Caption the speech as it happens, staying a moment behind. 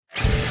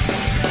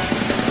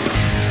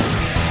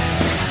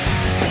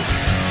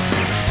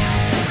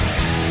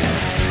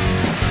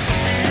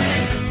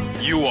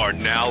are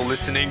now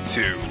listening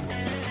to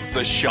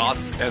the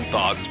Shots and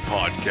Thoughts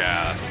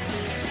Podcast.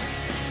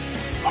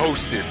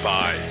 Hosted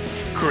by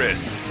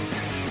Chris,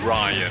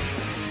 Ryan,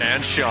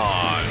 and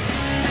Sean.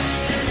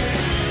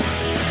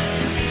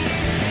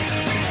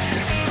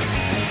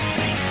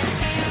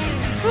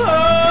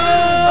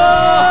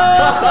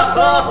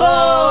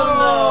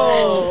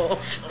 Oh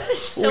no!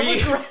 So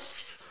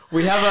aggressive.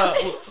 We have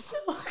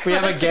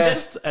a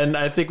guest, and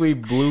I think we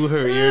blew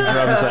her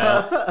eardrums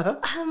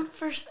out.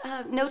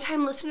 No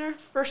time listener,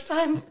 first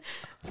time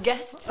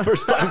guest.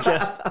 First time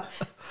guest.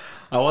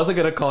 I wasn't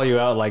gonna call you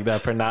out like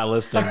that for not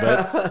listening,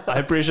 but I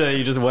appreciate that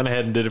you just went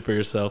ahead and did it for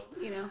yourself.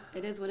 You know,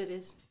 it is what it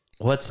is.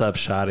 What's up,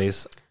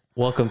 shotties?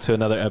 Welcome to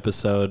another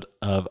episode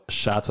of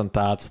Shots and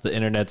Thoughts, the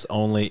internet's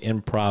only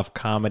improv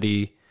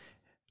comedy.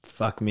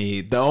 Fuck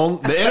me. The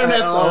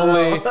internet's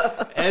only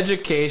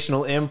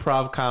educational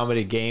improv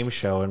comedy game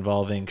show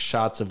involving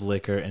shots of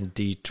liquor and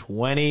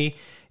D20.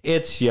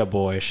 It's your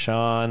boy,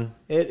 Sean.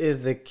 It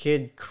is the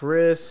kid,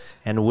 Chris.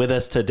 And with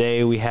us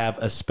today, we have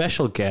a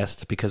special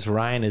guest because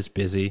Ryan is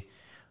busy.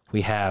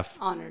 We have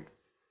Honored.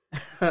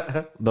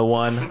 the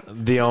one,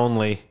 the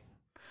only.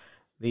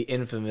 The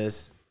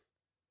infamous.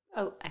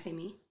 Oh, I say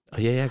me. Oh,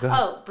 yeah, go ahead.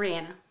 Oh,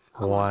 Brianna.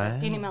 Why?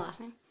 Do you need my last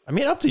name? I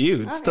mean, up to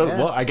you. It's still,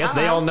 well, I guess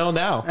they all know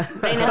now.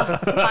 They know.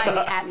 Find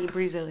me at me,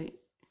 Breezily.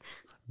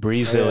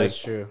 Breezily. That's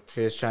true.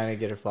 She was trying to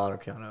get her follower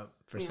count up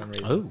for some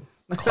reason. Oh,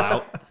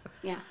 clout.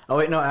 Yeah. Oh,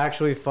 wait, no,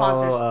 actually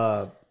follow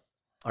Sponsors.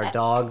 our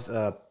dogs,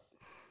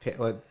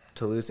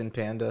 Toulouse and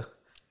Panda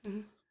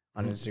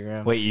on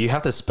Instagram. Wait, you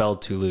have to spell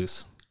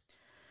Toulouse.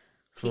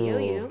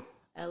 Toulose.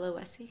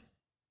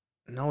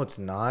 No, it's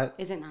not.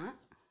 Is it not?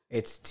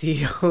 It's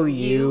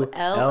Toulouse.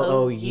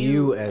 Oh.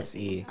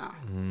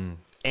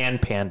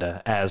 And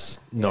Panda, as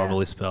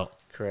normally spelled.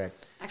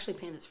 Correct. Actually,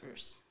 Panda's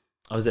first.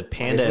 Oh, is it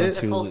Panda Is and it?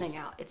 This whole Toulouse? thing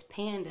out. It's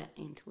Panda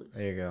and Toulouse.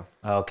 There you go.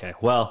 Okay,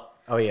 well.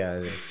 Oh, yeah,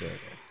 it is. Yeah, okay.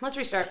 Let's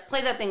restart.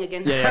 Play that thing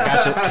again.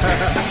 Yeah,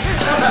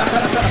 gotcha.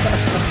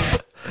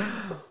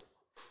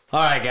 All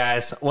right,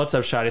 guys. What's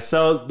up, Shotty?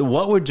 So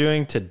what we're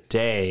doing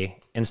today,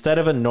 instead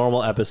of a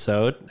normal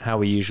episode, how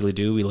we usually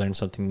do, we learn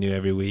something new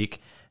every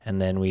week, and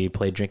then we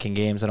play drinking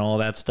games and all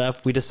that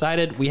stuff. We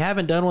decided we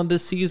haven't done one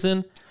this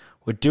season.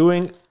 We're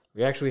doing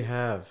We actually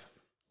have.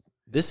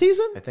 this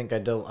season? I think I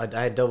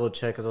double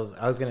checked because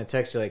I was going to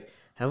text you, like,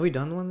 have we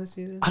done one this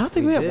season? I don't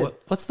think we have. did.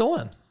 What's the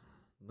one?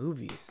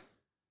 Movies.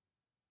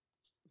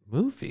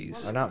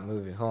 Movies. Or not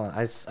movies. Hold on.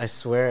 I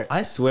swear.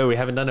 I swear we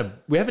haven't done a.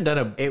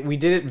 We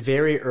did it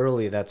very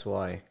early. That's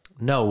why.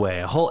 No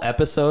way. A whole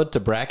episode to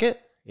bracket?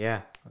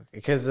 Yeah,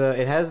 because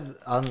it has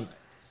the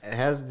I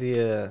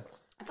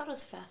thought it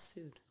was fast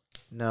food.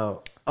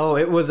 no. Oh,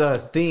 it was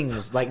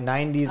things like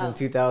 90s and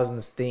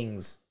 2000s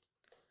things.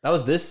 That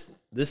was this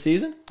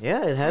season?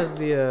 Yeah, it has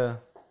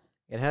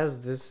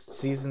this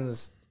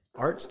season's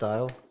art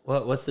style.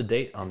 What's the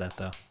date on that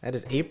though? That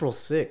is April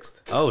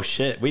 6th. Oh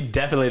shit, we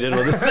definitely did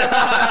one this.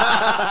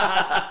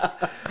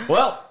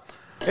 Well,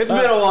 It's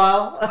been a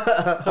while.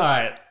 all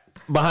right.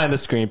 Behind the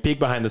screen, peek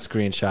behind the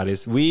screen,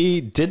 shotties. We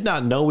did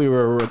not know we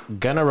were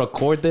gonna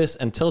record this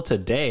until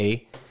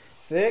today,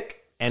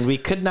 Sick. and we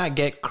could not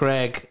get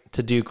Craig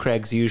to do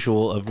Craig's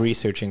usual of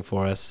researching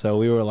for us. So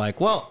we were like,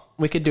 well,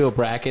 we could do a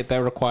bracket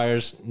that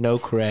requires no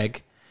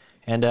Craig,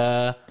 and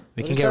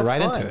we can just get have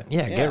right fun. into it.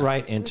 Yeah, Yeah. get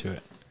right into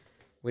it.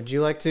 Would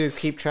you like to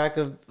keep track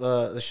of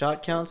the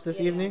shot counts this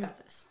Yeah, evening? I got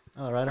this.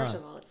 Oh, right First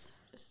on. of all, let's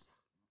just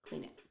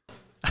clean it.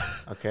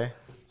 Okay.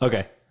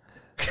 Okay.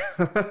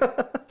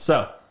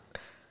 So,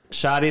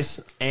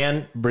 shotties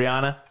and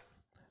Brianna,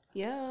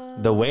 Yeah.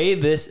 the way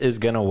this is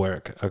gonna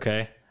work,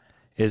 okay,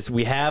 is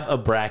we have a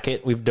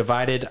bracket. We've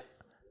divided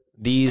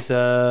these. We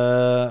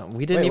didn't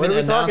Wait, even what are we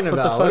announce talking what the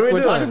about? fuck What are we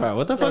we're talking doing? about.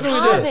 What the The fuck are we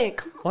doing?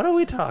 topic. What are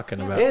we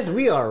talking about?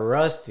 We are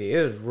rusty.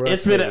 It was rusty.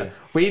 It's been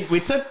we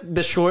took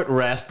the short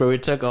rest, but we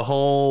took a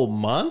whole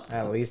month,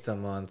 at least a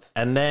month.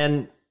 and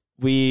then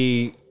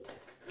we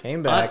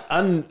Came back.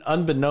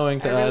 unbeknown I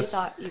to really us,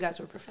 thought you guys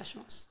were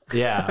professionals.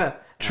 yeah,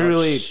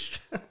 truly.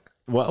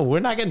 Well, we're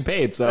not getting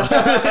paid, so.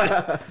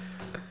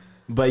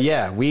 But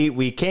yeah,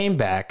 we came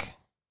back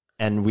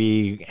and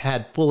we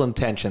had full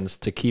intentions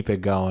to keep it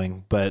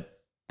going, but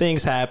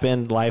things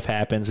happened, life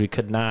happens, we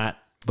could not,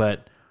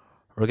 but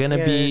we're going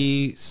to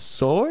be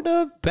sort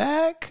of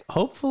back,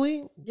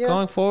 hopefully,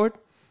 going forward.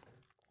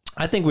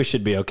 I think we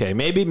should be okay.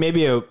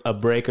 Maybe a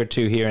break or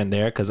two here and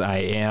there because I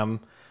am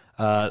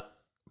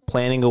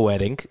planning a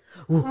wedding.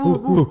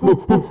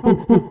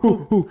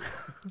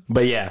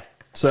 But yeah,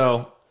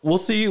 so we'll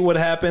see what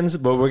happens,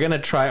 but we're going to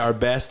try our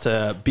best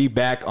to be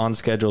back on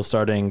schedule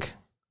starting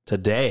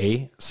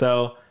today.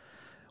 So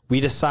we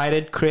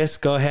decided, Chris,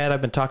 go ahead.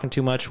 I've been talking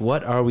too much.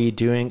 What are we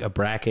doing a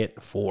bracket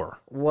for?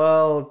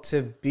 Well,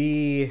 to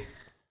be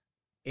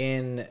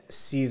in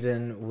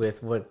season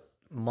with what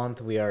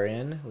month we are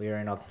in. We are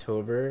in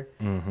October,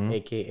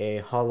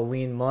 aka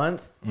Halloween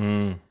month.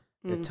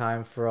 The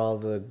time for all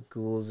the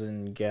ghouls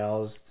and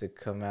gals to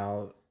come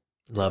out.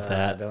 Love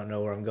that. I don't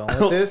know where I'm going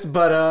with this,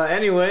 but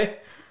anyway.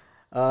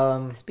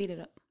 Speed it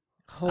up.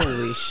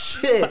 Holy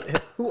shit.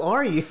 Who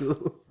are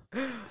you?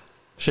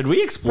 Should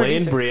we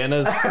explain Producer.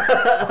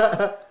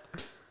 Brianna's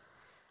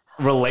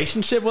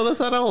relationship with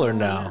us at all, or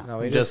no? No,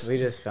 we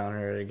just found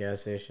her at a gas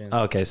station.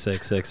 Okay,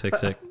 sick.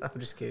 I'm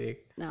just kidding.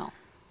 No.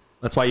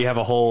 That's why you have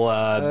a whole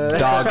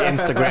dog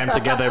Instagram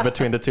together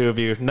between the two of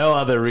you. No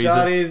other reason.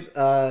 Shawty's,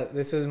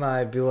 this is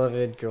my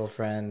beloved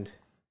girlfriend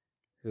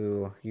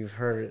who you've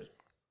heard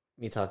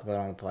me talk about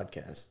on the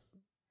podcast.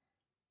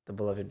 The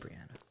beloved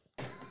Brianna.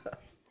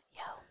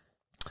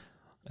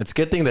 It's a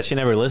good thing that she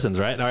never listens,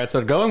 right? All right,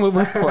 so go and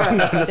move forward.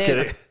 No, I'm just Dude.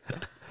 kidding.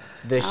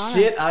 The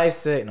shit I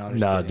say. No, I'm just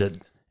No,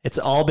 kidding. it's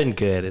all been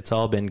good. It's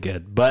all been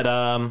good. But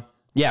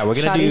yeah, we're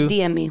gonna Shotty's do.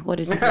 DM me.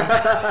 What is it?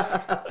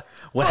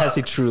 What has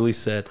he truly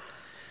said?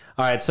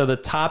 All right, so the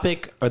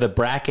topic or the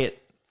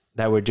bracket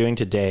that we're doing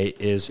today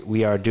is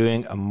we are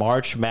doing a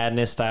March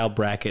Madness style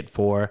bracket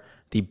for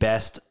the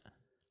best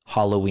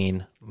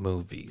Halloween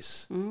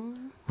movies.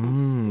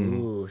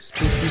 Ooh,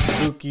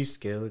 spooky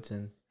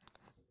skeleton.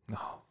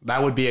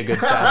 That would be a good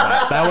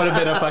soundbite. That would have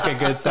been a fucking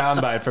good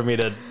soundbite for me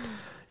to,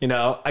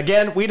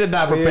 again, we did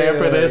not prepare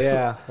for this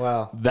Yeah,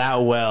 wow. that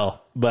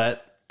well,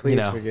 but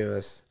Please forgive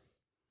us.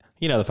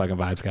 you know the fucking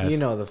vibes, guys. You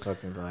know the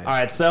fucking vibe. All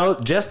right, so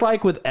just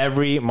like with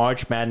every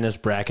March Madness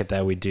bracket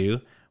that we do,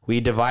 we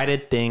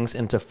divided things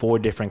into 4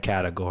 different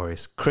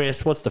categories.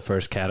 Chris, what's the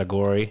first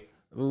category?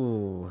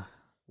 Ooh.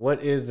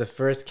 What is the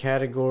first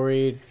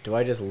category? Do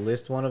I just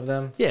list one of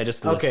them? Yeah,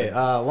 just list Okay, it.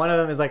 one of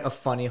them is like a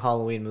funny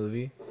Halloween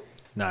movie.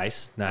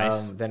 Nice.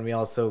 Then we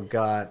also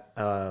got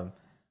the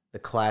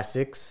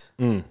classics.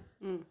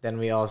 Then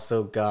we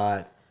also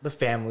got the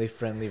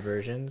family-friendly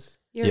versions.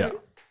 Yeah.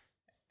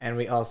 And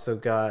we also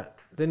got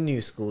the new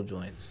school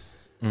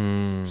joints.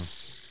 All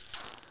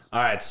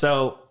right,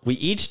 so we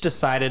each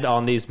decided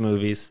on these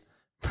movies.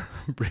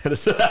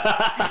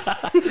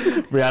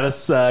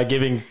 Brianna's,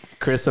 giving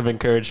Chris some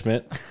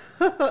encouragement.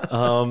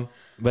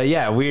 But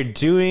yeah, we're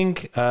doing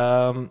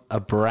a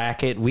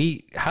bracket.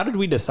 How did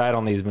we decide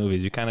on these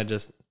movies? You kind of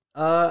just...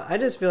 I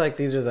just feel like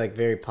these are like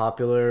very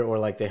popular, or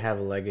like they have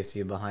a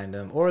legacy behind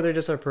them, or they're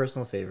just our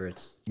personal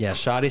favorites. Yeah,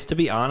 Shotties, to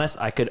be honest,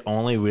 I could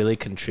only really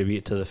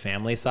contribute to the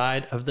family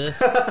side of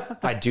this.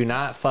 I do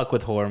not fuck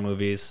with horror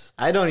movies.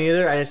 I don't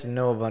either. I just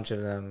know a bunch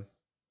of them.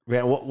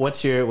 Brianna,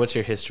 what's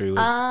your history with?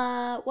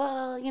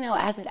 Well,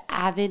 as an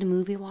avid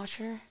movie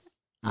watcher,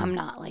 I'm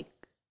not like,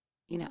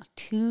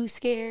 too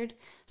scared.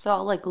 So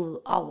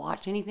I'll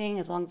watch anything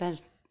as long as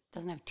it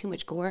doesn't have too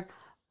much gore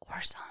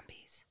or zombies.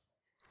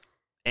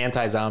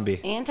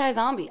 Anti-zombie.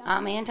 Anti-zombie.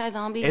 I'm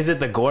anti-zombie. Is it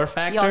the gore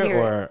factor Y'all hear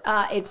or?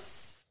 it.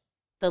 It's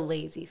the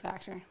lazy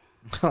factor.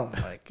 Oh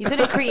my You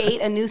couldn't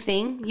create a new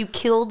thing. You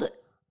killed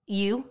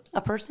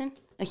a person,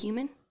 a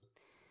human.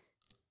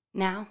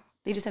 Now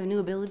they just have new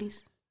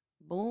abilities.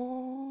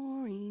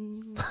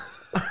 Boring.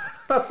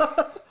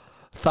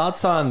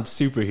 Thoughts on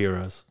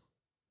superheroes?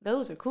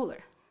 Those are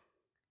cooler.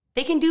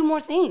 They can do more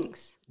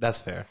things. That's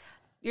fair.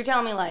 You're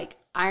telling me like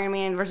Iron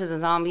Man versus a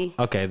zombie?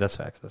 Okay, that's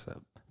fact.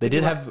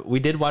 We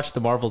did watch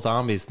the Marvel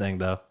Zombies thing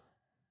though.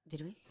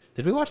 Did we?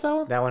 Did we watch that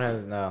one? That one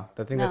has no.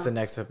 I think that's No. the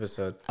next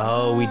episode.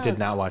 Oh, we did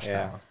not watch Yeah.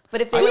 that one.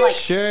 But if they Are were you like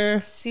sure? I'm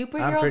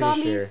superhero pretty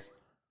zombies, sure.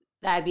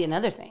 that'd be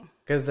another thing.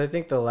 Because I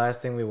think the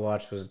last thing we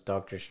watched was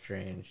Doctor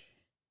Strange.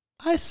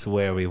 I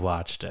swear we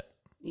watched it.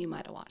 You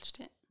might have watched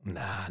it.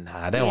 Nah,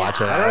 I didn't watch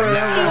it. I don't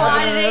remember. You Nah.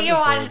 watched it. You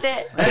watched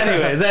it.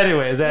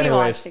 Anyways. You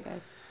watched it,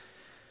 guys.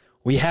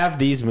 We have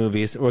these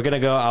movies.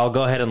 I'll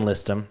go ahead and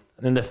list them.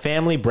 In the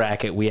family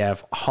bracket, we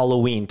have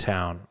Halloween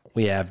Town.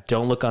 We have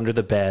Don't Look Under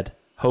the Bed,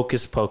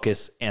 Hocus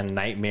Pocus, and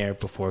Nightmare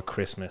Before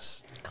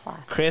Christmas.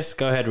 Classic. Chris,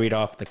 go ahead, read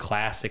off the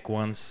classic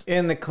ones.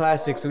 In the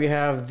classics, we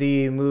have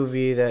the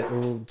movie that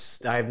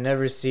I've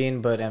never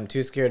seen but am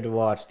too scared to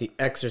watch, The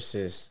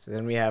Exorcist.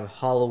 Then we have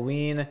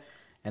Halloween,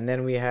 and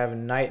then we have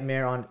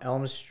Nightmare on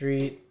Elm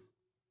Street,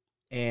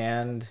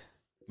 and...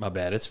 My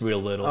bad, it's real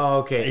little. Oh,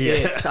 okay.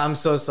 Yeah. I'm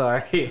so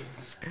sorry.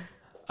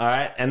 All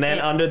right, and then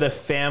Yeah. under the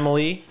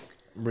family,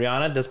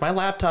 Brianna, does my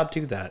laptop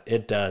do that?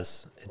 It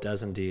does. It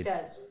does indeed.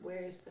 Does.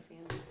 Where's the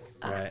family?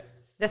 Right.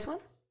 This one?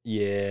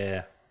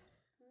 Yeah.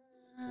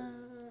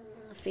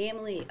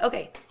 Family.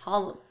 Okay.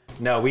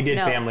 No, we did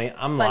No. family.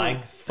 I'm Funny.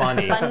 lying.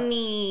 Funny.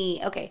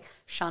 Funny. Okay.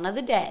 Shaun of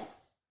the Dead.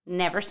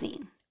 Never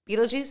seen.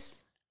 Beetlejuice.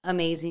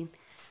 Amazing.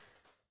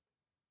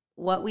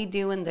 What We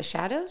Do in the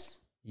Shadows.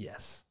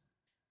 Yes.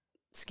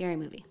 Scary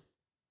movie.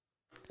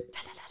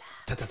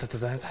 All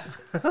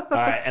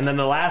right, and then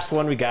the last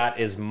one we got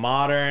is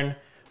modern.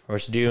 We're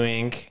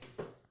doing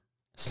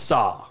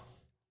Saw.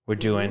 We're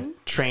doing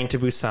Train to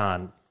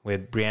Busan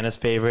with Brianna's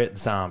favorite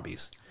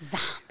zombies.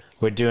 Zombies.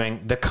 We're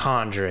doing The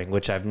Conjuring,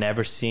 which I've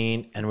never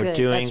seen, and we're Good.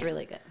 doing That's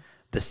really good.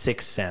 The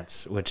Sixth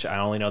Sense, which I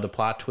only know the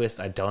plot twist.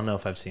 I don't know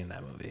if I've seen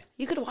that movie.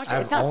 You could watch it.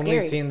 I've It's not only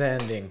scary. seen the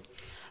ending.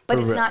 But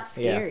it's not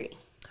scary.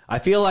 I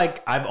feel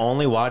like I've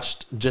only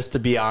watched, just to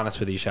be honest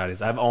with you,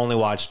 Shotties, I've only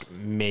watched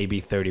maybe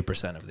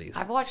 30% of these.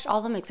 I've watched all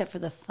of them except for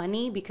the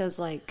funny because,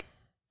 like,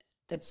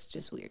 that's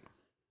just weird.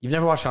 You've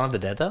never watched Shaun of the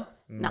Dead, though?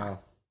 No.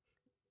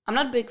 I'm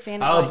not a big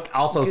fan Oh, of like,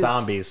 also goof-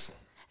 zombies.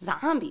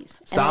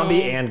 Zombies. Zombie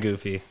then- and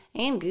Goofy.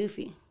 and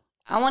Goofy.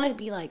 I want to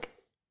be like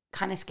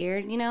kind of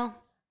scared,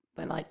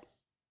 But like,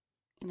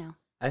 you know,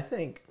 I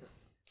think.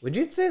 Would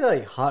you say that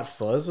like Hot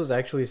Fuzz was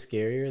actually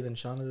scarier than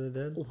Shaun of the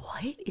Dead?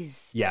 what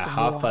is? Yeah,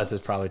 Hot Fuzz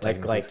is probably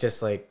Like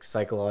just like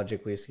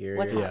psychologically scarier.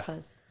 What's Hot Yeah.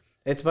 Fuzz?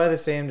 It's by the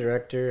same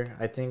director,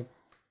 I think,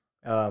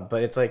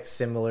 but it's like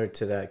similar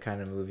to that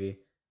kind of movie.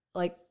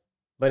 Like,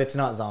 But it's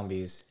not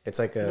zombies. It's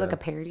like is it like a a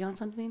parody on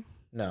something?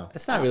 no.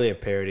 It's not really a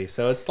parody,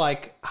 so it's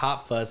like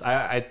Hot Fuzz.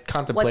 I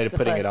contemplated the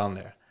putting it fuzz? on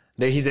there.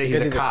 He's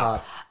Because a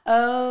cop.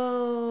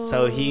 Oh.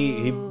 So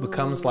he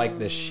becomes like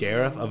the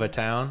sheriff of a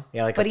town.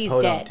 Yeah, like But a he's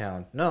podunk dead.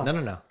 town. No,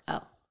 No.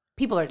 Oh,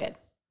 people are dead.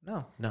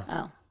 no. Oh, I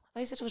thought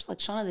you said it was like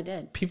Shaun of the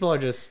Dead. People are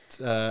just. It's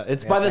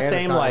Yes, by the I guess same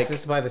it's not. like It's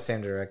just by the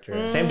same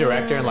director. same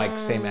director and like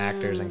same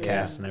actors and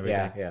cast and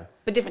everything. Yeah,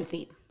 But different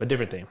theme. But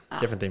different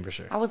theme for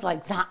sure. I was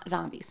like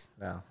zombies.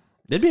 no.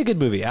 It'd be a good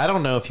movie. I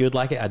don't know if you would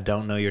like it. I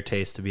don't know your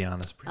taste, to be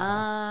honest.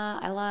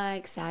 I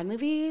like sad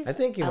movies. I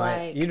think you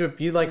might. Like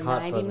You'd like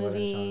Hot 90 Fuzz more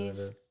than Shaun of the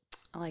movies. Dead.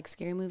 I like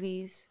scary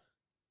movies.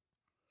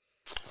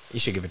 You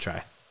should give it a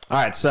try.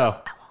 All right,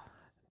 so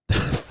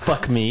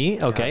fuck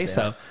me. Okay,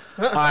 so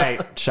all right,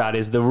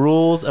 Shotties, the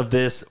rules of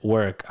this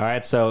work. All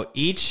right, so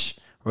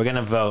we're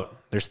gonna vote.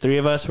 There's 3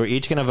 of us. We're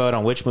each gonna vote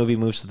on which movie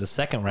moves to the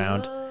second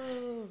round.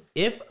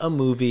 If a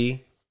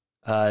movie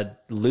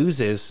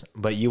loses,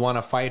 but you want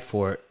to fight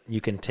for it, you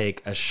can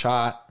take a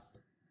shot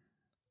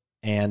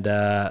and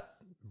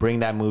bring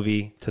that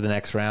movie to the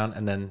next round,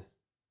 and then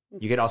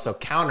you could also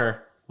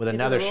counter with These are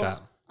another the rules?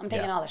 shot. I'm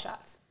taking Yeah. all the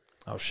shots.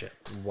 Oh shit.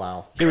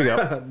 Wow. Here we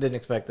go. Didn't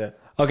expect that.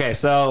 Okay,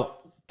 so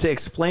to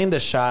explain the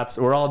shots,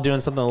 we're all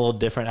doing something a little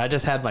different. I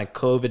just had my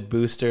COVID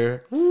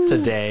booster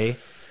today.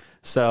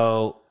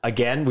 So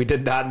again, we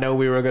did not know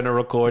we were going to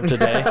record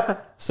today.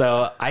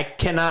 So I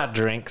cannot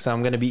drink. So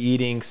I'm going to be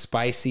eating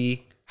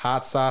spicy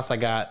hot sauce. I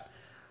got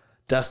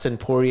Dustin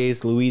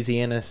Poirier's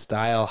Louisiana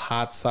style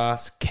hot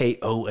sauce,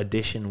 KO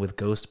edition with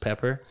ghost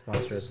pepper.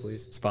 Sponsor us,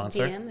 please.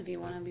 Sponsor. DM if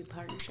you want to be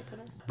partnership with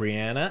us.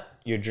 Brianna,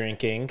 you're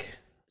drinking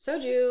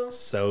Soju.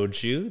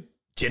 soju,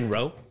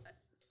 Jinro.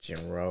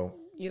 Jinro.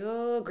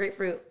 Yo,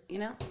 grapefruit, you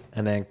know?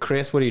 And then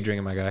Chris, what are you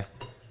drinking, my guy?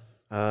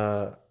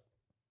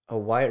 A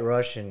White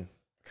Russian,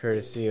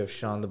 courtesy of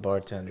Sean the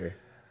bartender.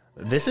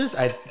 This is,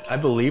 I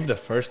believe, the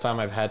first time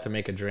I've had to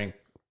make a drink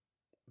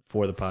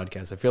for the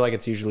podcast. I feel like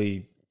it's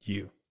usually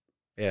you.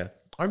 Yeah,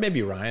 Or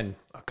maybe Ryan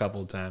a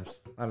couple of times.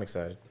 I'm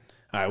excited.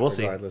 All right, we'll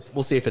Regardless. see.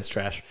 We'll see if it's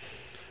trash.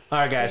 All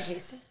right, Can you guys.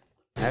 taste it?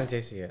 I haven't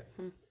tasted it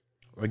yet.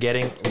 We're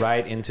getting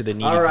right into the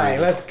nitty All right,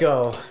 gritty. let's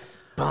go.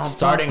 Bum,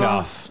 Starting bum,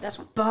 off. That's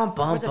one. Bum,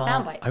 bum, Where's the bum.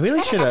 sound bites? I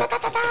really should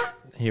have.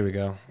 Here we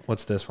go.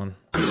 What's this one?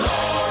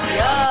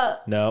 Yeah.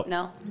 Nope.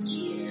 No.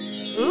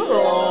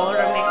 Ooh,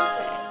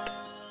 romantic.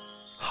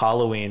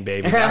 Halloween,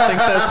 baby. Nothing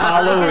says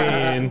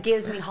Halloween.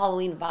 Gives me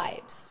Halloween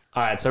vibes.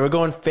 All right, so we're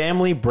going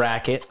family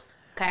bracket.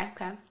 Okay.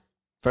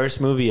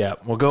 First movie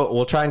up.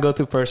 We'll try and go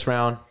through first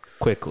round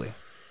quickly.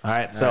 All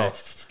right, so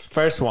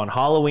first one,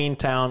 Halloween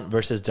Town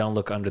versus Don't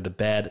Look Under the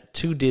Bed.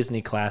 2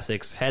 Disney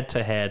classics head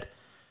to head.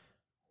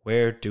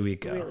 Where do we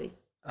go? Really?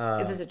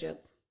 Is this a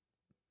joke?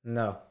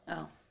 No.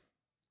 Oh.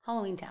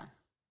 Halloween Town.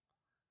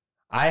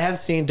 I have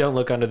seen Don't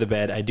Look Under the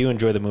Bed. I do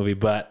enjoy the movie,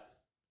 but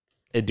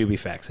it do be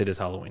facts. It is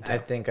Halloween I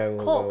Town. think I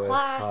will Cult go with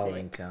classic.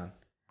 Halloween Town.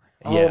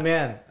 Oh, Yeah.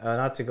 man.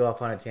 Not to go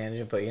off on a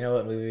tangent, but you know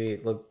what movie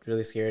looked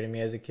really scary to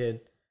me as a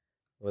kid?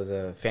 Was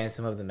a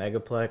Phantom of the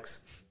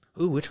Megaplex.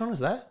 Ooh, which one was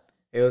that?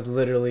 It was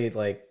literally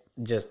like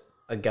just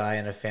a guy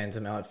in a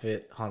Phantom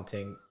outfit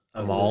haunting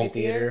a mall? movie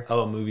theater.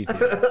 Oh, a movie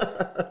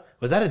theater.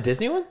 Was that a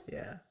Disney one?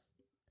 Yeah.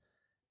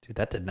 Dude,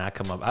 that did not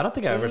come up. I don't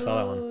think I ever saw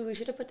that one. Ooh, we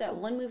should have put that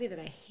one movie that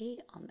I hate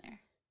on there.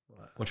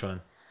 Which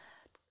one?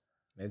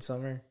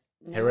 Midsummer?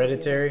 No,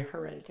 Hereditary?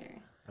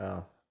 Hereditary.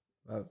 Oh,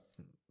 that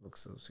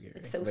looks so scary.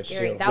 It's so But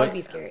scary. still- That would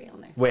be scary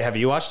on there. Wait, have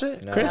you watched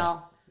it, No. Chris?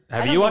 No. I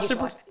Have don't you think watched should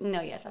it? watch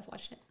No, yes, I've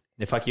watched it.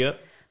 They fuck you up?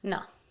 No.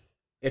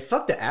 It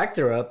fucked the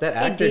actor up. That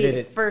It actor did,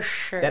 didn't. for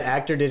sure. That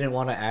actor didn't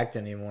want to act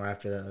anymore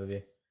after that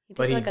movie. He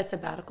but took he- like a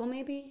sabbatical,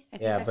 maybe. I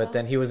think Yeah, I but saw.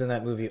 then he was in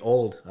that movie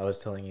Old. I was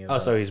telling you. Oh,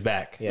 about. so he's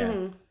back. yeah.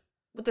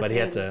 With the But he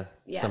had same-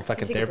 to some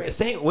fucking take a therapy.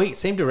 break.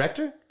 Same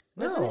director?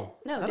 Wasn't No,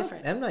 it? No, I don't-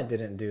 different. M Night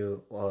didn't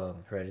do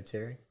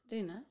Hereditary. Do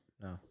you not?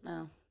 No.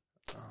 No.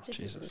 Just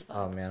Jesus.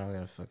 Oh man, I'm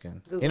gonna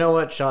fucking. Google. You know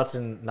what? Shots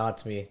and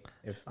nods me.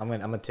 If I'm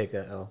gonna take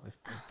that L.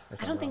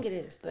 If I don't think it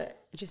is, but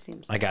it just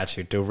seems. I got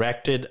you.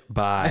 Directed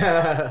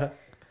by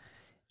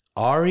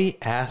Ari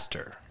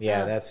Aster.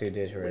 Yeah, Oh, that's who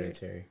did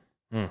Hereditary.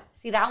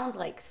 See, that one's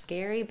like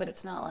scary, but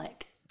it's not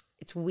like.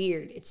 It's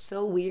weird. It's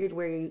so weird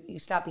where you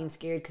stop being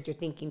scared because you're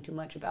thinking too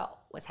much about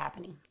what's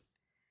happening.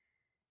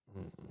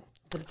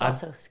 But it's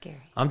also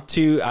scary.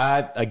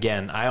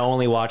 I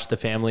only watch the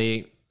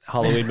family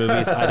Halloween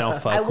movies. I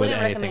don't fuck I with wouldn't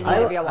anything. recommend horror.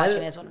 either of y'all I-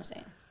 watching it, is what I'm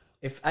saying.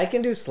 If I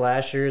can do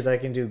slashers, I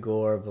can do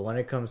gore. But when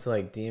it comes to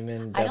like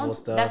demon, I devil don't.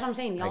 stuff, That's what I'm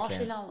saying. I Y'all can't.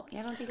 should not.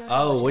 I don't think y'all should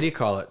Oh, watch what it. do you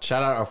call it?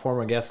 Shout out our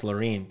former guest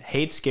Lorene.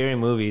 Hates scary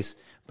movies,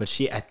 but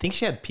I think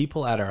she had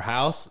people at her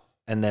house,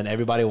 and then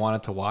everybody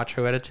wanted to watch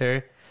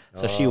Hereditary,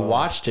 so she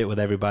watched it with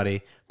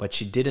everybody, but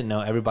she didn't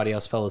know everybody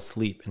else fell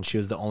asleep, and she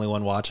was the only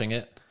one watching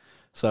it.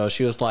 So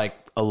she was like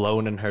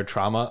alone in her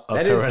trauma of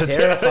That is Hereditary.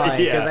 terrifying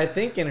because Yeah. I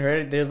think in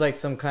her there's like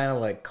some kind of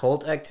like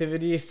cult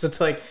activity. So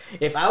it's like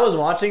if I was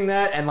watching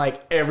that and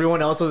like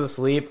everyone else was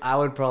asleep, I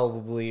would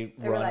probably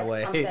They were run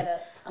like, away.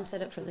 I'm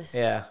set up for this.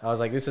 Yeah, I was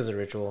like, this is a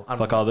ritual.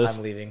 Fuck all this.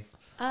 I'm leaving.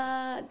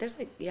 There's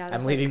like there's I'm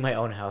like, leaving my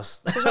own house.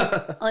 there's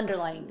like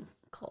underlying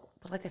cult,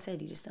 but like I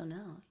said, you just don't know.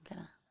 You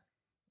gotta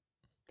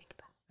think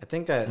about I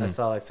think I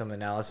saw like some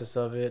analysis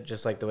of it,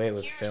 just like the way it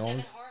was Here are 7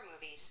 filmed. horror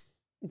movies.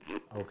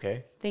 Okay,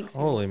 it. Thanks.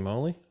 Holy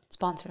moly.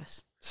 Sponsor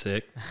us.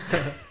 Sick.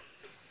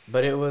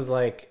 but it was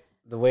like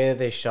the way that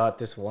they shot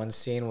this one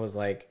scene was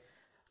like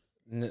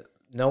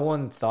no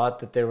one thought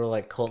that there were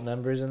like cult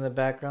members in the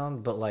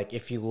background, but like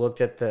if you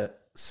looked at the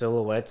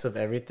silhouettes of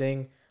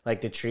everything,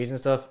 like the trees and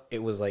stuff,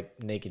 it was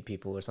like naked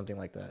people or something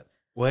like that.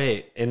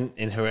 Wait, in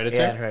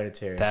Hereditary? Yeah, in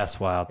Hereditary. That's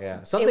wild. Yeah,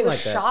 It something was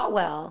like that. shot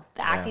well.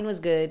 The acting was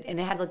good, and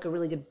it had like a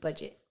really good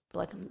budget. But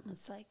like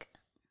it's like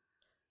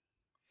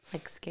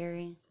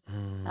scary,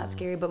 not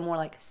scary, but more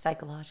like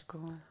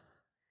psychological.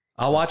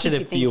 I'll watch it Keeps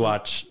you if you thinking.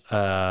 watch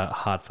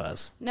Hot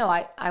Fuzz. No,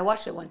 I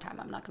watched it one time.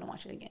 I'm not gonna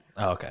watch it again.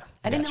 Oh, okay.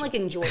 I didn't Gotcha. like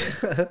enjoy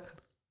it.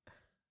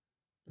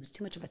 It was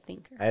too much of a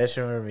thinker. I just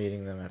remember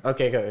meeting them.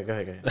 Okay, go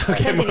ahead.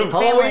 Continue.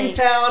 Halloween Family.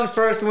 Town,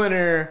 first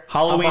winner.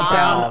 Halloween Yes.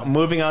 Town.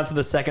 Moving on to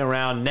the second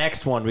round.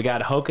 Next one, we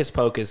got Hocus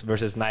Pocus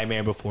versus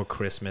Nightmare Before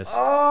Christmas.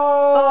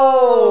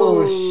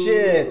 Oh,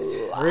 shit!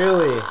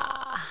 Really?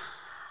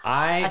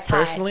 I A tie.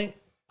 personally,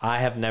 I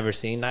have never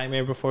seen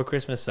Nightmare Before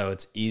Christmas, so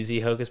it's easy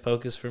Hocus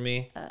Pocus for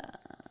me.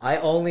 I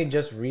only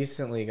just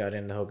recently got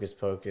into Hocus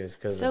Pocus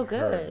because So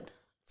good.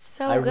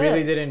 So I good.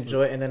 really did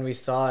enjoy it, and then we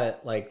saw it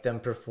like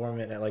them perform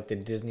it at like the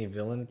Disney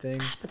villain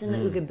thing, But then the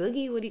Oogie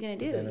Boogie, what are you gonna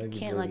do? Then You Oogie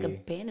can't like Boogie.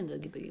 abandon the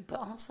Oogie Boogie. But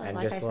also, and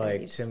like I just said,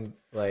 like you just, Tim,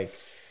 like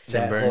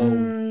Tim that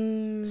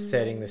Burton. whole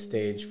setting the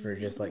stage for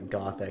just like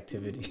goth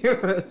activity.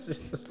 It's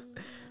just-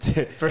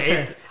 Eighth Are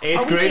grade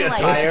we saying, like-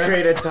 attire.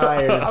 Great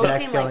attire, are we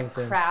Jack saying like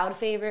Skellington. crowd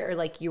favorite or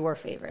like your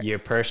favorite? Your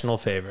personal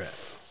favorite.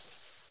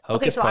 Hocus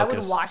Okay, so I would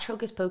Pocus. watch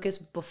Hocus Pocus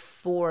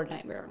before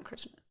Nightmare on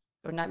Christmas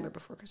or Nightmare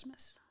Before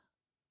Christmas.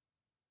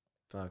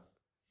 Fuck.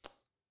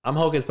 I'm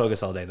Hocus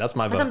Pocus all day. That's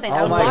my That's what I'm vote. saying. Oh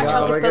I would my watch God,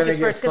 Hocus we're gonna Pocus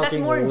get first because that's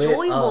fucking more lit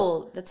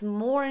enjoyable. That's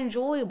more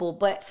enjoyable.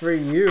 But For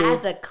you.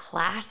 as a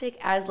classic,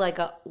 as like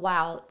a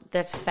wow,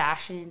 that's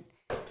fashion,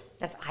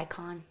 that's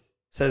icon.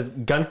 Says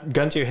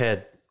gun to your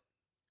head.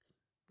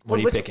 What are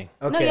you Which- picking?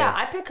 No, Okay. yeah,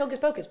 I pick Hocus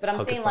Pocus, but I'm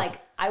Hocus saying Pocus.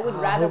 like I would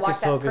rather Hocus watch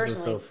that Pocus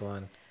personally. was so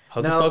fun.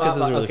 Hocus Pocus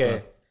is really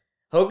fun.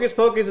 Hocus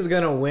Pocus is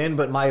gonna win,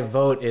 but my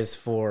vote is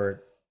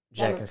for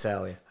Jack and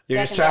Sally. You're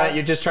Jack just and trying. Sally.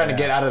 You're just trying to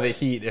get out of the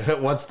heat.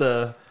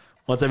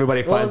 Once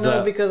everybody Well, finds no,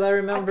 out. because I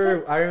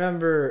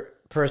remember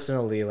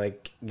personally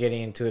like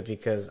getting into it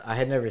because I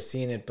had never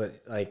seen it,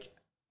 but like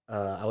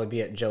I would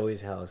be at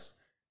Joey's house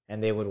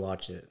and they would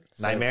watch it.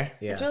 So Nightmare? it's-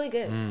 Yeah. It's really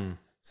good.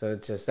 So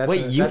it's just that's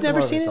Wait, you've that's never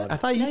more of a seen it? solid- I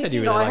thought you No, said you've you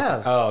seen really it. liked No, I it.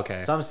 have. Oh,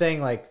 okay. So I'm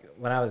saying like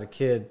when I was a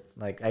kid,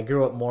 like I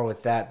grew up more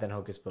with that than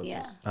Hocus Pocus.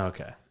 Yeah,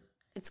 Okay.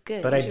 it's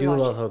good. But You I should do watch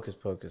love it. Hocus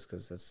Pocus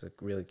because that's a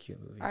really cute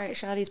movie. All right,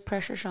 Shawty's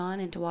pressure Sean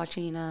into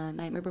watching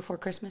Nightmare Before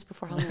Christmas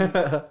before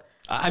Halloween.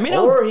 I mean,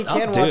 Or he I'll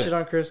can do watch it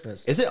on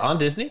Christmas. Is it on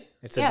Disney?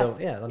 It's Yeah, a it's-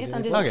 yeah, on it's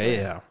on Disney Disney. Plus. Okay,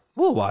 yeah.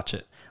 We'll watch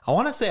it. I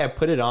want to say I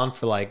put it on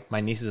for like my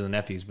nieces and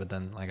nephews, but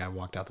then like I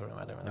walked out the room.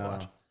 I didn't really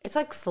watch. It's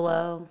like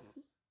slow,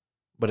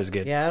 But it's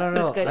good. Yeah, I don't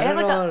but know. it's good. It I has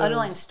don't like know an how it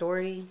underlying is.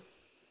 story,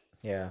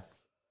 Yeah.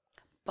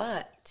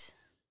 but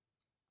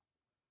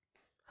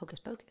Hocus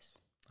Pocus.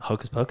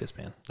 Hocus Pocus,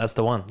 man. That's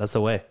the one. That's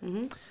the way.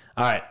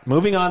 All right.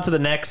 Moving on to the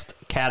next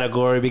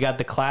category. We got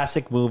the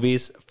classic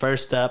movies.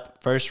 First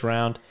up, first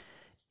round,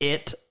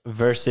 It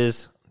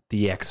versus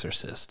The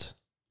Exorcist.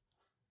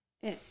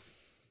 It.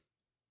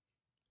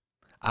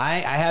 I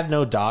have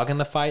no dog in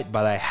the fight,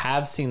 but I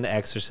have seen The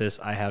Exorcist.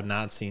 I have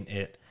not seen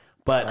It.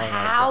 But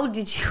How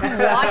did you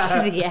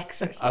watch The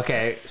Exorcist?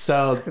 okay,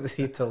 so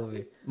He told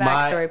me.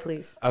 Backstory,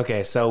 please.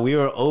 okay, so we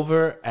were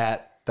over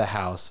at the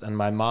house, and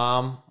my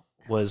mom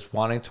was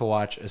wanting to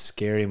watch a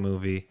scary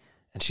movie,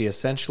 and she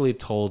essentially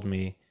told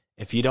me,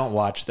 "If you don't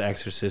watch The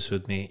Exorcist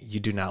with me, you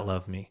do not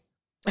love me."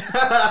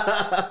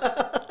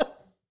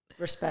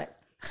 Respect.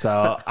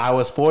 So I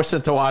was forced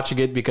into watching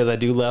it because I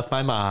do love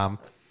my mom,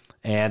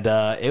 and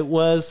it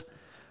was.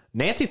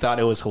 Nancy thought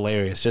it was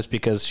hilarious just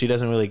because she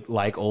doesn't really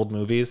like old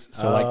movies,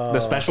 so like the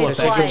special It's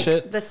effects and like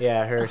shit. this.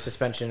 Yeah, her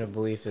suspension of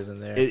belief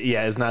isn't there.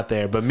 Yeah, it's not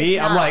there. But me,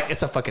 It's I'm not. like,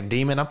 it's a fucking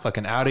demon. I'm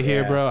fucking out of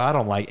here, Yeah. bro. I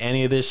don't like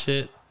any of this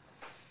shit.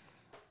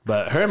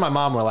 But her and my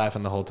mom were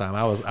laughing the whole time.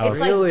 I was It's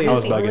Really? like I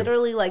was goofy. bugging.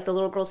 Literally, like the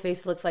little girl's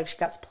face looks like she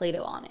got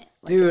Play-Doh on it.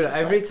 Like, Dude, it's just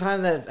every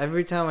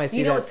like- time I see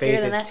you know that what's face,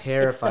 scarier than it that?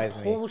 terrifies It's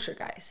the me.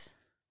 poltergeist.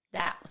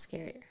 That was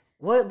scarier.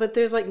 What? But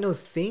there's like no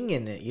thing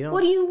in it. You know?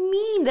 What do you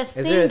mean? The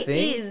Is there a thing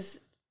thing? is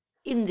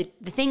in the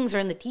things are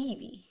in the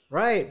TV.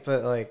 Right,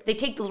 but like, They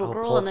take the little Oh,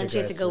 girl and then she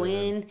has to poltergeist go or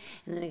in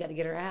and then they got to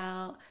get her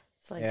out.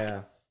 It's like,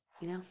 yeah,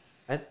 you know,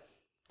 I,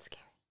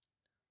 scary.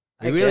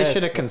 we I really guess,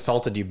 should have but-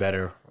 consulted you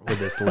better with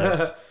this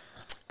list.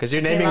 Because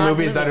you're Seen naming lots of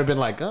movies that movies. have been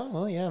like, oh,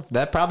 well, yeah,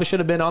 that probably should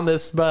have been on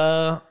this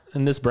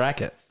in this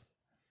bracket.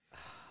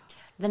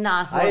 The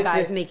non-horror I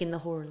guys thi- making the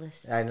horror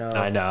list. I know.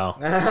 I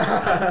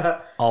know.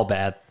 All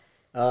bad.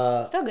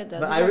 Still good though.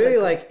 But I really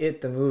like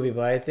It the movie,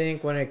 but I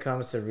think when it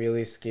comes to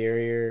really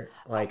scarier,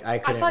 like I I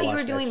couldn't thought you watch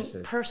were The doing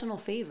Exorcist. personal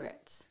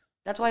favorites.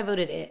 That's why I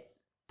voted It.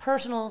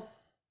 Personal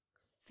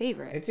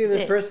favorite. It's either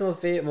It. personal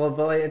favorite, well,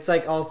 but like, it's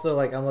like also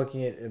like I'm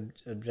looking at it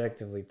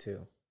objectively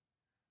too.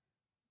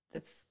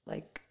 It's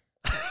like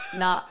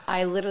not.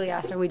 I literally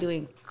asked, are we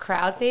doing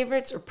crowd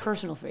favorites or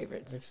personal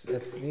favorites?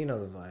 It's you know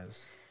the vibes.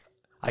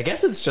 I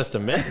guess it's just a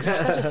mix.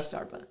 Such a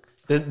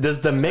Starbucks.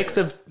 Does the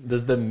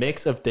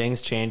mix of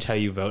things change how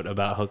you vote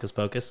about Hocus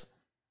Pocus?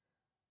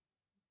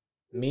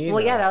 Me,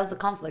 Well, no. yeah, that was the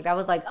conflict. I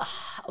was like,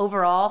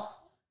 overall,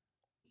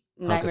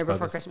 Nightmare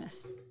Before Pocus.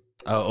 Christmas.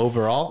 Oh,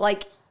 overall?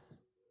 Like,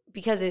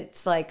 because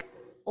it's like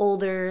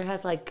older,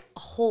 has like a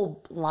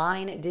whole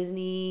line at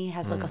Disney,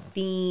 has like a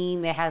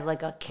theme, it has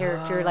like a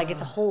character, like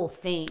it's a whole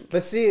thing.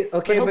 But see,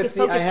 okay, But but Hocus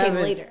see, I Pocus came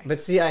haven't. later. But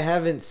see, I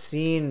haven't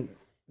seen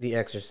The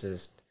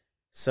Exorcist,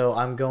 so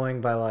I'm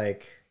going by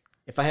like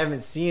if I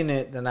haven't seen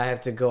it, then I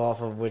have to go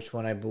off of which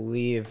one I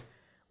believe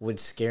would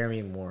scare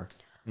me more.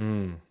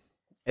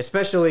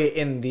 Especially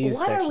in these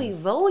What sections. are we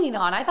voting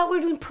on? I thought we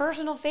were doing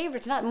personal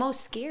favorites, not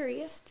most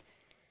scariest.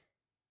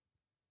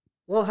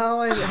 Well,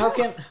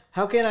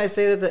 how can I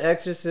say that The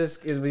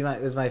Exorcist is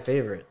my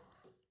favorite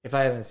if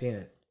I haven't seen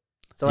it?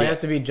 So I Yeah. have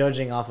to be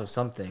judging off of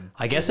something.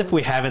 I guess if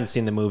we haven't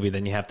seen the movie,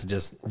 then you have to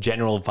just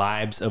general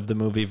vibes of the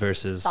movie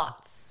versus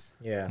Thoughts.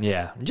 Yeah.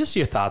 yeah, just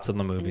your thoughts on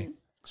the movie.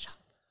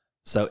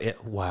 So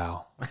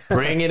wow,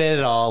 bringing it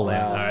all in.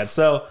 All right,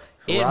 so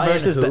it Ryan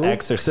versus who? The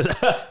Exorcist.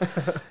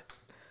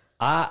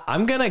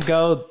 I'm gonna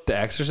go The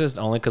Exorcist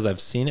only because I've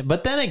seen it,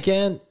 but then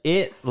again,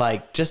 it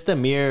like just the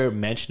mere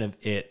mention of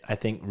it, I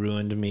think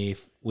ruined me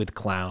with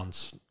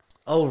clowns.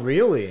 Oh,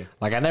 really?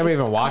 Like I never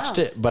even watched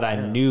clowns. it, but I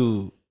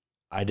knew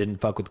I didn't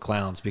fuck with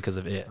clowns because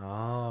of it.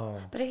 Oh.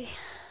 But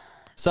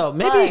So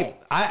maybe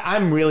But-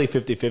 I'm really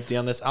 50-50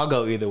 on this. I'll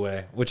go either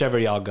way, whichever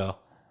y'all go.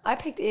 I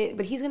picked it,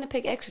 but he's going to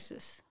pick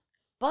Exorcist.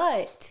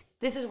 But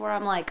this is where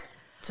I'm like,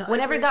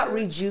 whenever it got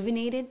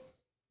rejuvenated,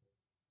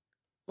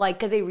 like,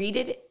 because they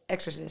redid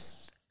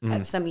Exorcist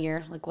at some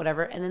year, like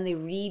whatever, and then they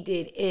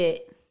redid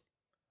it,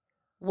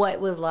 what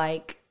was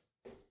like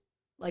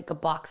a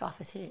box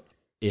office hit.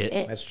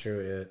 It, That's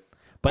true.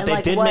 but And they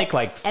like did what- make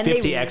like and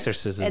 50 they-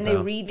 exorcisms And they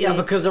though. redid Yeah,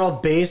 because they're all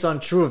based on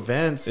true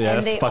events. Yeah, and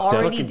that's they fucked up.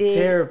 already Fucking did.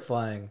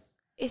 terrifying.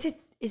 Is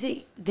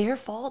it their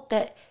fault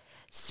that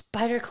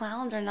spider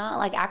clowns are not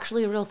like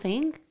actually a real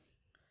thing?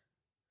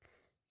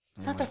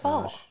 It's not their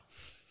fault.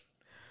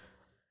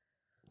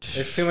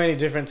 There's too many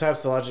different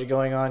types of logic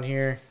going on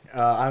here.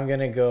 I'm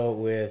gonna go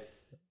with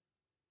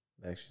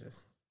The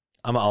Exorcist.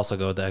 I'm gonna also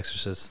go with The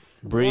Exorcist.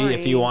 Bree,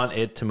 if you Boring. want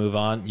it to move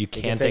on, you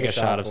can take a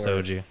shot of for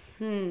it.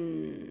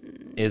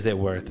 soju. Is it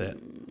worth it?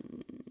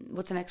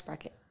 What's the next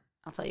bracket?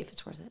 I'll tell you if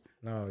it's worth it.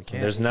 No, we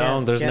can't. There's we no-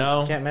 can't- there's can't-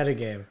 no- Can't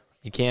metagame.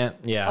 You can't.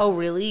 Yeah. Oh,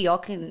 really? Y'all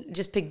can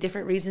just pick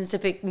different reasons to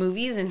pick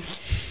movies and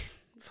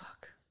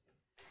Fuck.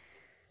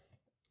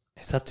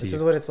 It's up to This is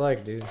you. what it's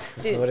like, dude.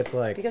 This is Dude, what it's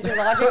like. because your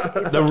logic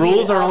is The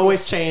rules skewed are out.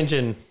 always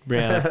changing,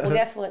 Brianna. Well,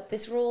 guess what?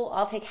 This rule,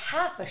 I'll take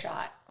half a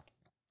shot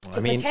to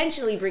I mean,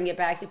 potentially bring it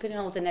back, depending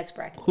on what the next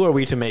bracket. who are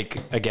we to make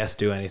a guest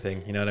do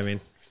anything? You know what I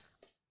mean?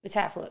 It's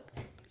half look.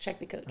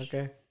 Check me, coach.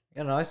 Okay.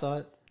 Yeah, no, I saw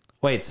it.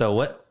 Wait. So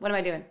what? What am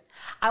I doing?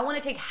 I want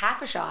to take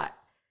half a shot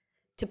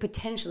to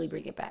potentially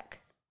bring it back,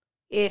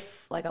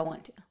 if like I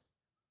want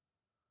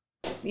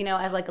to. You know,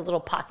 as like a little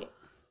pocket.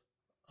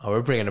 Oh,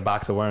 we're bringing a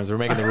box of worms. We're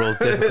making the rules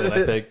difficult.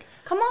 I think.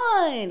 Come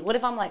on. What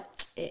if I'm like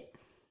it?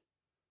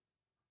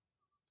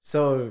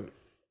 So.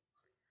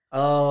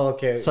 Oh,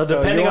 okay. So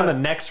depending you on the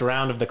want- next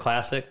round of the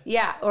classic,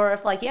 Yeah, or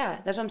if like yeah,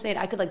 that's what I'm saying.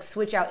 I could like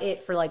switch out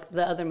it for like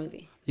the other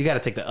movie. you got to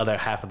take the other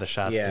half of the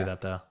shot to Yeah. do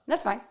that, though.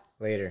 That's fine.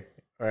 later,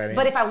 or I mean,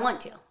 But if I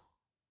want to,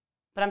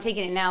 but I'm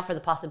taking it now for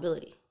the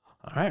possibility.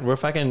 All right, we're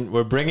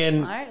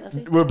bringing All right, let's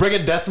see. we're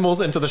bringing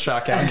decimals into the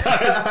shot count,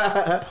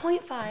 guys.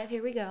 0.5.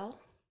 Here we go.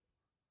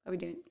 Are we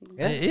doing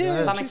yeah,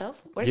 Yeah. by myself?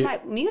 Where's You- my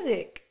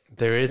music?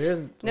 There is.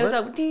 Here's- No, what?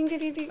 so ding, ding,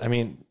 ding, ding. I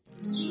mean,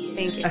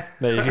 Thank you.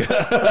 there you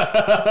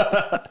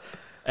go.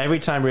 Every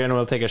time Brianna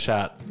will take a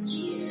shot.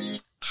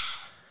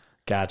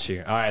 Got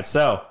you. All right,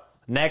 so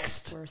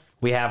next Worth.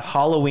 we have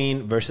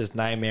Halloween versus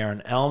Nightmare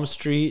on Elm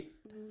Street.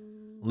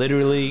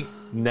 Literally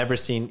never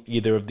seen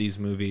either of these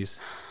movies.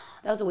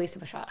 That was a waste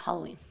of a shot.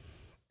 Halloween.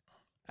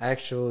 I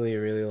actually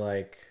really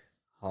like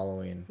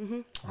Halloween,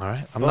 Mm-hmm. All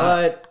right, I'm not.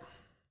 but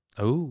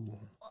Oh,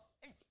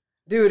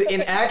 dude,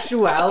 in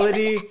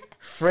actuality,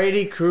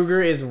 Freddy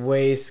Krueger is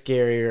way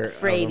scarier.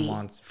 Freddy. Of a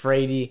monster.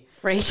 Freddy.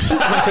 Freddy.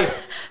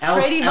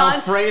 Freddy von-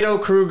 Alfredo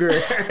Krueger.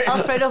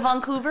 Alfredo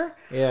Vancouver.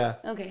 Yeah.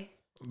 Okay.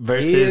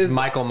 versus He is-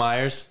 Michael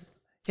Myers.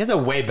 He has a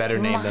way better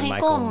name than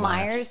Michael Myers.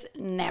 Myers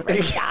never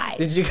dies.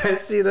 Did you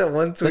guys see that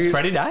one tweet? Does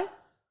Freddy die?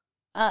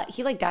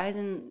 He like dies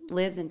and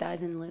lives and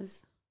dies and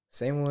lives.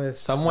 Same with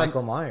Someone-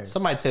 Michael Myers.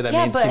 Some might say that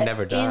Yeah, means but he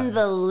never died.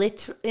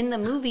 in the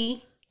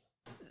movie,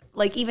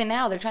 like even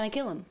now they're trying to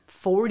kill him.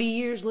 40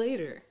 years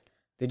later.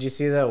 Did you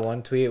see that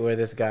one tweet where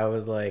this guy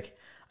was like,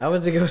 I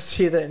went to go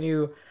see that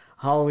new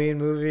Halloween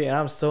movie, and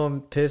I'm so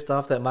pissed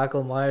off that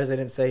Michael Myers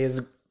didn't say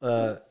his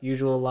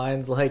usual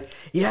lines like,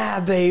 "Yeah,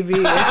 baby."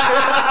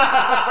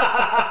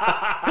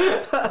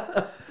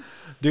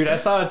 Dude, I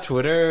saw on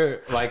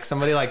Twitter, like,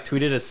 somebody, like,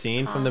 tweeted a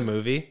scene from the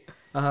movie.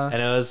 And it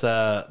was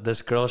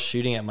this girl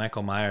shooting at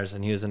Michael Myers,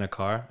 and he was in a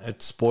car.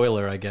 It's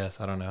spoiler, I guess.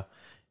 I don't know.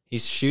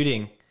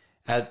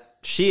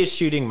 She is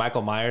shooting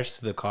Michael Myers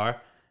to the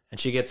car, and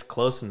she gets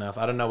close enough.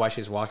 I don't know why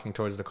she's walking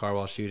towards the car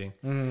while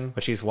shooting,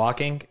 but she's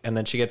walking, and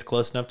then she gets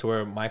close enough to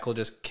where Michael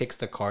just kicks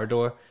the car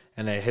door,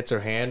 and it hits her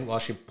hand while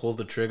she pulls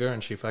the trigger,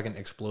 and she fucking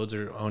explodes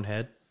her own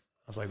head.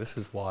 I was like, this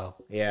is wild.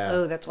 Yeah.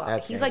 Oh, that's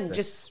wild. He's like gangsta.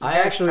 just. I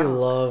very actually strong.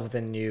 love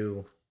the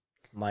new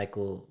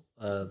Michael.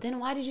 Then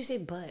why did you say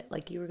but?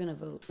 Like you were gonna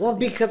vote? Well,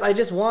 because I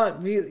just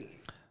want you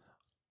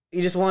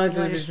just want it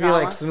to want just just be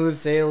like drama? smooth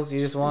sales. You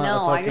just want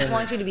No, a I just fucking-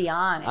 want you to be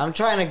honest. I'm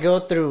trying to go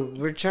through.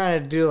 We're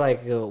trying to do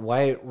like a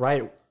white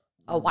white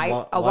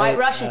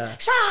Russian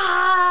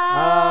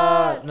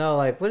shot. no,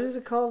 like what is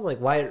it called? Like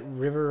white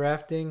river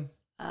rafting.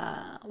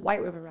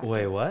 White river rafting.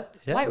 Wait, what?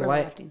 Yeah. White river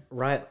White rafting.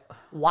 right.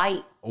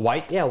 White.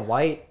 White? Yeah,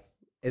 white.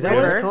 Is that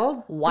what it's River?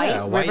 called? White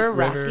Yeah, river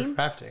rafting.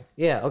 rafting.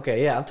 Yeah.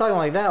 Okay. Yeah, I'm talking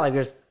like that. Like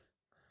there's,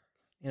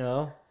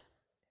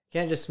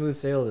 can't just smooth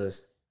sail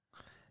this.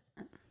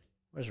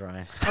 Where's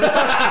Ryan?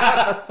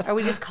 Are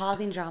we just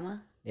causing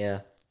drama? Yeah.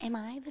 Am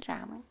I the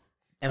drama?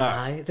 Am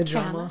I the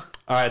drama? Drama.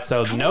 All right,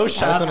 so no I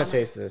just want shots. to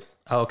taste this.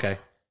 Oh, okay.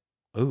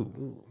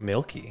 Ooh,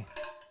 milky.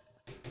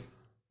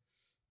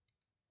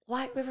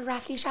 White river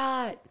rafting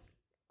shot.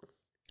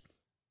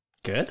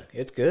 Good?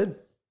 It's good.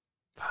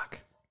 Fuck.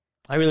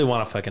 I really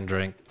want to fucking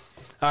drink.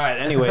 All right,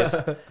 anyways.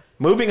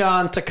 Moving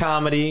on to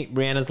comedy.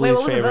 Brianna's Wait,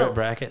 least what was the favorite vote?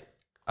 bracket.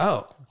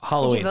 Oh, Did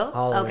Halloween. you vote?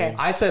 Halloween. Okay.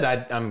 I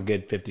said I'm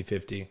good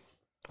 50-50.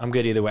 I'm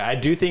good either way. I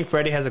do think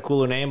Freddy has a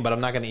cooler name, but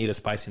I'm not going to eat a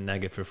spicy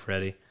nugget for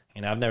Freddy.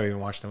 I've never even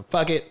watched him.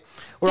 Fuck it.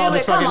 We're Do all it,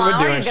 just come fucking, on, we're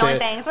we're doing just doing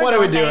shit. things, we're What are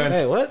we doing doing? things.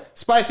 Hey, what?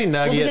 Spicy Well,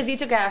 nugget. because you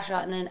took a half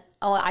shot and then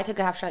I took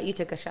a half shot, you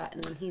took a shot,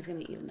 and then he's gonna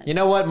eat a nugget. You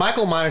know what?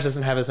 Michael Myers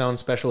doesn't have his own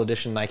special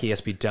edition Nike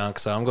SB Dunk,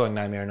 so I'm going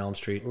Nightmare on Elm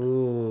Street.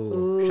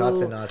 Ooh,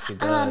 shots and Nazi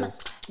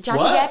does. Johnny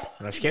What?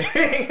 I'm just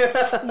kidding.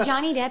 Depp.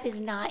 Johnny Depp is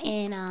not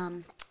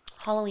in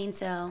Halloween,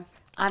 so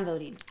I'm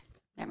voting.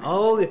 Never mind.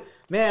 Oh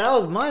man, I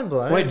was mind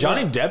blown. Wait,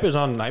 Johnny Depp is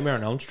on Nightmare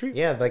on Elm Street?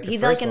 Yeah, like the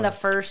He's first like in one. the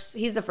first.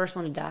 He's the first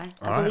one to die,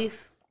 I right.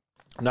 believe.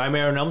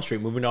 Nightmare on Elm Street,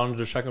 moving on to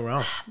the second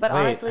round. But Wait,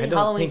 honestly, I don't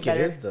Halloween's think better.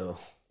 it is though.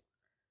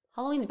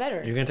 Halloween's better.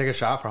 You're going to take a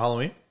shot for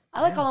Halloween? I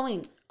like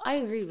Halloween. I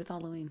agree with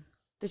Halloween.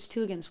 There's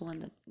 2 against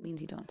 1. That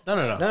means you don't. No.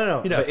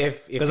 No. He does. But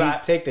if you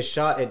 'Cause take the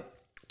shot, it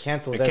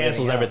cancels. it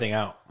cancels everything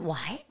out.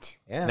 What?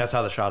 Yeah. That's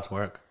how the shots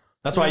work.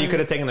 That's why you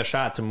could have taken the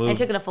shot to move. And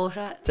taking a full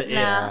shot? To- Nah.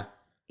 yeah.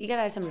 You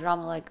gotta add some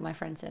drama, like my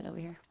friend said over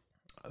here.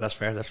 That's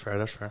fair.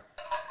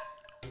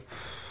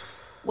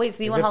 Wait,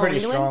 so you Is want it pretty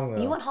Halloween to win? strong,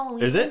 though? You want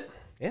Halloween? Is to win? it?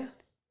 Yeah.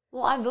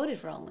 Well, I voted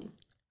for Halloween.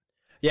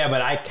 Yeah,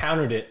 but I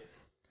countered it.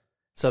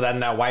 So then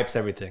that wipes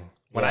everything.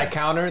 When I Yeah.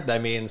 counter,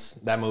 that means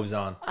that moves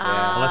on.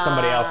 Unless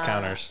somebody else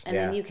counters. And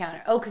then Yeah. you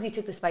counter. Oh, because you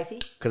took the spicy?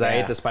 Because I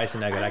Yeah. ate the spicy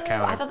nugget. I Oh, I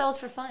countered. thought that was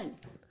for fun.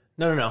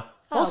 No.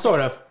 Well, okay. sort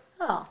of.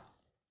 Oh,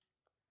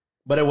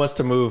 But it was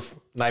to move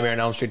Nightmare on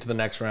Elm Street to the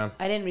next round.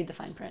 I didn't read the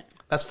fine print.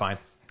 That's fine.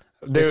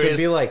 There This would is.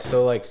 be like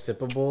so like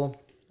sippable.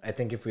 I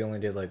think if we only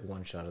did like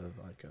one shot of the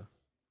vodka.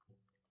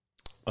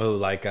 Oh,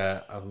 like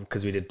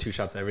because we did 2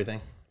 shots of everything.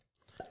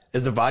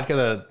 Is the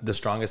vodka the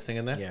strongest thing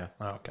in there? Yeah.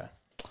 Oh, okay.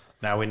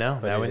 Now we know.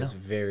 But now we know.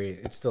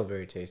 it's still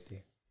very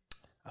tasty.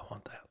 I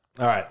want that.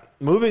 All right.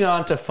 Moving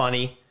on to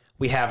funny.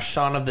 We have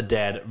Shaun of the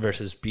Dead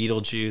versus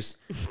Beetlejuice.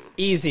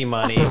 Easy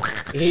money.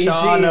 Easy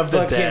Shaun of the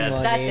fucking Dead.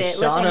 money. That's it.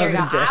 Shaun Listen of here, the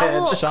guys. I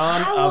will, Dead.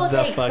 Shaun I will of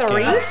the take fucking-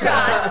 3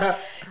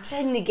 shots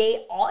to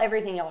negate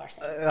everything y'all are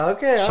saying.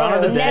 Okay, Shaun all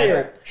of the right, let's Dead. see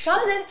Never. it. Shaun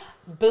of the Dead,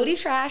 booty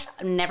trash.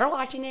 I'm never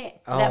watching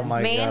it. Oh that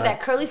my man, God.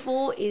 that curly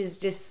fool is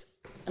just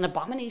an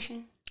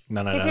abomination.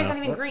 No. His hair's not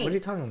even green. What are you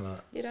talking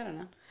about? Dude, I don't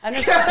know. I've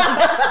never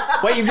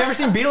seen Wait, you've never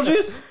seen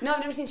Beetlejuice? No, I've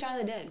never seen Shaun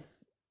of the Dead.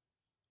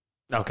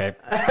 Okay.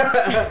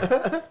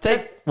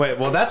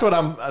 Well, that's what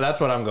I'm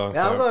going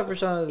Yeah, for. I'm going for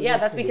Shaun of the Yeah,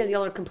 Dead that's too. because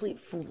y'all are complete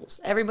fools.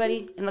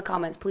 Everybody in the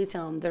comments, please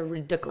tell them they're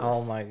ridiculous.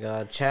 Oh my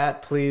god,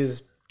 chat!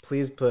 Please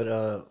put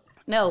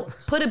No,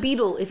 put a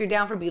Beetle if you're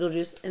down for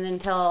Beetlejuice, and then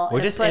We're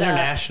just put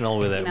international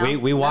with it. you know,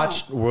 We no.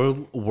 watched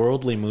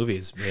worldly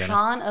movies. Brianna.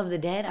 Shaun of the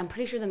Dead. I'm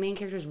pretty sure the main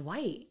character is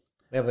white.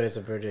 yeah, but it's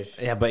a British.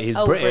 Yeah, but he's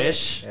Oh,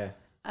 British, Yeah,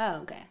 Oh,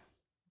 okay.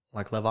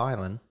 like Love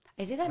Island.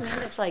 Is he that man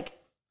that's like?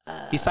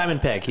 He's Simon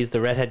Pegg. He's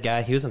the redhead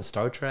guy. He was in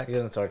Star Trek. he's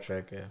on Star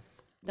Trek. Yeah,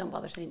 Don't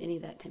bother saying any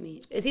of that to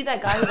me. Is he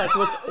that guy who like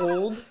looks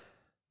old?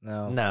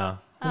 no, No,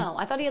 Oh,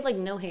 I thought he had like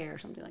no hair or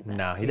something like that.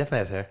 no, he definitely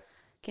has hair.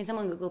 Can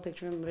someone Google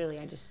picture him? Really,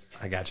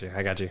 I got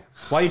you.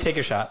 While you take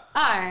your shot.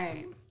 All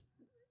right.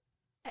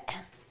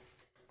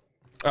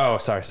 Oh,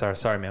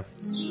 sorry, ma'am.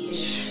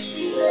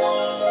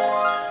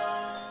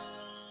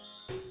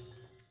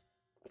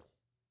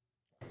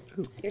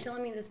 You're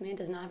telling me this man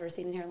does not have a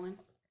receding hairline?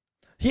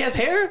 He has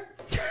hair?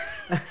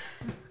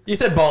 You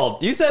said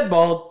bald.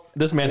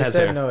 This man he has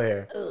said hair. no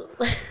hair,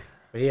 but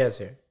he has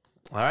hair.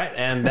 All right,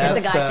 and It's that's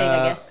a guy thing,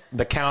 I guess.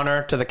 the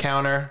counter to the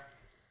counter.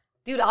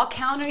 Dude, I'll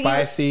counter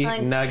Spicy you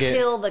until nugget.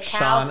 the cows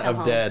Shaun come of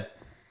home. Dead.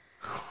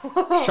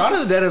 Shaun of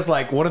the Dead is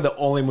like one of the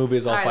only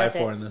movies I'll All fight right,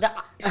 for that's in it.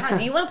 this. Shaun,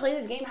 do you want to play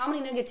this game? How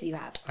many nuggets do you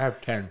have? I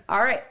have 10.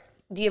 All right.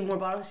 Do you have more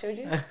bottles of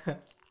soju?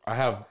 I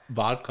have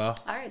vodka.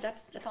 All right,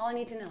 that's all I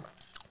need to know.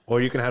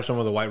 Or you can have some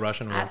of the White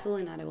Russian.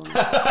 Absolutely not. I will not.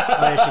 Oh,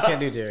 yeah, she can't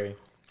do dairy.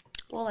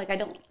 Well, like I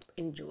don't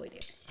enjoy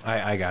it.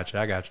 I got you.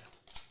 I got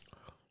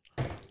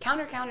you.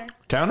 Counter.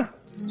 Counter?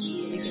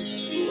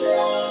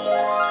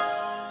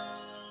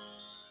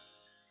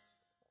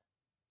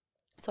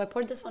 So I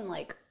poured this one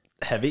like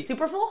Heavy.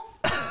 super full.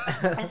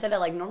 I said it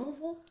like normal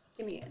full.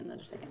 Give me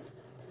another second.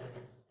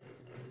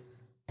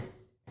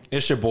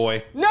 It's your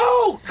boy.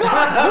 No!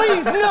 God,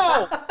 please,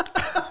 no!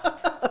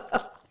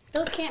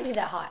 Those can't be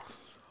that hot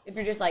if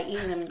you're just like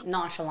eating them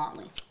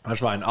nonchalantly. That's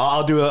fine.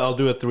 I'll do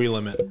a 3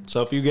 limit.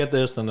 So if you get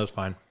this, then that's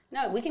fine.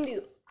 No, we can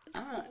do. I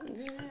don't know.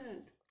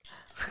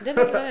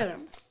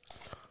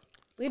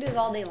 We do this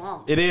all day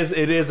long. It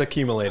is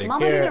accumulating.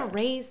 Mama Here. gonna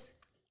raise.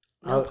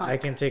 No punk. I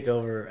can take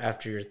over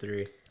after your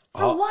 3.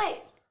 For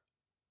what?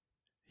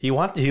 He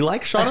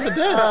likes Shaun of the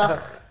Dead.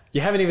 You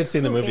haven't even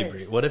seen the movie, cares?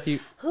 Brie. What if you?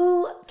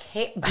 Who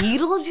cares?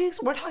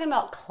 Beetlejuice? We're talking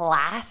about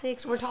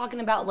classics. We're talking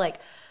about like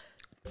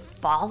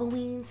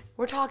followings.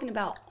 We're talking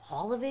about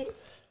all of it.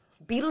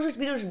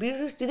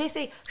 Beetlejuice. Do they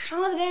say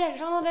Shaun of the Dead,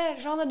 Shaun of the Dead,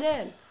 Shaun of the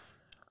Dead?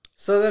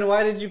 So then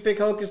why did you pick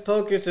Hocus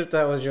Pocus if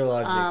that was your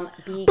logic?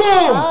 Because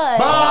Bette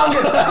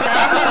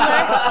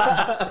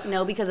Midler.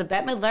 No, because of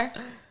Bette Midler.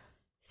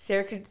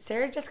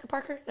 Sarah Jessica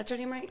Parker. That's her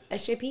name, right?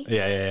 SJP.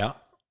 Yeah.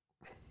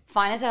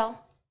 Fine as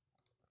hell.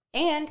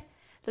 And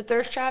the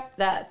thirst trap,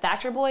 that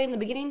Thatcher boy in the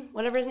beginning,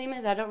 whatever his name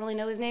is, I don't really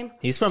know his name.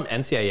 He's from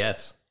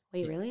NCIS.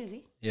 Wait, really? Is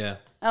he? Yeah.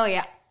 Oh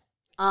yeah.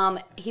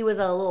 He was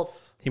a little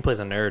He plays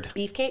a nerd.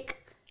 beefcake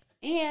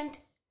and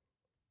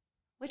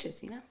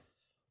witches, you know.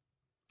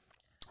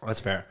 That's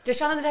fair. Does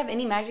Shaun of the Dead have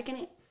any magic in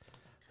it?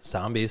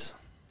 Zombies.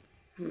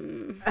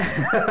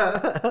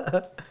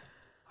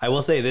 I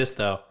will say this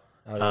though.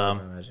 Oh, that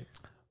wasn't magic.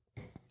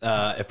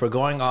 If we're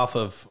going off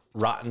of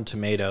Rotten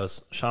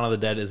Tomatoes, Shaun of the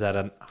Dead is at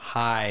a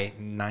high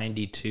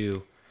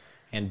 92,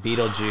 and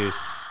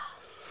Beetlejuice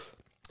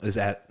is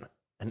at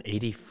an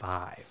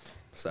 85.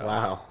 So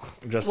Wow.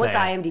 just What's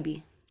saying.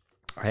 IMDb?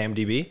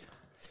 IMDb?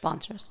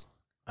 Sponsors.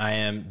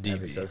 That'd be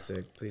IMDb. so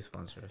sick. Please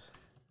sponsor us.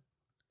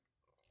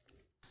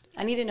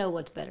 I need to know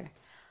what's better.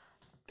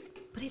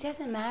 But it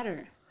doesn't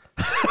matter.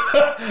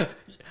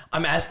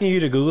 I'm asking you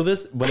to Google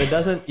this, but it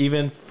doesn't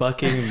even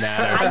fucking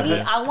matter. to me.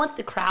 I want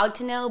the crowd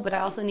to know, but I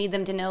also need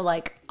them to know,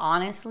 like,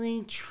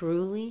 honestly,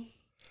 truly.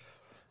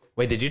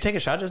 Wait, did you take a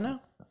shot just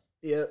now?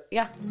 Yep.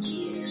 Yeah.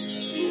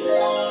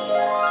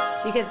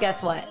 Because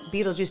guess what?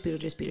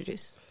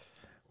 Beetlejuice.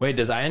 Wait,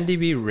 does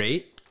IMDb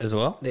rate as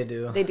well? They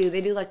do. They do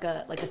like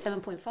a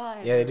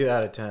 7.5. Yeah, they do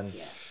out of 10.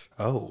 Yeah.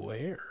 Oh,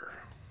 where?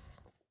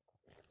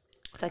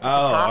 It's like at the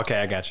Oh, top.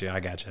 okay, I got you.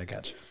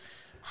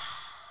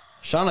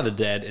 Shaun of the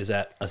Dead is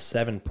at a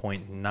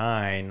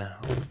 7.9,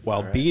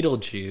 while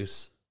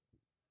Beetlejuice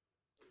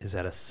is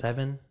at a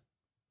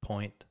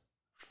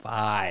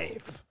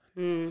 7.5.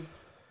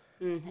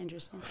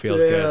 Interesting.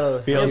 Feels Yeah.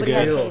 good. Feels Nobody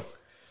has good. taste.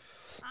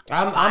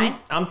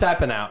 I'm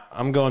tapping out.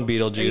 I'm going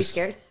Beetlejuice. Are you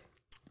scared?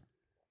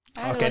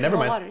 Okay, never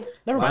mind.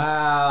 Never mind.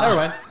 Wow. Never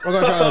mind. We're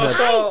going Shaun of the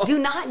Dead. I do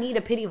not need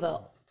a pity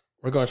vote.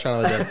 We're going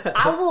Shaun of the Dead.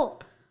 I will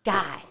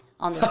die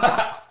on this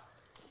cross.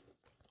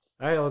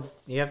 All right, well,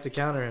 you have to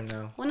counter him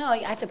now. Well, no, I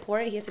have to pour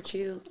it. He has to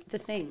chew. It's a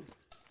thing.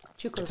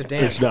 Chew closer. It's a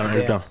dance. done, It's a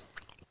it's done. dance.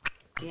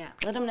 Yeah,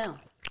 let him know.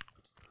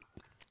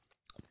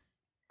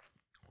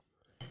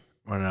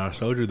 Running out of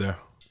soju there.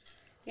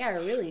 Yeah, I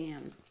really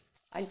am.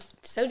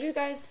 Soju,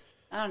 guys,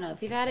 I don't know.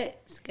 If you've had it,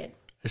 it's good.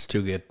 It's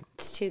too good.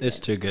 It's too good. It's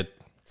too good.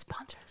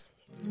 Sponsors.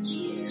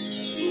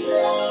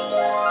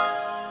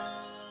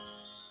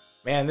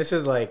 Man, this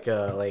is like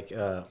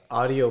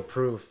audio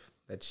proof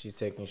that she's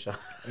taking shots.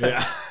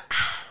 Yeah.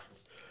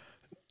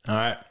 All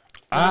right.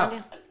 What do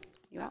you wanna do?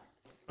 You out?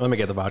 Let me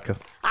get the vodka.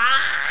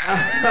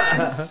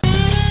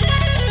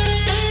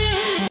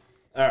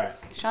 All right.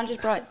 Sean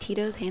just brought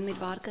Tito's handmade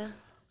vodka.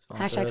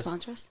 Hashtag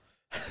sponsors.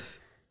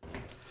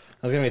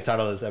 That's gonna be the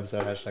title of this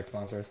episode. Hashtag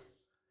sponsors.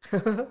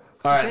 All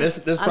right. This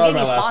is I'm probably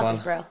getting my you last sponsors,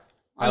 one. bro.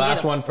 My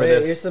last one for Wait, you're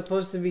this.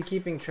 supposed to be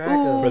keeping track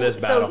Ooh, For this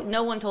battle. So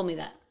no one told me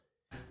that.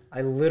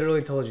 I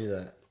literally told you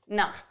that.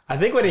 No. I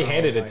think when he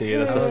handed it to you,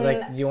 that's I what was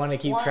like, do you want to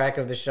keep track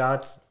of the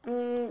shots?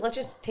 Let's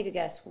just take a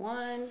guess.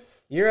 1,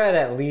 You're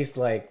at least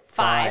like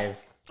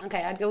 5.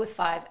 Okay, I'd go with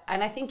 5.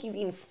 And I think you've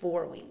eaten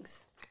 4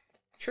 wings.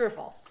 True or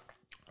false?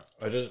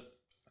 I just.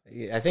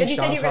 I think Because you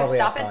said Sean's you were going to probably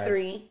stop at 5.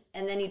 3,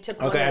 and then you took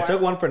one Okay, more. I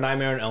took one for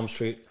Nightmare on Elm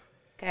Street,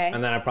 Okay.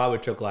 and then I probably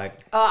took like.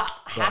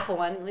 Half of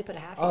one. Let me put a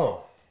half in.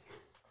 Oh.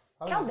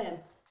 Count them.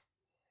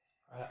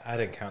 I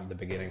didn't count the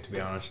beginning, to be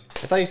honest.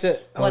 I thought you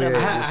said. Whatever.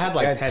 yeah, I had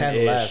like you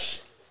 10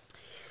 left.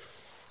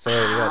 So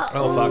you got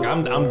Oh fuck!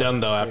 I'm done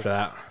though after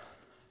that.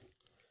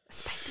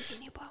 Spice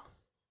continue, bro.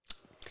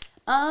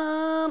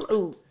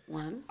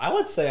 1. I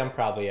would say I'm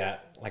probably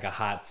at like a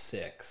hot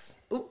 6.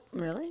 Ooh,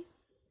 really?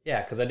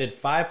 Yeah, because I did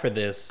 5 for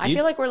this. I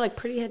feel like we're like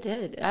pretty head to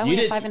head. I only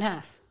you had did-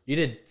 5.5. You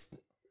did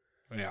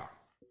Yeah.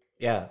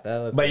 Yeah, that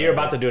looks. But you're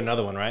about to do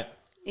another one, right?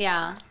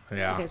 Yeah.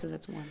 Yeah. Okay, so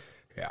that's one.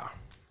 Yeah.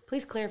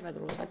 Please clarify the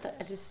rules. I don't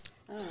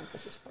know what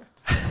this was for.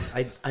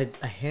 I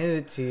handed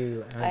it to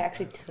you. And I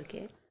actually took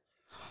it.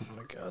 Oh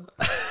my god.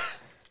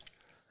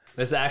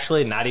 This is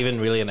actually not even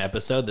really an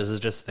episode. This is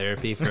just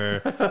therapy for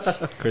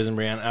Chris and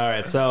Brianna. All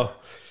right, so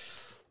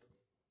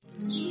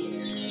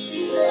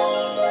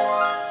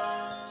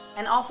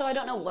And also, I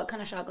don't know what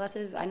kind of shot glass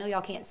is. I know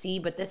y'all can't see,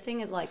 but this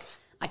thing is like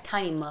a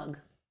tiny mug.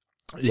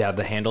 yeah,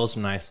 the handle's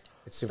nice.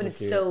 it's super But it's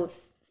cute. so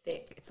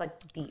thick. It's like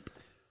deep.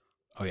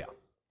 Oh yeah.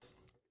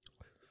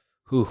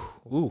 Ooh,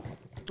 ooh.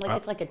 Like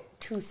it's like a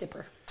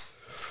 2-sipper.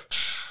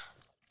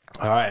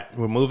 All right,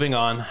 we're moving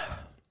on.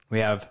 We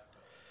have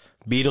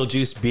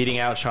Beetlejuice beating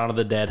out Shaun of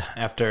the Dead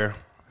after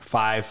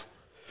 5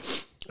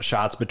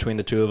 shots between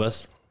the two of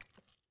us.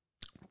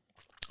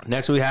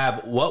 Next, we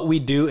have What We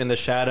Do in the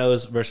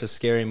Shadows versus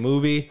Scary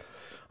Movie.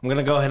 I'm going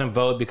to go ahead and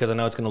vote because I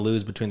know it's going to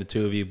lose between the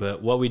two of you,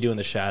 but What We Do in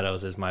the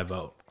Shadows is my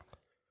vote.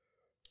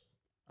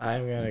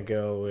 I'm gonna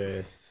go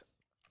with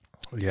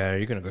Yeah,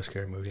 you're going to go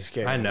Scary Movie.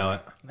 Scary I know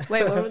it.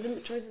 Wait, what were the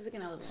choices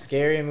again? I was lost.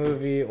 Scary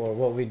Movie or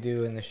What We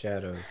Do in the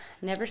Shadows.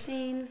 Never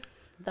seen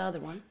the other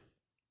one.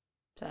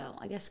 So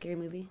I guess Scary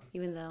Movie,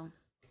 even though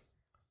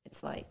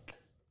it's like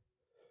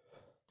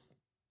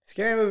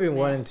Scary Movie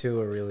 1 and 2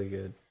 are really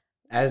good.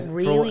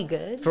 really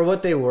good. for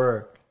what they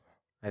were,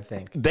 I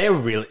think. They're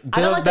really...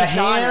 I don't like the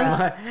hand,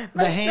 genre.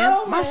 the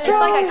hand... My It's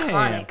strong like hand.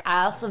 iconic.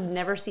 I also have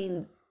never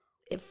seen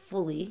it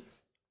fully,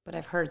 but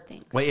I've heard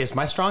things. Wait, is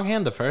My Strong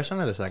Hand the first one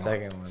or the second one?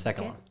 Second one.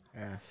 Second Okay. one.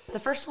 Yeah. The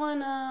first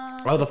one,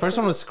 Oh, the first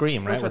one was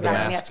Scream, right? which was With the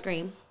that one, yeah, mask.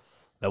 Scream.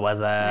 That was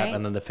that, Right?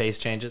 and then the face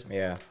changes.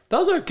 Yeah.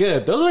 Those are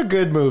good. Those are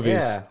good movies.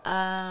 Yeah.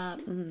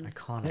 Mm,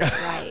 Iconic.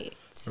 right.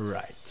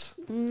 Right.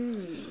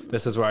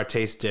 This is where our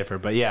tastes differ.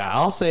 But yeah,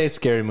 I'll say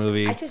Scary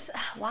Movie. I just,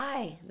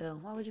 why though?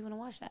 Why would you want to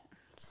watch that?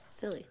 It's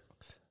silly.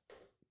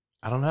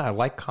 I don't know. I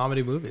like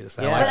comedy movies.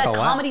 I Yeah. like But a a lot.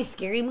 comedy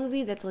scary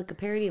movie that's like a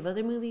parody of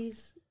other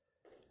movies.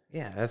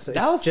 Yeah, it's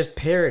was- just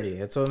parody.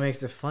 That's what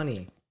makes it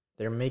funny.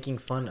 They're making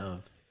fun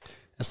of.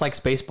 It's like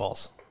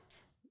Spaceballs.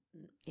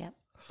 Yep.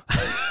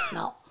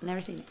 No, never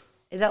seen it.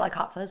 Is that like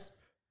Hot Fuzz?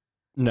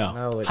 No.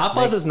 No, it's Hot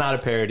Fuzz like- is not a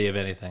parody of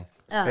anything.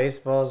 Oh.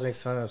 Spaceballs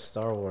makes fun of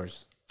Star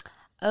Wars.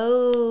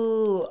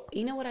 Oh,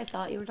 you know what I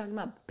thought you were talking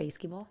about?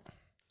 Basketball.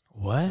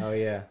 What? Oh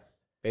yeah,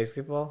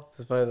 basketball.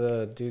 This is by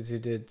the dudes who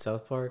did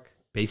South Park.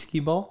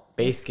 Basketball?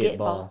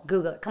 Basketball,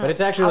 Google it. Come But on.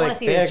 it's actually I wanna like-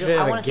 see they your actually joy.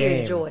 have I a want to see your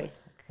game. joy.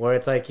 where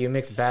it's like you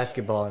mix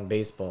basketball and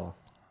baseball.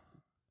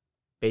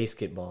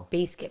 Basketball.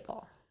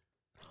 Basketball.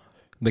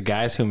 The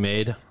guys who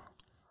made...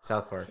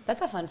 South Park.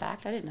 That's a fun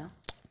fact. I didn't know.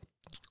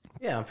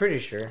 Yeah, I'm pretty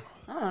sure.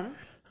 I don't know.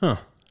 Huh.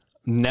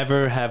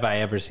 Never have I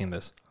ever seen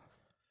this.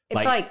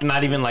 It's like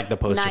not even like the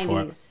poster for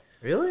it. 90s.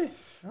 Really?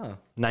 Oh.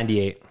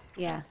 98.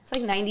 Yeah, it's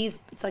like 90s.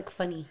 It's like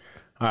funny.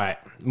 All right.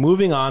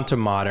 Moving on to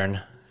modern.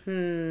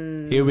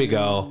 Here we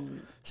go.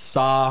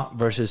 Saw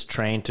versus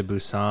Train to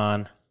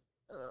Busan.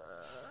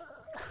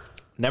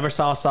 Never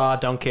saw Saw,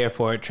 don't care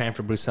for it. Train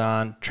for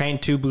Busan. Train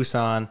to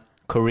Busan.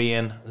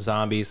 Korean,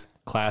 zombies,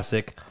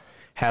 classic.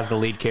 Has the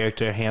lead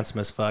character, handsome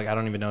as fuck. I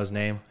don't even know his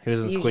name. He was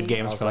in Squid Eugene.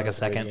 Games for Also like a in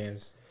Squid second.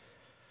 Games.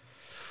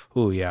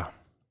 Ooh, yeah.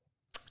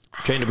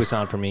 Train to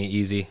Busan for me,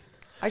 easy.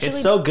 Actually,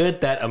 It's so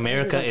good that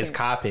America don't is care.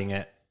 copying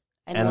it.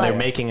 And And like- they're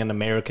making an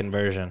American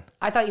version.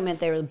 I thought you meant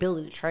they were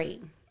building a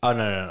train. Oh,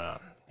 no.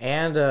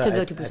 And To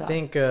go I, to I Busan.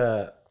 think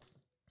the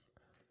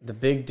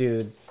big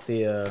dude,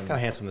 Look how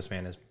handsome this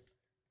man is.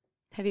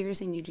 Have you ever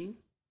seen Eugene?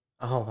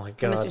 oh my Mr.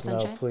 god, no,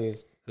 Sunshine?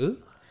 please. Ooh.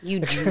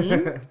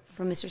 Eugene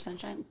from Mr.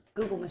 Sunshine?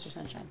 Google Mr.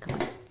 Sunshine.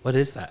 Come on. What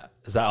is that?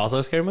 Is that also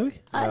a scary movie?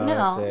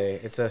 No.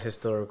 It's a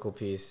historical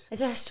piece.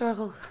 It's a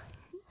historical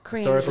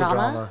Korean Historical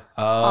drama,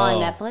 Oh.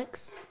 on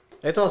Netflix.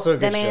 It's also a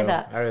good That man is show.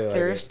 a I really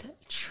thirst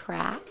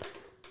trap.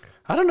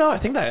 I don't know. I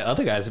think that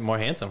other guy's more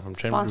handsome from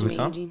Train to Sponsor me,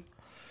 Busan. Eugene.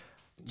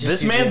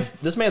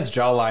 This man's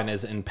jawline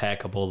is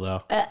impeccable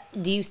though.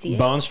 Do you see it?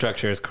 Bone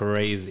structure is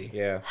crazy. like it.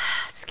 Yeah,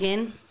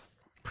 Skin,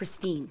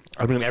 pristine.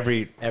 I mean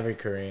every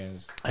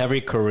Korean's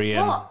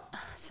Korean. Well,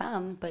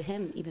 some, but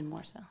him even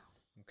more so.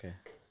 okay.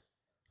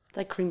 It's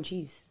like cream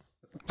cheese.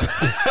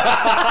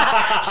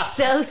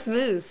 So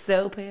smooth,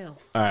 so pale.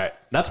 All right,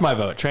 that's my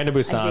vote. Train to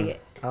Busan. I dig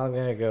it. I'm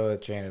gonna go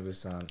with Train to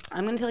Busan.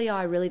 I'm gonna tell y'all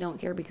I really don't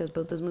care because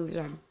both those movies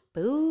are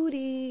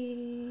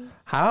booty.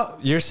 How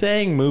you're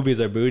saying movies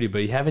are booty, but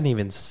you haven't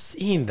even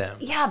seen them.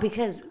 Yeah,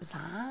 because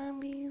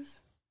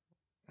zombies.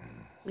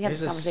 We had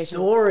There's this a conversation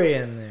story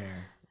in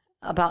there.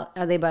 about,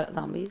 are they about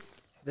zombies?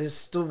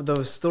 This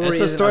the story. It's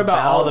a isn't story about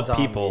all the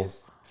people.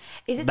 zombies.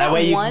 Is it That that,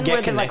 way you one get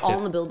where they're like all connected.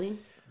 in the building?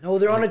 No,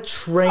 they're on a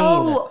train.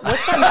 Oh,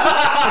 what's that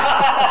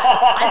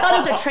movie? I thought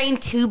it was a train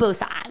to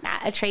Busan,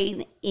 not a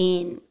train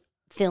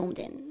filmed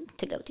in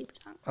to go to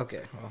Busan.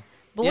 Okay. Well,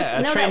 But Yeah,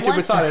 a no, Train that to one-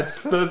 Busan. It's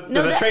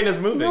the train is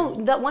moving. No,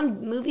 that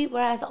one movie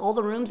where it has all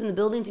the rooms and the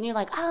buildings, and you're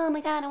like, oh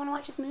my god, I want to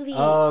watch this movie.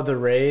 oh, the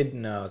raid?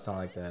 No, it's not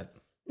like that.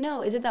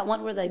 No, is it that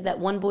one where like that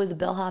one boy's a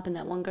bellhop and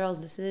that one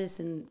girl's this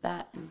and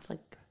that, and it's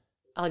like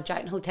a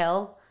giant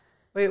hotel?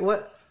 Wait,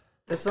 what?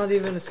 That's not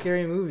even a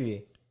scary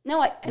movie.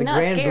 No, The not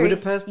Grand scary.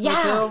 Budapest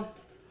Yeah.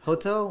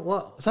 Hotel?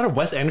 What? Is that a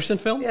Wes Anderson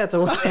film? Yeah, it's a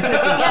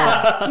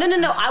Yeah.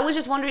 No. I was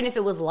just wondering if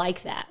it was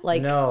like that.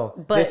 Like, No,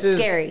 but this is-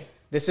 scary.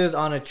 This is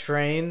on a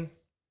train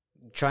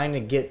trying to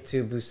get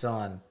to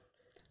Busan.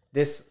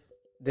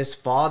 This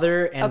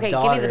father and Okay,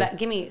 daughter.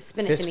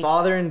 spin it This to me.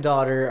 father and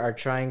daughter are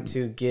trying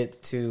to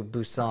get to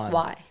Busan.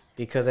 Why?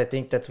 Because I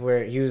think that's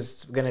where he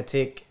was gonna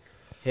take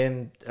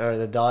him or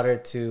the daughter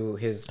to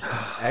his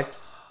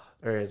ex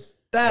or his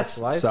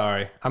ex-wife.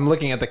 Sorry. I'm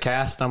looking at the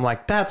cast and I'm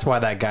like, that's why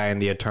that guy in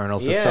the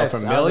Eternals is so I was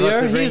about familiar.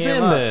 to bring He's him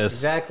in up. this.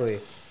 Exactly.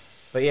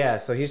 But yeah,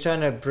 so he's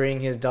trying to bring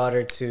his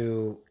daughter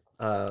to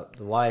the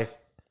wife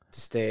to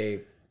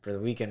stay for the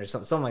weekend or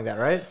something like that,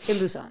 right? In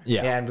Busan.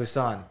 Yeah. in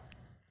Busan.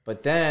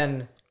 But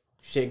then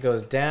shit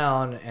goes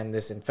down and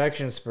this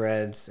infection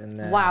spreads and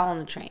then While on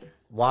the train.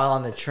 while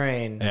on the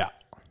train Yeah.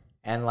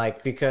 and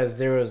like because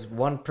there was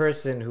one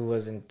person who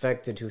was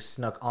infected who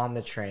snuck on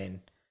the train.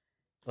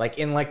 Like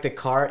in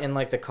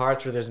the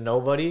carts where there's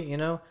nobody, you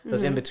know?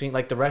 Those in between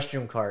like the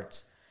restroom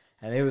carts.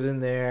 And he was in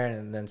there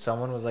and then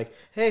someone was like,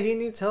 "Hey, he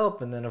needs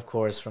help." And then of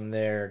course from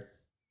there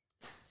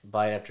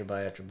bite after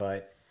bite after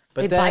bite.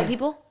 But They then bite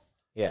people?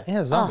 yeah.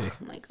 Yeah, zombie.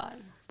 Oh my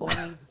god.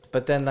 Boring.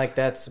 But then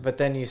but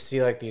then you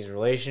see like these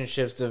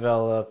relationships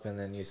develop and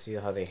then you see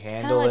how they Kind of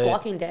handle like it.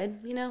 Walking Dead,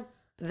 you know?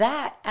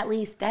 That, at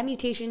least, that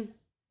mutation,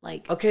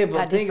 like. Okay, but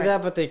got think of different.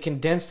 that, but they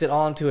condensed it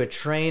all into a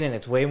train and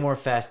it's way more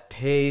fast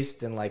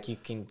paced and like you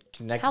can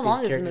connect How these long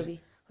is the characters.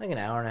 movie? Like an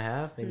hour and a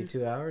half, maybe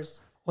 2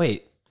 hours.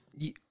 Wait,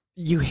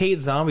 you hate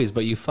zombies,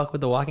 but you fuck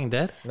with The Walking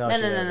Dead? No,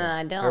 she no, doesn't.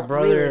 I don't. Her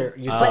brother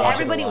really. used to But watch it a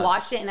everybody lot.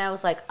 watched it, and I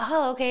was like,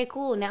 oh, okay,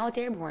 cool. Now it's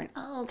airborne.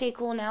 Oh, okay,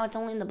 cool. Now it's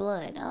only in the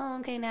blood. Oh,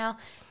 okay, now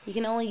you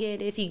can only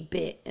get it if you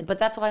bit. But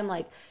that's why I'm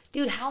like,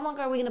 dude, how long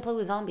are we going to play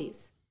with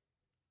zombies?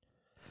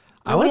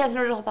 Nobody has an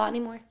original thought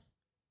anymore.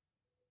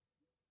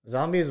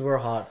 Zombies were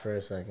hot for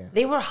a second.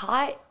 They were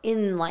hot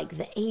in like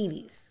the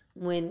 80s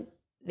when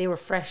they were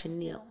fresh and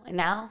new. And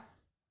now,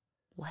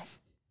 what?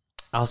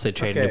 I'll say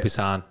Train Okay. to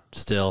Busan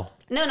still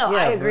No, Yeah, I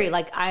but- agree.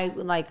 Like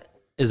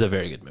is a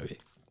very good movie.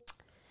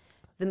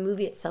 the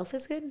movie itself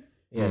is good.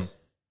 Yes.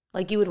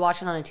 Like you would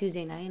watch it on a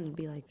Tuesday night and you'd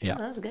be like, Yeah.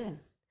 oh, that's good.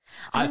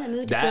 I'm in the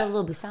mood to that- feel a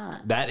little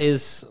Busan. That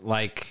is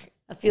like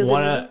A feel-good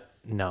one movie?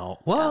 No.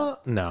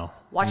 Well, no.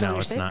 Watch it when no, you're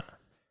it's sick? not.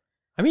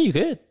 I mean, you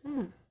could.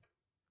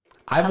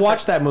 I've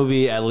watched that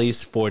movie at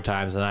least 4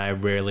 times, and I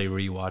rarely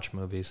rewatch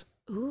movies.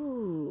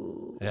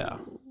 Ooh. Yeah,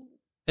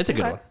 it's a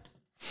good Okay. one.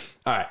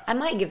 All right, I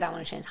might give that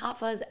one a chance. Hot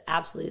Fuzz,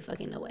 absolutely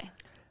fucking no way.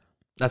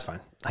 that's fine.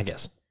 I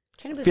guess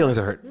Train to Busan. feelings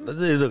are hurt.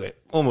 It's okay.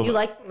 We'll move You on.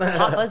 like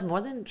Hot Fuzz more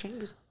than Train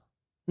to Busan?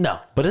 No,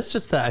 but it's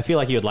just that I feel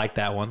like you would like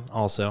that one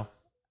also.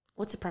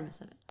 What's the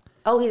premise of it?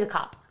 Oh, he's a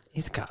cop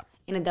He's a cop.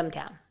 in a dumb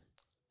town.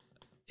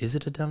 Is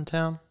it a dumb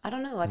town? I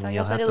don't know. I thought You'll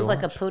y'all said have it to was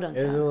like a watch. podunk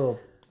It was a town. little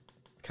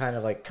kind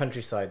of like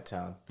countryside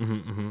town.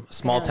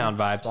 Small Yeah. town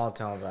vibes. Small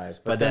town vibes.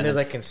 But, But then then there's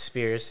like it's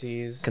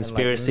conspiracies.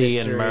 Conspiracy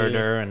and mystery,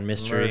 murder and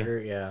mystery. Murder,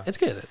 yeah. It's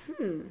good.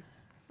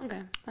 Okay,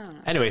 I don't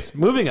know. Anyways,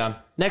 moving on.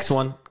 Next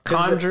one,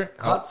 Conjuring.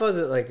 Hot Fuzz,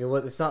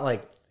 it's not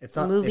like, it's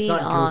not Moving goofy.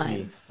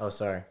 on. Oh,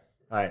 sorry.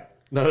 All right.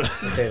 No, no.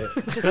 Save it.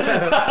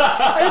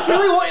 I just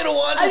really want you to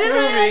watch I this just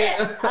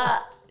movie. really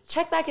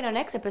check back in our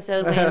next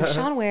episode when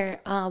Sean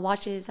Ware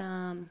watches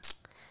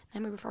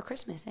Nightmare Before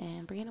Christmas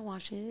and Brianna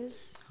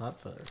watches Hot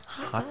Fuzz.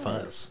 Hot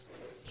Fuzz.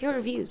 Here are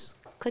reviews.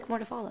 Click more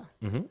to follow.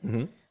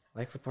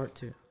 Like for part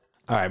 2.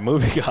 All right,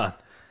 moving on.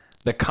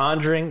 The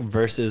Conjuring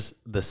versus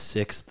The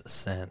Sixth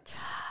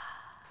Sense.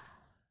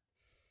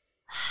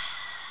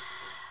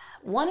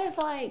 One is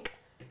like,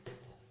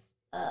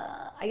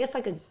 I guess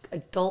like a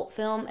adult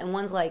film, and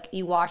one's like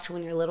you watch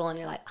when you're little and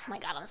you're like, oh my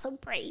god, I'm so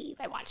brave,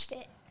 I watched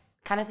it,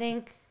 kind of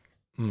thing.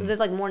 So there's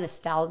like more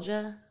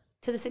nostalgia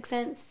to The Sixth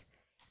Sense,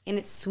 and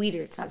it's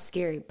sweeter. It's not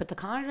scary. But The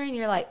Conjuring,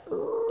 you're like,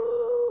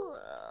 ooh,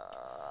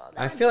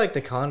 I feel like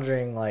The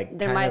Conjuring, like,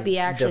 there kind might of be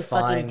actually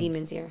fucking defined-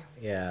 demons here,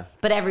 Yeah.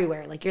 but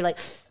everywhere. Like you're like,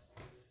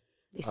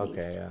 they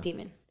sneezed, Okay, yeah.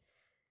 demon.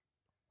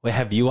 Wait,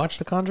 have you watched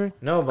The Conjuring?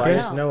 No, but I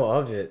just No. know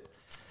of it.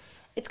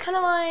 It's kind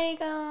of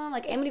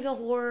like Amityville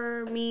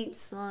Horror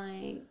meets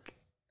like,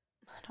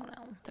 I don't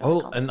know. They're Oh,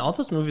 like all the and same. all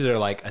those movies are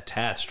like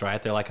attached,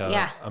 right? They're like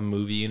Yeah. a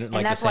movie unit, And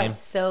like the that's why same. it's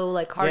so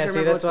like hard Yeah, to see,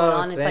 remember that's what's what going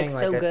I was on. saying. It's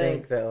like so I good.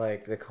 think that,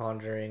 like, The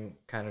Conjuring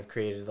kind of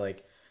created,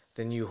 like,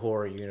 the new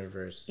horror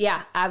universe.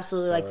 Yeah,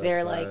 absolutely. So like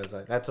they're that's why I like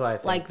was that's why I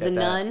think like that The that-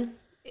 Nun.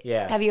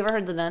 Yeah. Have you ever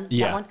heard The Nun?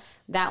 Yeah. That one.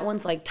 That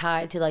one's like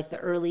tied to like the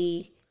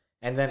early,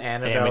 And then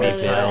Annabelle Amityville.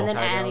 is tied, and then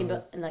tied on-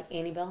 Annabelle and like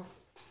Annabelle,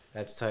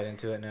 That's tied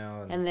into it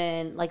now. and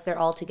then like they're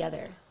all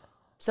together.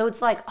 So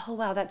it's like, oh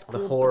wow, that's cool. the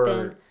but horror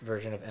then,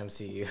 version of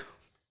MCU.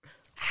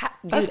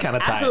 That's dude, kinda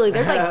tight. absolutely.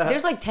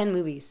 There's like 10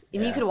 movies,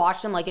 and you Yeah. could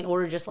watch them like in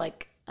order, just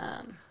like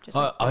just.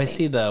 Oh, like, I the see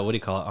thing. the, what do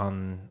you call it,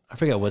 on, I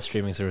forget what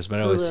streaming service, but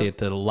I always Hulu. see it,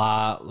 the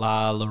La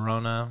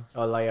Llorona.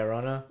 Oh, La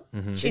Llorona.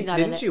 She's not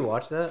in Didn't it, you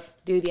watch that?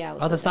 dude. Yeah. It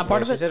was Oh, so that's good. not part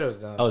Yeah, of she it? said it was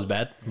done. Oh, it was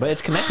bad? But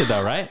it's connected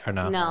though, right? Or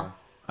no? No.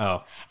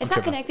 Oh. It's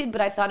not connected,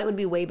 but I thought it would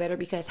be way better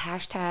because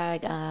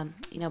hashtag,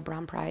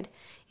 brown pride,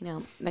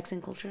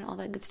 Mexican culture and all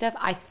that good stuff.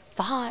 I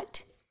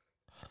thought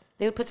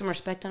they would put some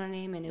respect on her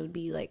name, and it would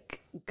be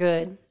like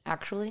good,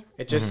 actually.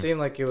 It just seemed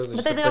like it was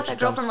just they a got bunch that of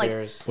girl jump from, like-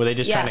 scares. Were they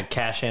just Yeah. trying to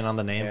cash in on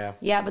the name? Yeah.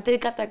 Yeah, but they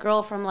got that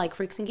girl from like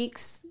Freaks and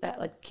Geeks, that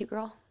like cute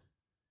girl,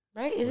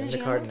 right? Isn't Linda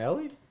she? on there?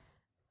 Cardinelli?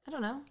 I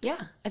don't know.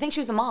 Yeah, I think she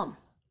was the mom.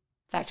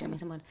 Fact check me,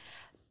 someone.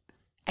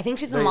 I think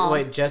she's the Wait, mom.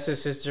 wait,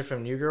 Jess's sister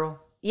from New Girl?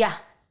 Yeah,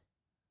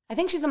 I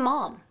think she's the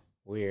mom.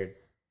 Weird.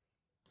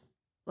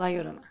 La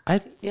Llorona. I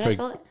Did I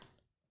spell it?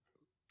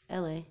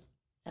 L-A.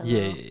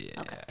 Yeah.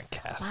 Okay.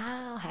 Cast.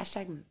 Wow.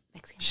 Hashtag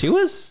Mexican. She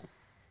was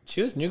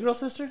New Girl's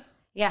sister.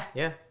 Yeah.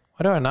 Yeah.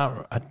 Why do I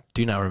not? I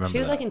do not remember. She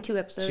was that. like in 2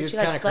 episodes. She She, was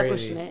like kinda slept with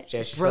crazy. Schmidt,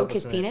 Yeah, she slept broke with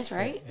his Schmidt. penis,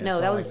 right? Yeah, No,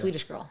 something that was like a that.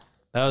 Swedish girl.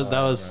 that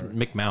was right.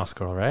 Mick Mouse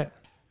girl, right?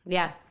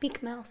 Yeah,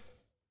 Beak Mouse.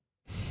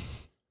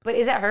 But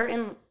is that her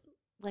in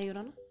La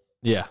Llorona?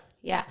 Yeah,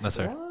 Yeah. that's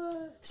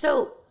her.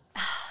 So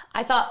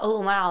I thought, oh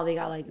wow, they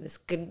got like this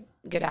good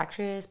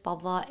actress, blah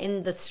blah,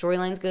 and the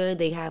storyline's good.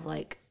 They have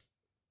like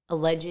a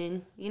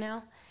legend, you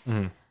know.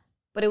 Mm-hmm.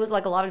 But it was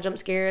like a lot of jump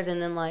scares,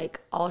 and then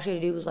like all she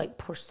had to do was like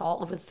pour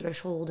salt over the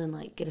threshold and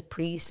like get a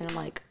priest, and I'm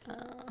like,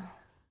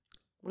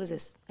 what is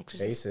this?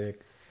 Exorcist?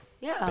 Basic.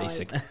 Yeah,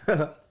 Basic.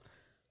 like,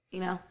 you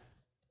know.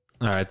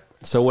 All right.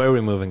 So where are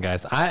we moving,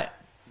 guys?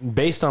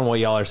 Based on what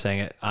y'all are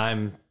saying,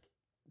 I'm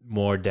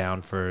more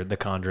down for The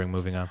Conjuring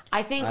moving on.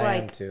 I think I am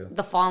like too.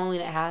 the following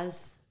it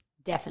has,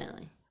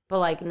 definitely. But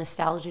like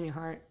nostalgia in your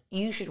heart,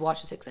 you should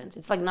watch The Sixth Sense.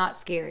 It's like not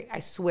scary. I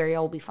swear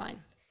y'all will be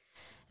fine.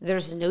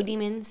 There's no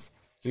demons.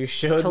 You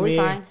showed totally me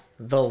fine.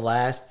 the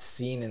last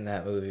scene in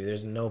that movie.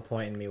 There's no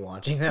point in me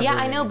watching that Yeah,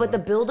 movie I know, but the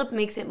anymore. buildup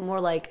makes it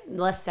more like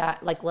less sad,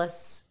 like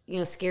less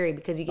scary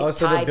because you get Oh,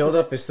 so tied the to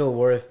build-up is still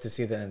worth to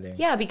see the ending?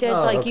 Yeah, because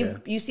Oh, like okay.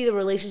 you see the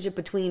relationship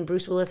between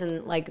Bruce Willis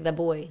and like the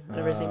boy,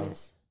 whatever his Oh. name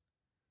is,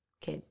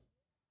 kid.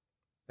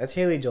 That's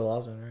Haley Joel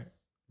Osment, right?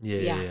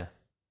 Yeah.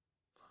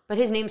 But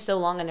his name's so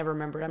long I never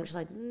remembered. I'm just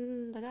like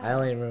the guy. I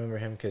only remember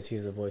him because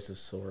he's the voice of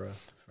Sora.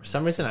 For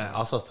some reason, I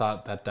also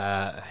thought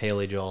that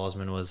Haley Joel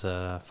Osment was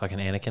fucking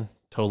Anakin.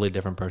 Totally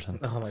different person.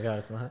 Oh my god,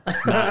 it's not.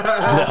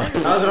 I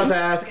was about to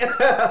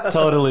ask.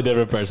 Totally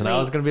different person. I Wait,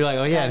 was gonna be like,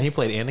 oh yeah, and he guys.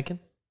 played Anakin.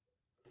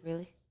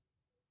 Really?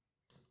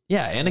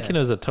 Yeah, Anakin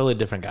was a totally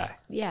different guy.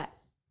 Yeah.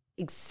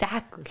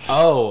 Exactly.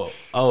 Oh,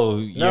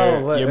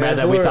 you're mad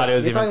that we thought it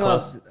was you're even talking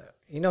close. about-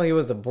 you know he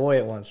was the boy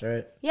at once,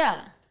 right?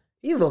 Yeah.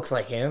 He looks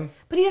like him.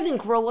 But he doesn't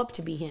grow up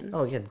to be him.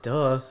 Oh yeah,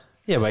 duh.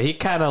 Yeah, but he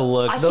kind of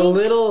looked. I The think-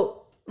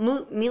 little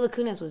Mila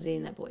Kunis was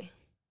dating that boy.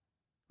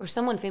 Or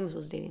someone famous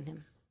was dating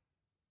him.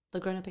 The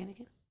grown up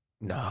Anakin?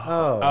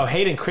 No. Oh.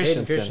 Hayden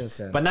Christensen.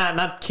 Christensen. But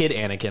not Kid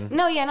Anakin.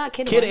 No, yeah, not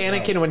kid. Kid one.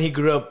 Anakin, when he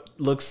grew up,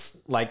 looks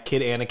like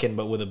Kid Anakin,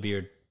 but with a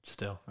beard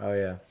still. Oh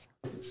yeah.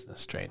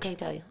 That's strange. Can't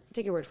tell you.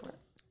 Take your word for it.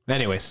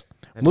 Anyways,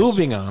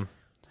 moving on.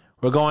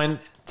 We're going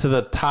to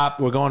the top.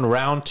 We're going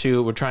round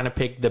 2. We're trying to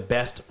pick the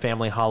best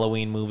family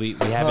Halloween movie.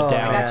 We have it Oh,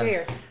 down I got you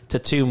here. to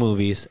 2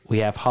 movies. We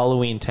have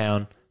Halloween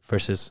Town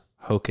versus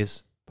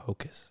Hocus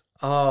Pocus.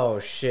 Oh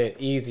shit,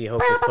 easy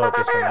Hocus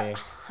Pocus for me.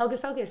 Hocus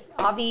Pocus.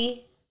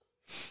 Avi.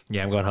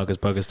 Yeah, I'm going Hocus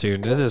Pocus too.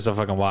 This is a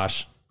fucking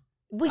wash.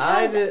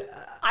 Because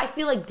I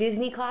feel like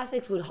Disney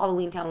classics would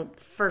Halloween Town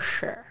for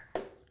sure.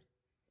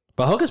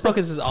 But Hocus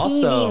Pocus is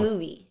also... TV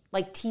movie.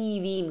 Like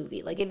TV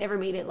movie. Like it never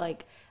made it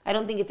like, I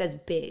don't think it's as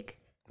big.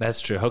 That's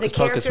true. The Hocus Pocus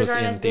characters was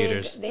aren't in as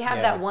theaters. big. They have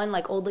Yeah. that one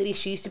like old lady,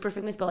 she's super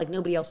famous, but like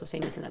nobody else was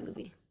famous in that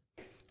movie.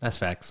 That's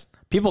facts.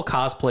 People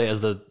cosplay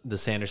as the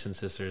Sanderson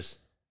sisters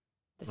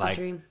That's Like-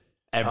 the dream.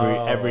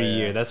 every yeah.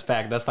 year. That's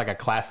fact. That's like a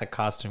classic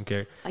costume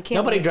character. I can't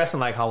Nobody wait. dressing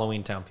like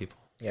Halloween Town people.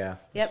 Yeah. that's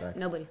Yep, fact.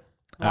 nobody.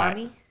 All right.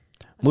 Marmy?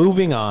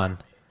 Moving on,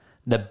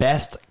 the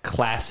best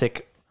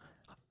classic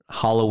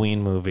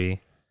Halloween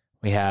movie.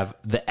 We have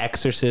The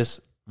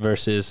Exorcist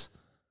versus.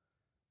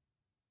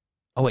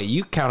 Oh wait,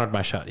 you countered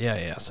my shot.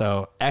 Yeah.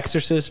 So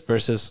Exorcist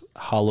versus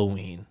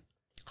Halloween.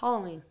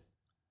 Halloween.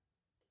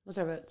 What's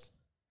our votes?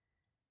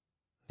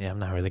 Yeah, I'm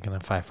not really gonna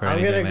fight for I'm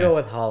anything. gonna man. go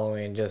with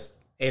Halloween. Just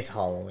it's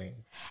Halloween.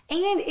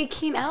 And it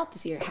came out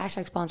this year.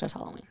 Hashtag sponsors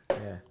Halloween.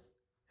 Yeah.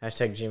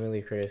 Hashtag Jimmy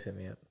Lee Curtis hit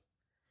me up.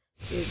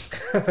 Dude,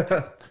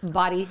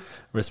 body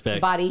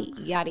Respect.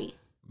 yaddy.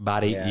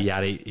 Body Yeah.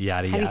 yada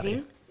yada. Have you yada.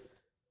 seen?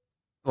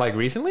 Like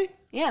recently?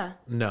 Yeah.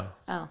 No.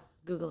 Oh,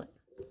 Google it.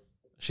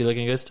 She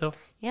looking good still?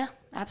 Yeah,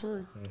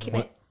 absolutely. Keep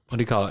What, it. what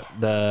do you call it?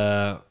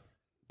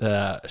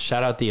 The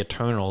shout out the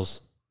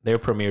Eternals. Their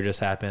premiere just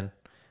happened.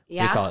 What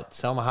do you call Yeah. it?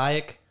 Selma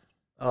Hayek.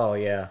 Oh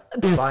yeah.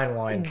 Fine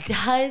wine.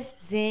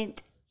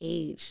 Doesn't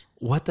age.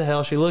 What the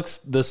hell? She looks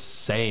the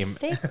same.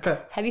 Thick.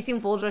 Have you seen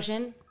Fools Rush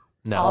In?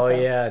 No. Oh Also,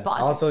 yeah.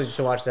 sponsor. Also, you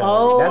should watch that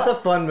Oh, movie. That's a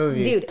fun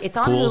movie. Dude, it's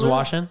on Fools Hulu.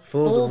 washing.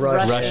 Fools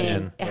Rush Rush In.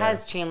 In. It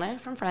has Chandler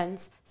from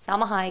Friends,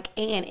 Salma Hayek,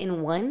 and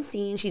in one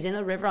scene, she's in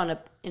the river on a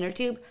inner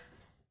tube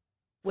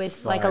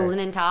with like a Fire.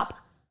 linen top.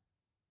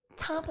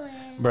 Topless.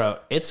 Bro,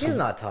 it's She's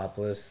not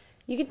topless.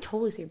 You can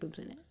totally see her boobs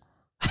in it.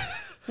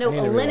 No, I need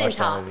a to linen rewatch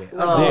that top. movie.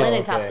 Like Oh, a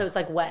linen top, okay. so it's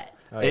like wet.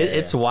 Oh,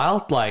 it's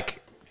wild.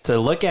 Like to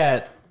look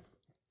at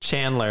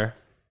Chandler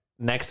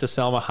next to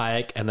Selma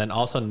Hayek, and then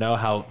also know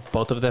how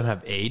both of them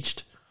have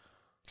aged.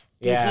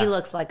 Yeah. he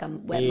looks like a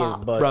wet He is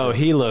mop. busted. Bro,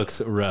 he looks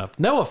rough.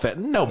 No offense,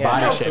 no Yeah,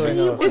 body no,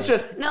 shaming. he It's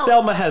just no.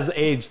 Selma has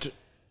aged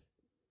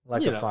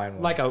like you a know, fine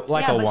one. like a Yeah,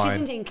 but she's wine.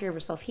 been taking care of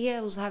herself. He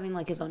was having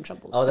like his own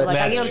troubles. Oh, So, like I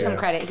that's give him some true.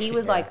 credit. He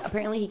was like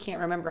apparently he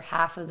can't remember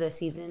half of the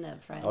season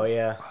of Friends. Oh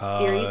yeah.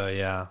 Series.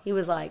 Yeah, He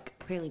was like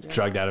apparently drunk.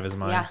 drugged out of his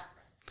mind. Yeah.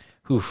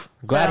 Oof.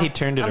 Glad So, he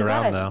turned it I'm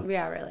around glad- though.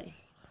 Yeah, really.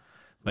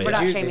 But We're yeah.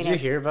 not Did shaming you him.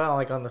 hear about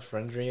like on the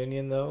Friends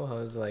reunion though? I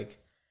was like,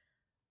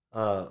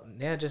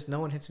 yeah, just no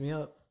one hits me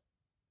up,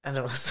 and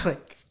it was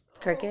like,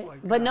 Cricket.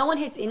 But no one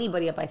hits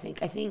anybody up. I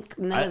think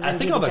none of them I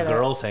think hit all each the other.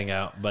 girls hang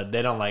out, but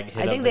they don't like hit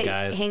I up think the they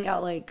guys. hang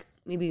out like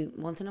maybe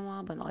once in a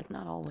while, but like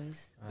not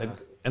always.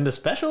 And the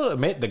special,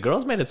 the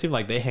girls made it seem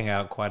like they hang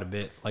out quite a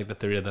bit, like the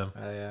three of them.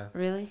 yeah.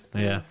 Really?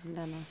 Yeah. I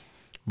don't know.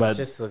 But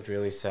It just looked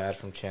really sad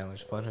from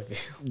Chandler's point of view.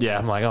 yeah,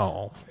 I'm like,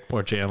 oh,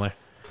 poor Chandler.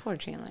 Poor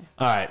Chandler.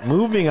 All right,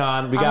 moving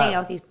on. We I'll hang got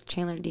out with you.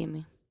 Chandler, DM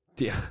me.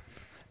 yeah,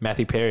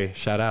 Matthew Perry.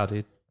 Shout out,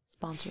 dude.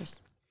 Sponsors.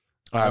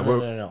 All right, No,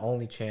 we're no,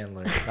 only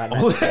Chandler. Not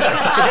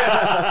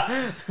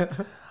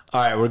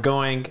all right. We're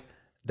going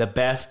the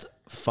best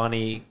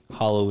funny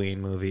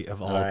Halloween movie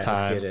of all right, let's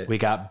time. get it. We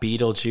got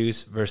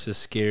Beetlejuice versus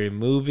Scary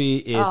Movie.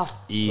 It's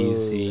Oh.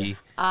 easy.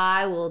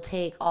 I will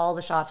take all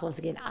the shots once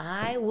again.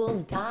 I will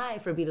die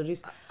for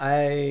Beetlejuice.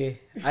 I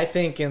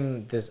think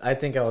in this, I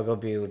think I will go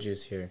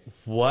Beetlejuice here.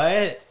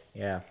 What?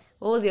 Yeah.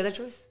 What was the other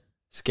choice?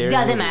 Scary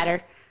Doesn't Movie.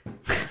 matter.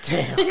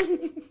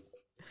 Damn.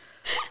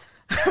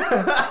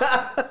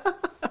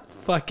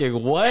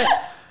 Fucking what?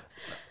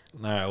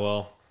 All right,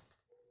 well,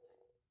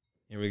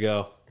 here we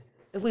go.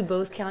 If we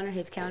both counter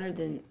his counter,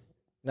 then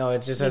No,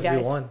 it just he has to be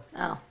dies. one.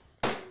 Oh.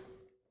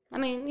 I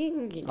mean,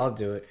 you I'll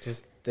do it.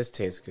 Just this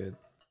tastes good.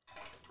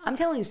 I'm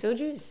telling you,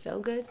 soju is so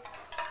good.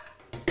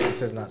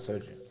 This is not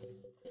soju.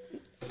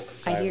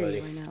 I Sorry, hear buddy.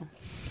 you. I know.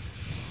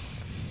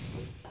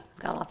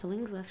 Got lots of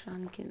wings left,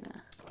 Sean. You can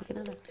take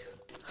another.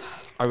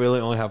 I really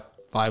only have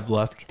 5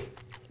 left.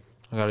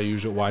 I gotta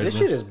use it This wisely.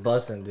 shit is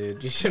busting,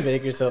 dude. You should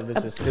make yourself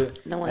this as soon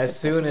No one as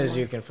says soon bussin' as anymore.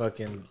 you can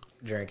fucking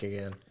drink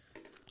again.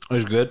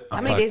 It's good.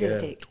 How many days did it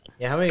good. take?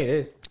 Yeah, how many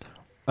days?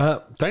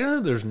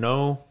 Technically, there's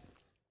no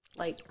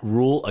Like,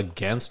 rule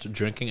against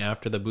drinking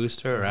after the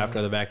booster or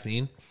after the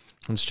vaccine.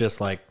 It's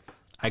just like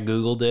I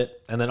Googled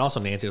it, and then also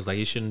Nancy was like,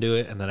 "You shouldn't do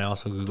it," and then I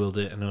also Googled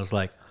it, and it was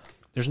like,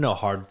 "There's no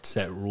hard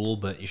set rule,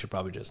 but you should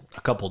probably just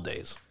a couple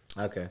days,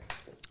 Okay.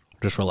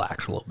 just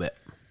relax a little bit."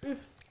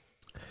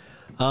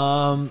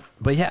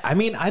 But yeah, I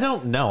mean, I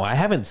don't know. I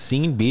haven't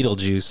seen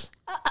Beetlejuice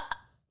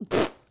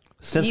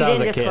since you I was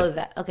didn't a kid. disclose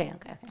that. Okay.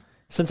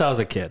 Since I was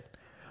a kid.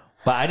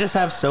 But I just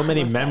have so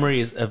many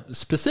memories of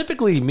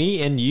specifically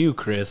me and you,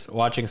 Chris,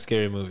 watching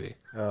Scary Movie.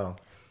 Oh.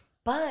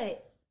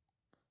 But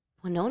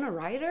Winona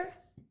Ryder?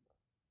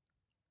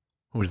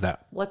 Who was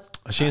that? What's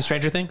Was she in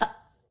Stranger Things?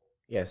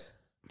 Yes.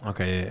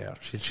 Okay, yeah.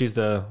 She's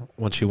the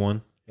one she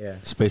won. Yeah.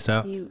 Spaced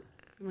out. you?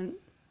 When,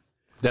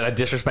 Did I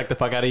disrespect the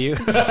fuck out of you? no,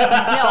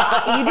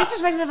 you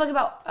disrespected the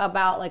fuck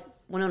about like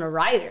Winona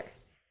Ryder.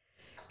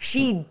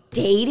 She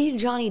dated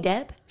Johnny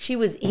Depp. She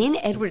was in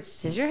Edward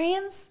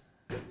Scissorhands.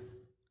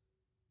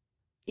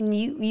 And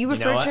you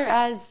referred what? to her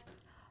as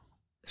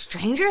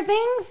Stranger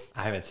Things?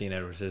 I haven't seen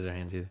Edward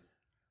Scissorhands either.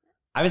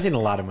 I haven't seen a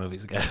lot of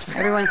movies, guys.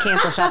 Everyone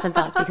cancel Shots and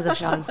Thoughts because of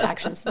Sean's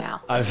actions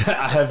now. I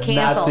have Cancel.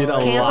 not seen a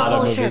Cancel lot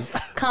of culture. movies.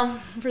 Come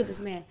for this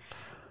man.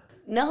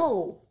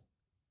 No.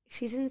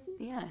 She's in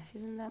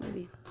that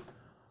movie.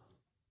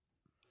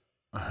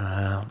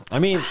 I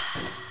mean,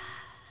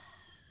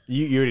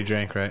 you already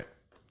drank, right?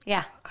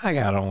 Yeah. I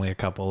got only a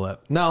couple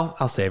left. No,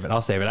 I'll save it. I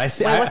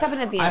see. Wait, what's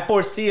happening at the I end?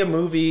 foresee a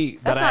movie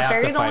That's that I not fair.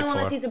 have You're to the only fight one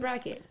for. that sees the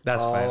bracket.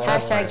 That's fine.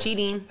 Hashtag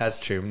cheating. That's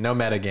true. No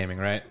metagaming,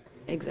 right?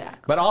 Exactly.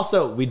 But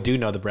also, we do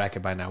know the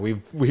bracket by now.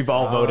 We've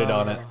all voted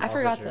on it. I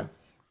forgot though.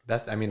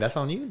 That's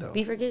on you though.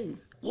 Be forgetting.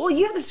 Well,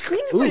 you have the screen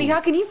in front of you.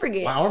 How can you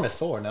forget? My arm is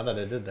sore now that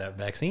I did that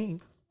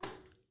vaccine.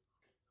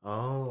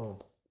 Oh.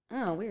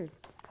 Oh, weird.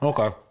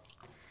 Okay. All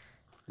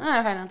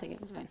right, fine. I'll take it.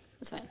 It's fine.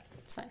 It's fine.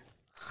 It's fine.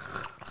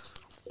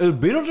 Is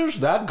Beetlejuice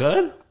that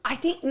good? I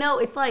think no.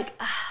 It's like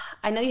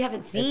I know you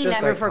haven't seen just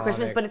Never Before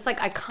Christmas, iconic. but it's like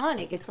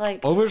iconic. It's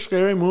like Over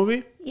Scary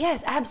Movie?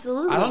 yes,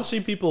 absolutely. I don't see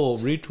people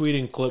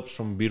retweeting clips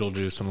from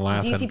Beetlejuice and Do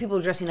laughing. you see people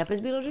dressing up as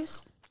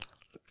Beetlejuice?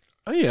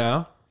 Oh,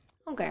 yeah.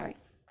 Okay, all right.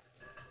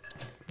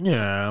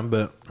 Yeah,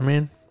 but I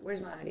mean, Where's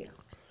my idea?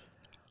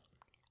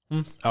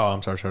 oh,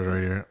 I'm sorry,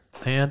 here.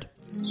 And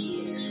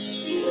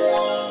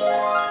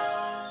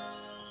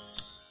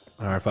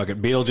all right, fuck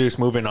it. Beetlejuice.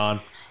 Moving on.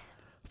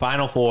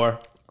 Final four.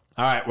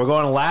 All right, we're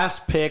going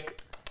last pick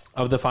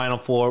of the final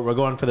four. We're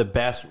going for the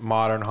best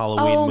modern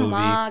Halloween Oh movie.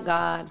 my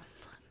god.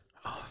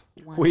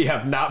 We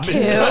have not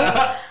been.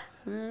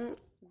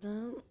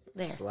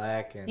 There.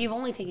 Slacking. You've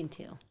only taken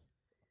 2.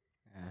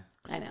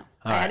 I know.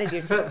 All I right. added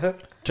your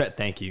 2.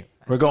 Thank you.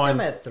 We're I'm going.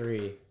 at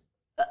 3.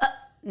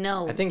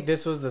 No. I think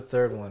this was the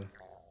third one.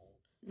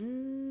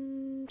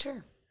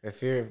 Sure.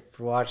 If you're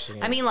watching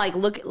it. I mean,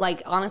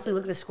 honestly,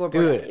 look at the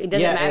scoreboard. Dude, It doesn't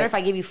yeah, matter it- if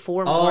I give you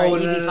 4 oh, more, no,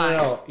 you'd no, be no, fine.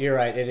 no. You're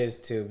right. It is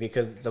 2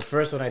 because the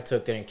first one I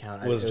took didn't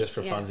count. Was It just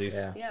for Yeah. funsies.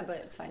 Yeah. Yeah, but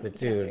it's fine.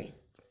 But You have dude. 3.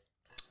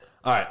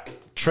 All right.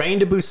 Train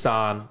to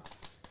Busan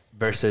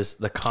versus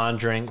The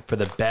Conjuring for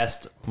the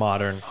best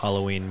modern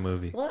Halloween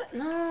movie. What?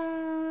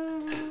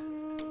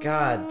 No.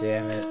 God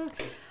damn it.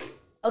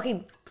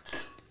 Okay.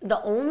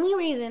 The only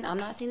reason I'm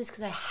not saying this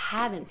because I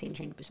haven't seen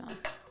Train to Busan.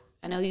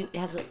 I know it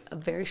has a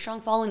very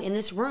strong following in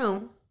this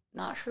room.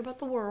 Not sure about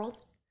the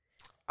world.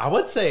 I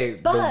would say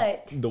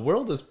But the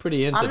world is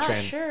pretty into I'm not Train.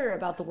 sure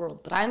about the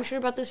world, but I'm sure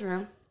about this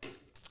room.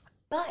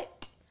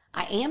 But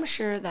I am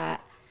sure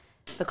that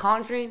The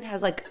Conjuring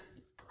has like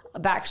a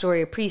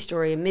backstory, a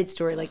pre-story, a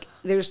mid-story. Like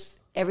there's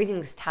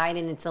everything's tied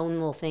in its own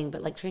little thing.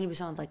 But like Train to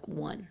Busan's like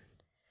one.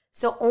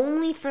 So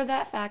only for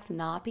that fact,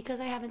 not because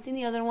I haven't seen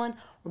the other one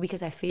or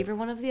because I favor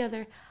one of the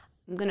other.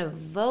 I'm gonna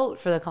vote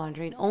for The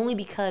Conjuring only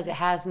because it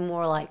has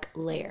more like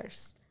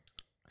layers.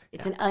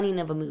 It's an onion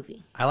of a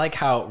movie. I like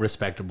how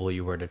respectable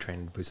you were to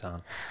Train to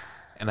Busan.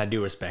 And I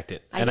do respect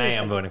it. I And do I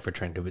am respect voting for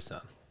Train to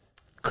Busan.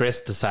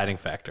 Chris, deciding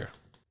factor.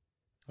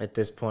 At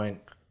this point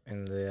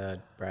in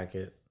the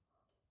bracket,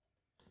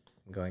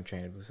 I'm going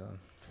Train to Busan.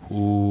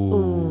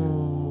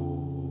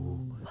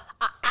 Ooh.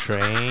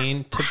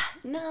 Train to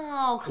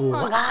No, come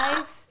on,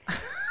 guys.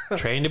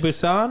 Train to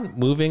Busan.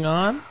 Moving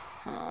on.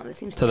 Oh, this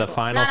seems To the terrible.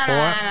 final no, four?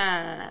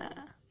 No.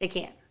 It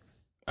can't.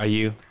 Are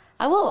you?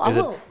 I will. Is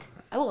it-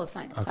 I will. It's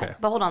fine. It's Okay. fine.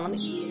 But hold on. Let me.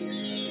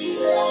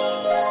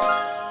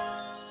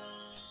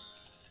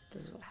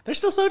 This is what happened. There's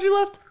still soju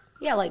left?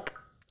 Yeah, like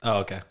Oh,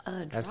 okay.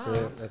 a That's drop.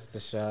 it. That's the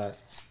shot.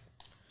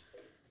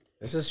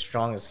 This is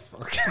strong as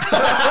fuck.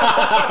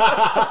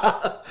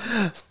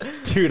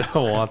 Dude, I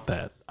want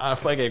that. I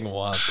fucking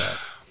want that.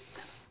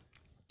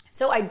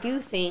 So I do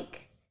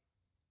think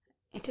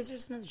it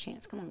deserves another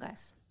chance. Come on,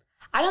 guys.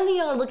 I don't think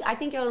y'all are look. I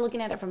think y'all are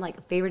looking at it from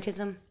like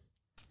favoritism,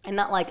 and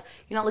not like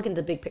you're not looking at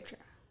the big picture.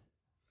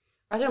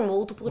 Are there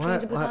multiple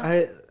Trains to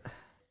Busan?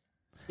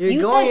 You're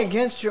You going said-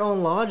 against your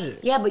own logic.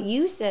 Yeah, but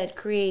you said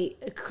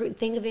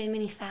think of it in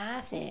many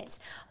facets.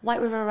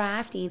 White River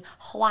rafting,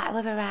 White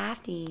River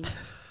rafting.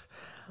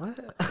 What?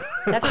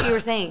 That's what you were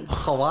saying.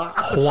 What?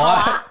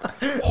 What?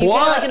 You said it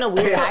like in a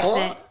weird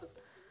accent.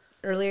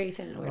 Earlier you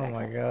said it in a weird Oh my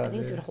accent. God, I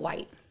think you dude. said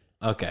white.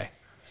 Okay.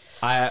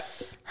 I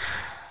Think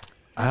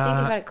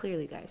about it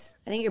clearly, guys.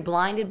 I think you're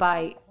blinded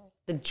by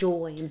the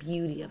joy and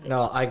beauty of it.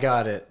 No, I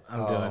got it.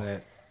 I'm doing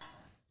it.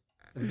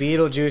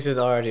 Beetlejuice is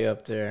already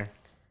up there,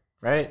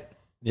 right?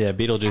 yeah,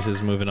 Beetlejuice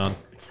is moving on.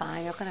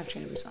 Fine, y'all can have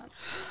Train to Busan.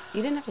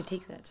 You didn't have to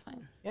take that. It's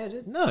fine. Yeah,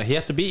 dude. No, he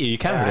has to beat you. You I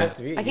counted have it.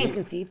 to be. I can't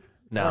concede.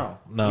 No,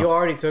 You no.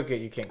 already took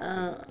it. You can't.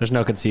 There's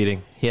no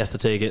conceding. He has to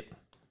take it.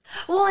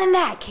 Well, in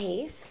that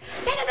case,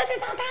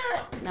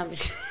 no, I'm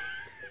just.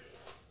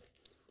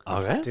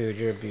 Okay. Dude,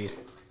 you're a beast.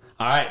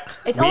 All right.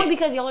 It's only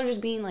because y'all are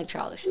just being like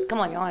childish. Come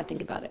on, y'all want to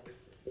think about it.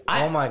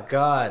 Oh my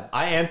god.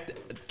 I am.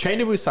 Train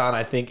to Busan,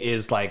 I think,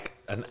 is like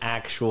an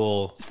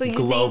actual So you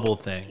global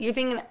think, thing. You're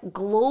thinking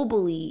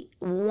globally,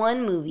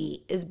 one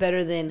movie is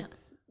better than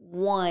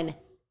one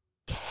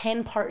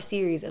 10-part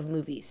series of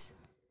movies.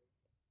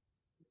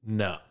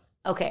 No.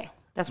 Okay,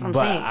 that's what I'm But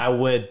saying. I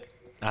would.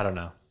 I don't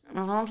know.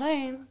 That's what I'm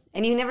saying.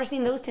 And you've never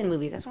seen those 10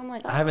 movies. That's what I'm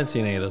like. I haven't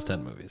seen any of those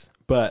 10 movies.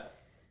 But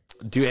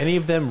do any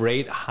of them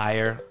rate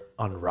higher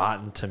on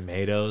Rotten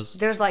Tomatoes?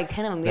 There's like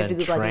 10 of them. You have to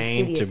Then go like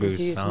Train to Insidious.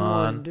 Insidious Busan.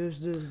 1. This.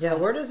 Yeah,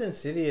 where does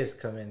Insidious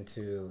come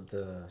into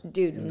the?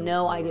 Dude,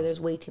 no idea. There's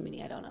way too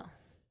many. I don't know.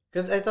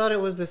 Because I thought it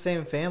was the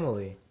same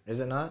family. Is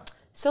it not?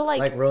 So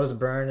Like Rose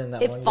Byrne and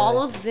that it one guy?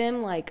 follows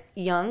them like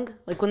young,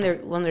 like when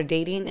they're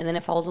dating, and then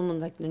it follows them when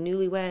like they're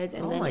newlyweds,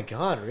 and Oh then my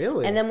god,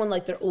 really? and then when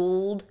like they're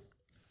old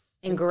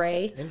and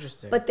gray.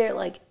 Interesting. But they're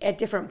like at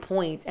different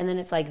points, and then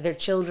it's like their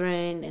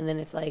children, and then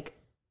it's like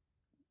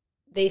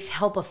they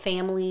help a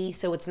family,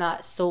 so it's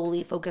not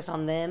solely focused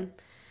on them.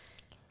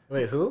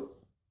 Wait, who?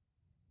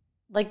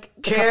 Like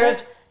the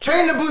Cares? couple-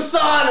 Train to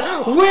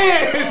Busan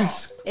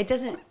wins! It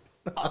doesn't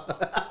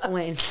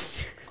win.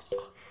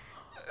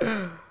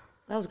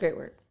 That was great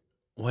work.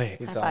 Wait.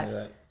 You High told me five.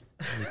 that.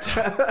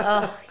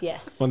 Oh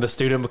yes. When the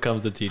student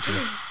becomes the teacher.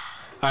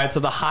 All right, so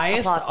the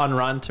highest Applause. on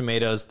Rotten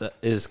Tomatoes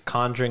is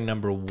Conjuring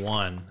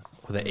 #1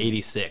 with an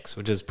 86,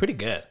 which is pretty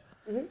good.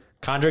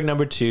 Conjuring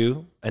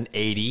 #2, an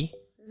 80.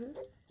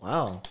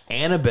 Wow.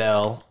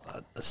 Annabelle,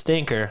 a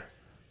stinker,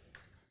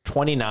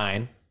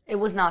 29. It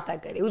was not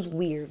that good. It was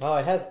weird. Wow,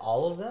 it has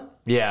all of them?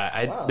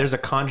 Yeah, Wow. there's a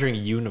Conjuring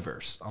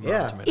universe on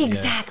Yeah. Rotten Tomatoes.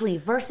 Exactly.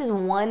 Versus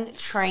one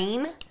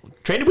train.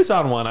 Train to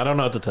Busan won. I don't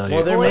know what to tell you.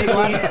 Well, they're Boys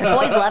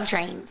making. love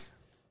trains.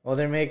 Well,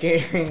 they're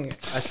making a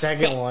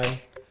second one.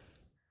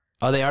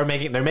 Oh, they're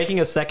making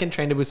a second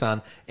Train to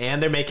Busan,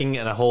 and they're making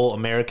a whole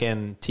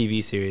American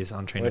TV series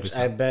on Train to Which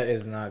Busan. I bet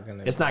is not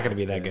gonna. It's not going to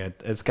be that good.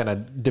 It's going to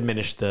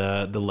diminish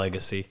the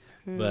legacy,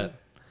 but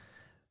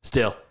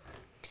still.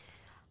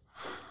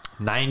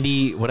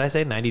 90, what did I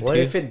say? 92? What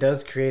if it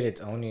does create its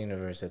own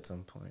universe at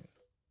some point?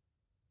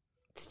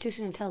 It's too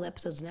soon to tell the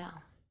episodes now.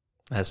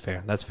 That's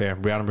fair. That's fair.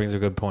 Brianna brings a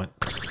good point.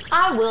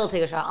 I will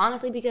take a shot,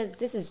 honestly, because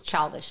this is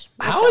childish.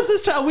 How is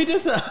this child? We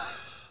just.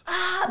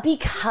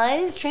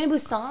 Because Train to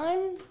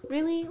Busan?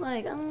 Really?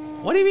 Like,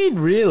 What do you mean,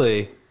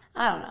 really?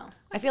 I don't know.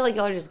 I feel like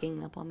y'all are just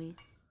ganging up on me.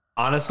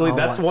 Honestly,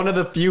 that's one of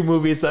the few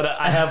movies that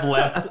I have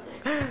left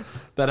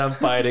that I'm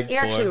fighting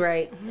You're for. actually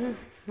right.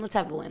 Let's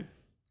have a win.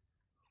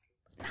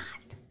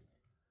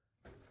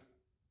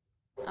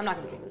 I'm not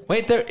gonna drink this.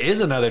 Wait, there is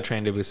another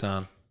Train to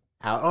Busan.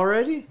 Out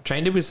already?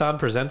 Train to Busan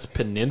presents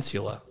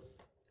Peninsula,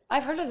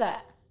 I've heard of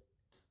that.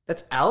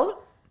 That's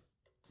out?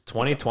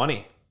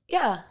 2020.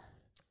 Yeah.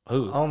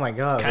 Ooh, Oh my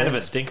god. kind of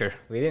a stinker.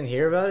 We didn't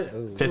hear about it?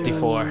 Ooh.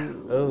 54.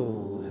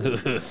 Oh.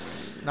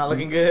 Not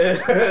looking good.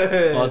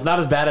 Well, it's not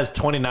as bad as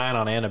 29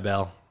 on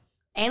Annabelle.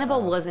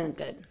 Annabelle wasn't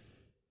good.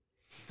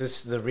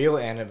 The real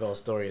Annabelle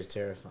story is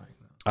terrifying.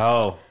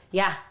 Oh,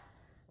 Yeah.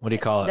 what do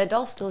you call The it?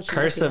 adults still cheat.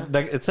 Curse of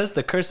it says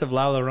the Curse of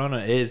La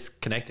Llorona is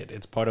connected.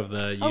 It's part of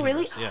the. Oh,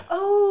 really? universe. Yeah.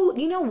 Oh,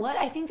 you know what?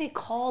 I think they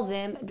call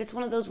them. That's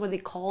one of those where they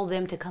call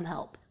them to come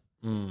help.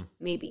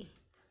 Maybe.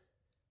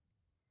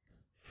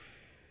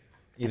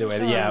 Either way,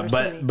 sure yeah, I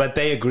understand. but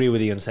they agree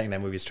with you in saying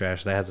that movie's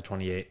trash. That has a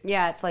 28.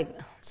 Yeah, it's like,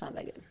 it's not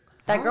that good.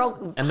 That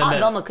girl, And then Hot the-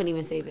 Velma couldn't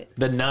even save it.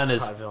 The nun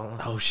is. Hot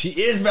Velma. Oh, she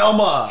is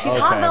Velma. She's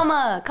Hot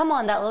Velma. Come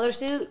on, that leather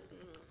suit.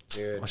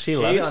 Dude. Was she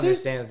leather suit?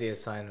 understands the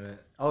assignment.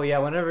 Oh yeah,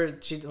 whenever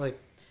she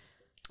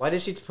why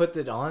did she put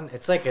it on?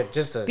 It's like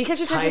just a Because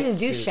she tries to tight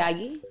seduce suit.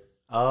 Shaggy.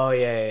 Oh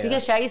yeah.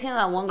 Because Shaggy's seeing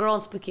that one girl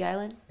on Spooky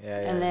Island. Yeah.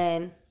 And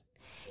then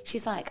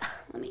she's like,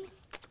 let me.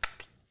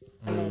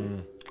 And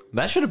then,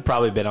 That should have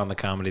probably been on the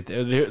comedy.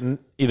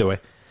 Either way.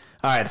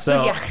 All right,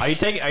 so Yeah. are you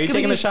taking a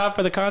Scooby-Doo. shot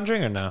for The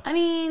Conjuring or no? I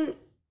mean,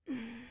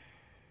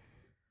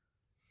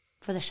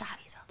 for the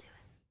shotties, I'll do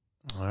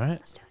it. All right.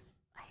 Let's do it.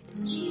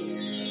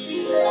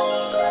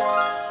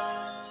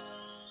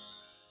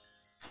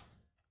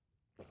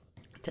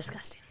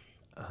 Disgusting.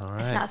 All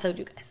right. It's not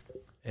soju, guys.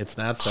 It's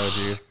not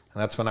soju. And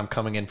that's when I'm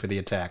coming in for the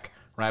attack.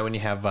 Right when you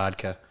have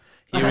vodka.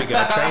 Here we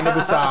go. Train to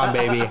Busan,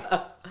 baby.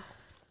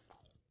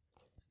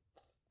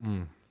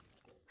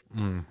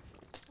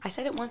 I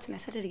said it once and I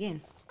said it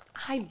again.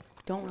 I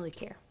don't really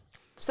care.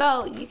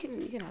 So you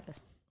can have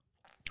this.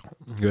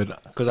 Good.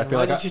 Because I feel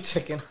Why like did you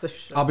take another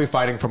shot? I'll be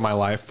fighting for my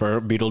life for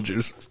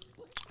Beetlejuice.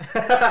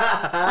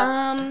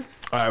 All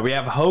right, we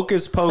have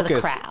Hocus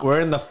Pocus. crowd.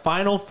 We're in the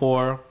final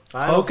four.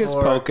 Final Hocus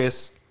four.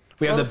 Pocus.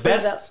 We have Roll the the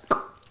sleeves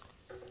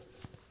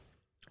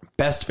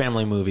best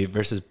family movie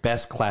versus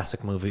best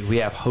classic movie. We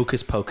have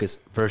Hocus Pocus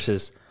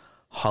versus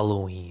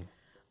Halloween.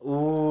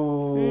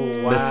 Ooh.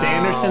 The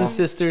Sanderson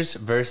sisters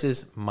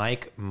versus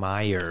Mike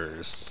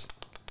Myers.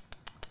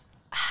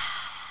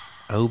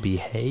 Oh,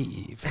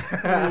 behave.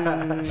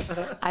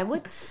 I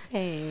would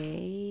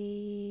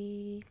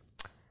say.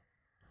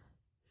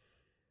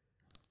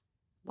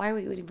 Why are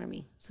we waiting for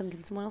me?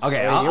 Someone else?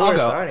 Okay, you I'll were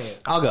go. starting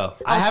it. I'll go.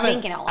 I was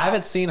thinking out loud. I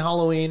haven't seen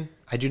Halloween.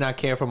 I do not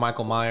care for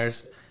Michael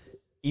Myers.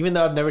 Even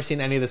though I've never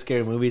seen any of the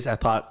scary movies, I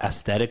thought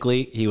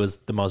aesthetically he was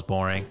the most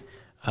boring.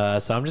 So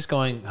I'm just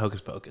going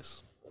Hocus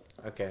Pocus.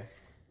 Okay.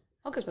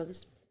 Hocus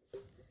Pocus.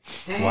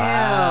 Damn.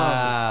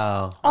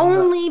 Wow.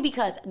 Only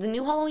because the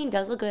new Halloween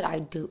does look good.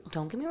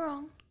 Don't get me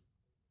wrong.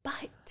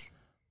 But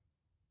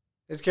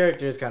His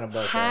character is kind of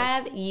buzzed.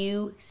 have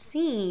you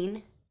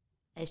seen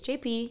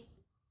SJP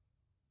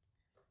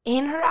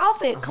in her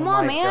outfit? Come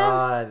on, man.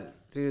 God,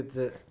 dude,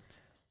 the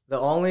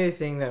only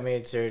thing that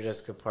made Sarah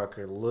Jessica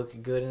Parker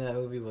look good in that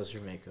movie was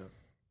her makeup.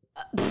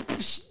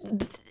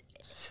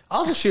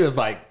 Also, she was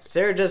like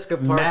Sarah Jessica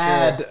Parker.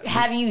 mad.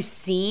 Have you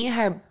seen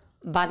her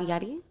body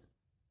yaddy?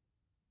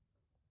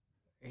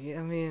 Yeah,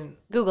 I mean,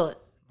 Google it.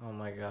 oh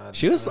my God.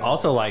 She was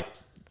also like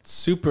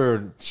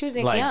super. She was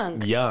like like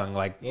young. young,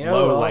 like You know who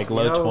low, else? like You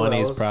low know who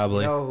 20s else?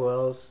 probably. You know who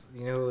else?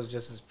 You know who was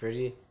just as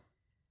pretty?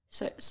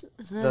 The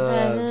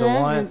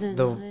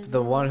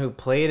The one who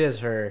played as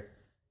her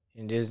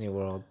in Disney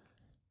World.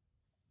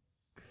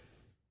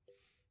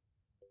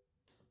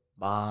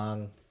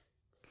 Bong.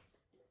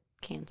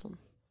 Canceled.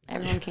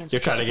 Everyone canceled.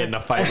 You're trying to get in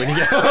a fight when you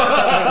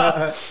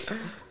get.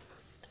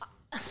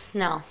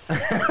 No.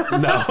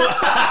 No.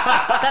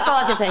 That's all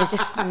I have to say. It's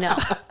just no.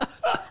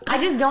 I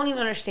just don't even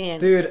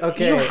understand. Dude,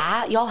 okay.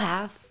 Y'all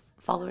have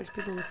followers,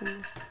 people listening to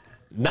this?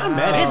 Not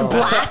many. This is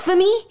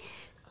blasphemy?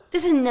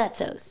 This is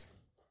nutsos.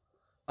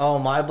 Oh,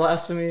 my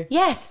blasphemy?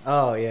 Yes.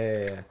 Oh,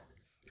 yeah.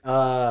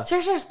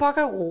 Sarah Jessica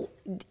Parker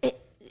it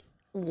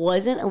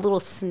wasn't a little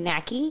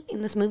snacky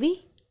in this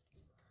movie.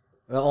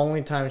 The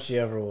only time she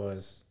ever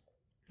was.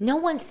 No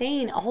one's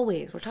saying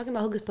always. We're talking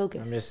about Hocus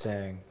Pocus. I'm just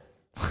saying.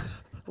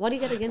 What do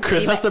you got against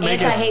Chris has to make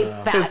his anti-hate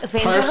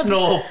fan club?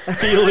 personal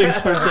feelings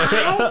for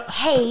Sarah. I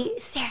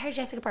hate Sarah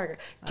Jessica Parker.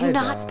 Do I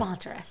not don't.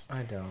 sponsor us.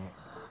 I don't.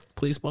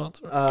 Please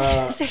sponsor.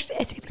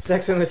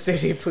 Sex in the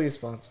City, please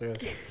sponsor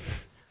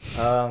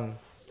us.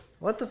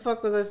 What the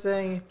fuck was I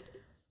saying?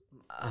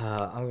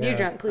 I'm gonna, You're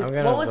drunk, please. I'm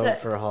gonna What was vote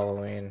that? for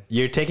Halloween.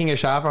 You're taking a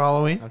shot for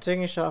Halloween? I'm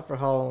taking a shot for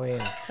Halloween.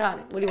 Sean,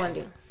 what do you want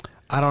to do?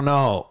 I don't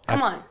know.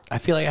 Come on. I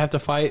feel like I have to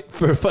fight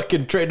for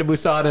fucking Train to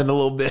Busan in a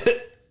little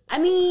bit. I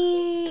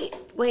mean,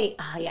 wait.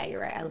 Oh, yeah, you're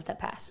right. I let that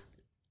pass.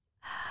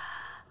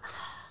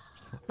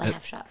 My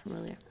half shot from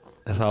earlier.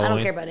 That's I Halloween.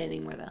 don't care about it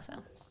anymore, though, so.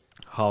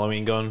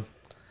 Halloween going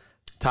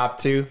top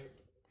two.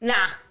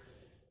 Nah.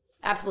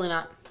 Absolutely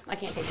not. I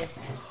can't take this.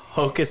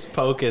 Hocus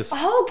Pocus.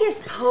 Hocus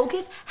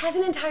Pocus has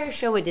an entire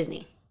show at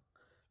Disney.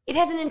 It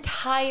has an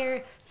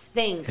entire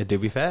thing. It do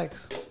be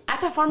facts.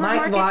 At the farmer's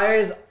Mike markets.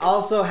 Myers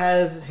also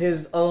has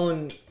his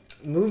own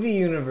movie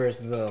universe,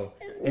 though.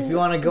 If you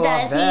want to go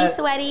off Does that, he,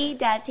 Sweaty?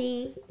 Does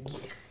he?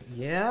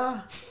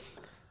 yeah.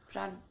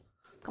 John,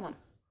 come on.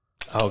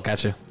 Oh,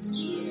 gotcha.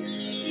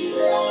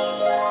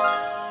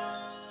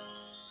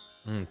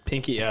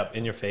 Pinky up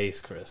in your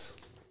face, Chris.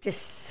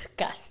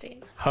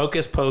 Disgusting.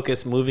 Hocus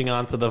Pocus moving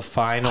on to the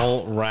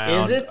final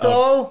round. Is it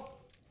though?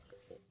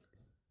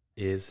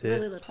 Is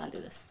Really, it? let's not do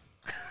this.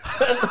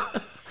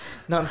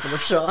 Not for the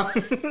Sean.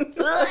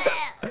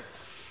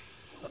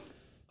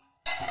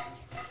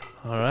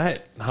 All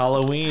right.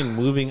 Halloween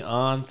moving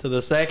on to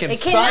the second. It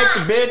Psych,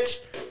 cannot. bitch.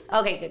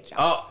 Okay, good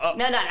job. Oh,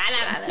 No.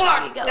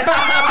 There you go.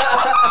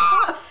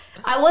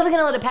 I wasn't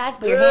gonna let it pass,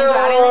 but your hands were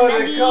out of the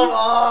nugget. Come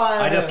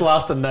on. I just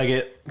lost a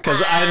nugget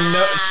because I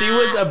know she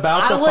was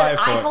about to fight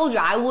for I it. told you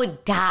I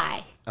would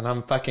die. And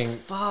I'm fucking.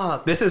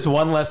 Fuck. This is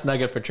one less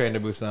nugget for Train to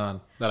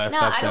Busan that I No,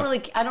 fucked I don't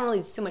up. I don't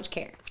really so much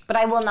care. But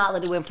I will not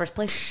let it win first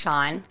place.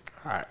 Sean,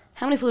 All right.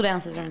 how many fluid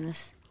ounces are in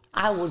this?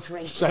 I will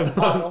drink this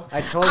bottle.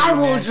 I told you. I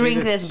will man, drink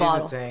she's a- this she's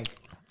bottle. A tank.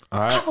 All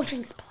I right. will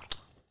drink this bottle.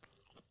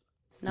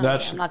 No,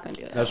 That's- I'm not gonna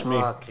do it. That's me.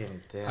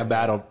 Fucking damn. I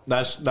battled.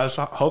 That's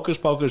Hocus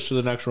Pocus to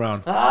the next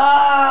round.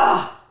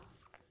 Ah!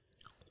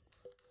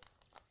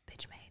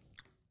 Bitch made.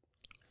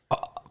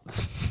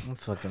 I'm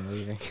fucking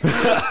leaving.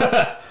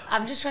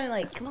 I'm just trying to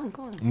like, come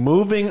on.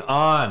 Moving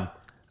on. The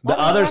What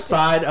other bracket?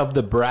 side of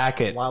the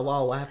bracket. Wow,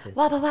 what happened?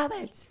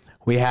 Wabbits.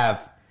 We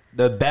have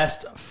the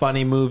best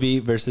funny movie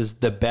versus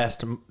the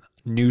best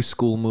new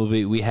school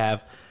movie. We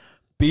have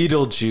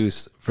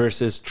Beetlejuice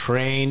versus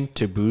Train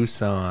to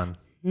Busan.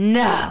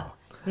 No.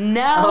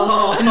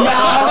 Oh.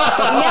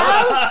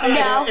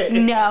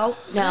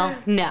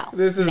 No.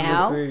 This is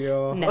no. between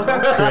y'all. No.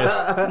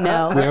 Chris,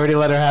 No. we already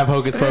let her have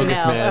Hocus Pocus,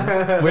 No.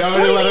 man. We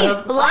already let her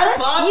have.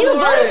 fought You for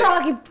voted it. for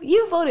hockey.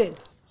 You voted.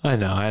 I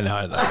know. I know.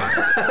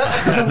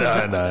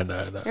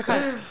 You're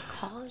calling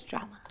cause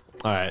drama.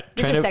 All right.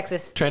 This is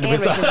sexist Train to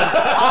and Busan.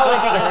 racism all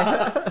of it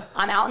together.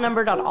 I'm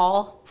outnumbered on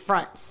all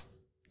fronts.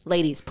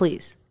 Ladies,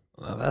 please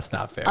Well, that's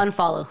not fair.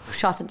 unfollow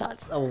Shots and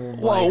Dots. Oh my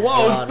Whoa,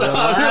 God,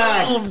 stop.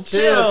 relax.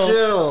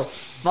 Chill.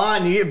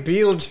 Fine, you get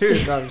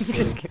Beetlejuice. No, I'm just kidding.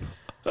 Just kidding.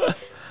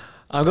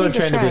 I'm going Please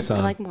Train to subscribe.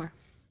 I Busan. like more.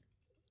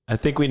 I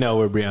think we know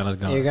where Brianna's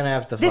going. You're gonna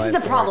have to. This fight is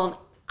a for problem.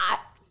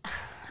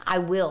 I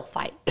will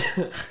fight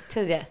to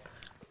the death.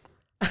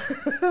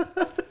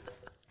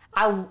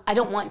 I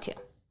don't want to.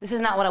 This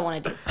is not what I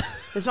want to do.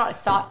 This is not what I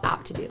sought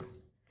out to do.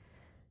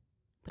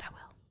 But I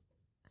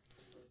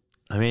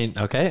will. I mean,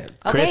 okay.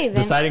 Chris, Okay, then.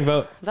 deciding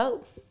vote.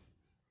 Vote.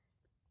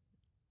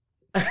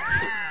 it.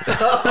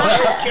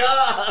 Oh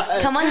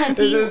God! Come on,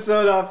 This Hunty. is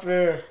so not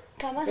fair.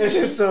 Come on, This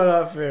Hunty. is so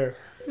not fair.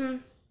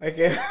 I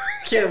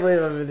can't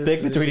believe I'm in this.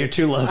 Pick between your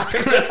position. two loves,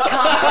 Chris.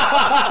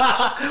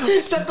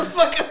 Shut the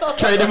fuck up.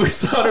 Train to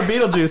Busan or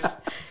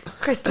Beetlejuice.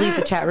 Chris leaves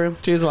the chat room.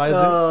 Choose wisely.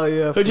 Oh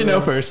yeah. Who'd you know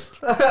first?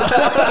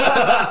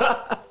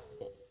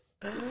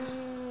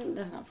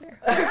 That's not fair.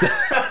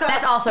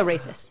 That's also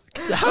racist.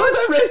 How is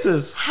that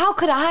racist? How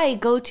could I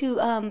go to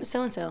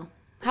so and so?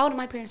 How would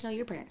my parents know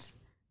your parents?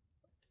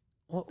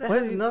 That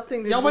has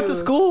nothing to Y'all do. went to with-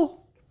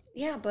 school?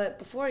 Yeah, but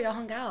before y'all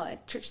hung out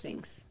at church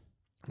things.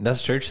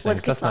 That's church What's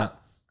things. That's Kislev?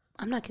 not.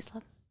 I'm not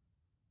Kislev.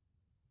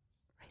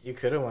 You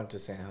could have went to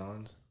St.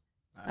 Helens.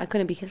 I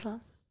couldn't be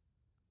Kislev.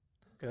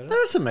 Could have.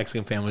 There are some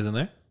Mexican families in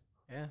there.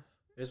 Yeah.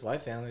 There's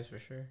white families for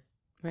sure.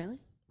 Really?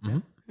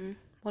 Mhm.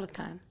 What a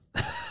time.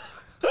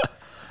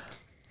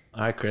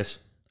 All right, Chris.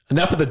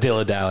 Enough of the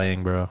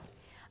dilly-dallying, bro.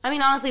 I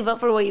mean, honestly, vote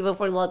for what you vote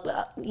for.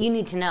 But you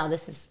need to know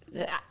this is.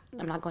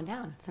 I'm not going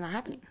down. It's not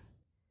happening.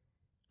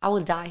 I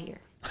will die here.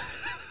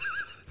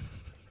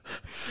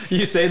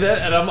 You say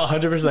that, and I'm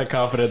 100%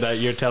 confident that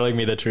you're telling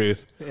me the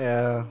truth.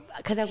 Yeah.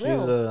 Because I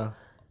will.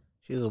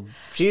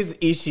 She's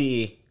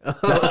Ishii.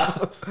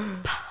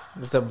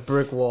 It's a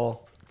brick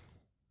wall.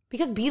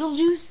 Because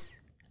Beetlejuice.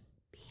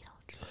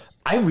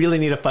 I really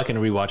need to fucking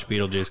rewatch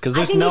Beetlejuice because I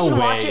there's think no you should way.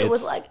 watch it it's-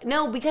 with like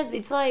because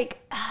it's like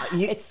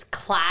it's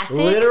classic.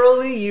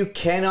 Literally, you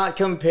cannot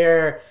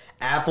compare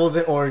apples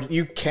and oranges.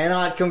 You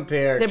cannot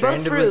compare. They're Train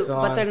both to fruit,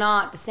 Busan. but they're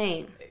not the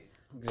same.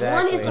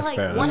 Exactly. One is That's like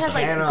fair. one That's has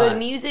like cannot. good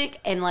music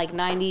and like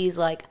 90s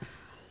like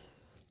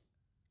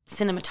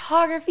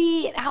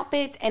cinematography and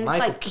outfits, and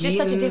Michael it's like just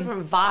such a Keaton.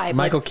 different vibe.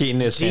 Michael like,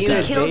 Keaton is Gina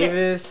fantastic. kills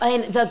Davis. it.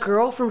 And the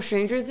girl from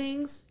Stranger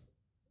Things,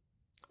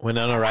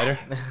 Winona Ryder.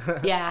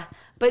 yeah,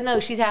 but no,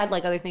 she's had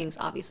like other things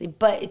obviously,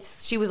 but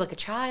she was like a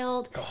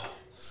child,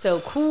 so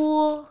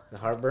cool. The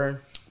heartburn,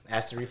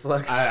 acid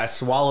reflux. I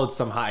swallowed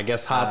some hot, I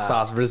guess hot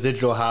sauce,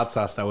 residual hot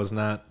sauce that was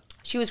not.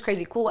 She was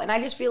crazy cool, and I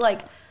just feel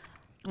like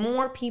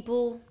more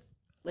people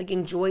like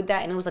enjoyed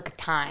that, and it was like a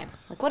time.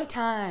 Like what a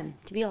time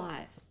to be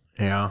alive.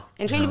 Yeah.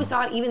 And Train to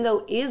Busan, even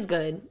though is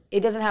good,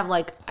 it doesn't have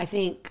like I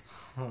think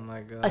Oh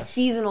my god. a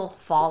seasonal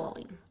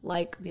following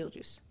like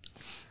Beetlejuice.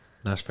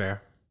 That's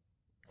fair.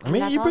 I And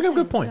mean, that's you all bring I'm up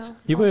good saying, points. you know?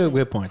 You That's all bring I'm up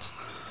good points.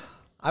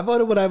 I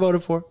voted what I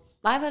voted for.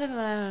 I voted for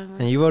whatever.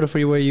 And you voted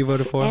for where you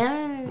voted for?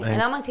 And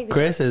I'm gonna take the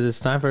Chris, it's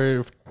time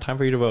for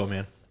you to vote,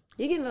 man.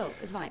 You can vote.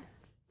 It's fine.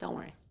 Don't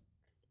worry.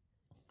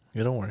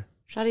 Yeah, don't worry.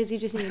 Shawty's, you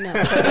just need to know.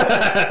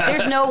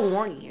 There's no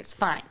warning. It's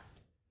fine.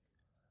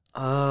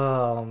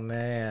 Oh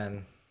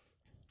man.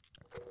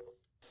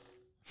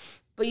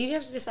 But you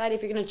have to decide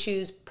if you're gonna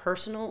choose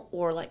personal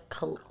or like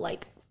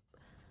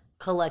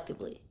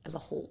collectively as a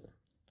whole.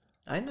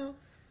 I know.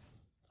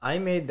 I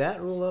made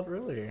that rule up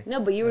earlier. No,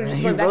 but you were just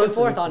You going back and voted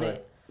forth for on it.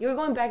 it. You were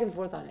going back and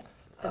forth on it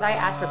because I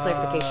asked for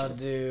clarification.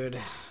 Dude.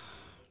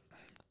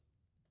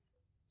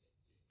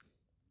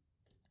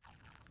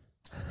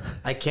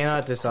 I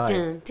cannot decide.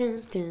 Dun,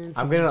 dun, dun,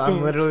 I'm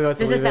dun. literally going to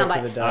This leave is it up to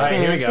soundbite. the All right,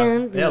 dice. here we go.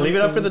 Dun, Yeah, dun, leave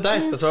it up dun, for the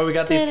dice. That's why we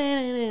got these.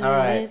 All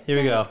right. Here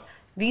we go.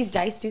 These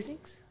dice do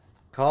things.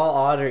 Call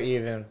odd or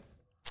even.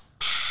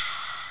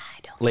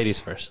 Ladies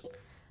first.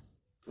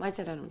 I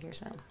said I don't care,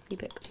 Sam. You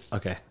pick.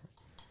 Okay.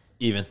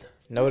 Even.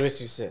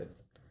 Notice you said.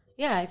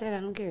 Yeah, I said I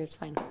don't care. It's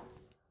fine.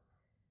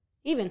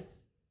 Even.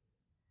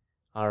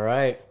 All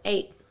right.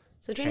 8.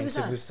 So Train to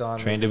Train to Busan. Busan.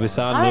 Train to moves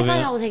on. Busan. All right, Moving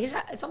fine. I on. will take a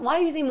shot. So why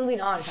are you saying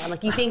moving on, Sean?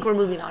 Like you think we're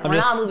moving on. We're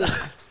just- not moving on.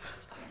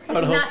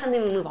 This is not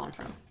something we move on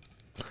from.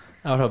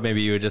 I would hope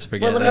maybe you would just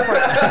forget Well, let me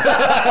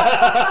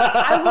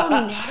that. I will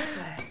never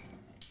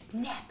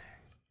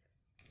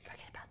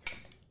forget about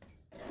this.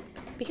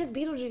 Because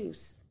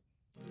Beetlejuice.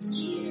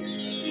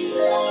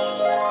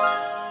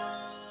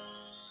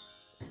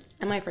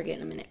 I might forget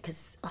in a minute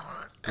because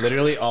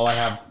Literally all I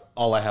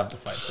have to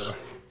fight for.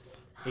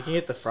 You can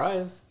get the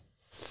fries.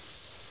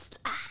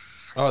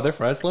 Oh, are there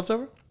fries left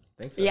over?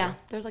 Think so. yeah,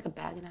 there's like a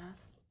bag and a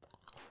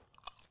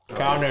half.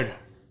 Counted.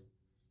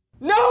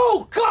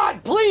 No,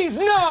 God, please,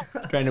 no.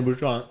 Train to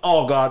Busan.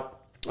 Oh god.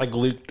 I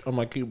leaked on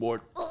my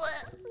keyboard.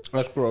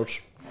 That's gross.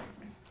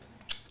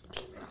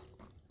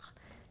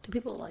 Do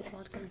people like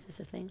vodka? Is this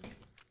a thing?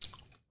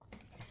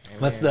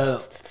 That's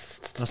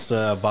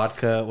the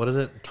vodka. What is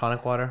it?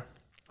 Tonic water.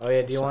 Oh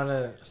yeah. Do you want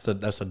to?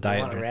 That's the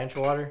diet Want drink. ranch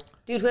water?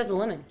 Dude, who has the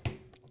lemon? Can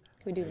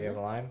we do Do you have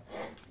a lemon?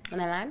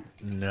 lime? Lime?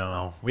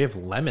 No, we have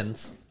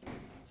lemons.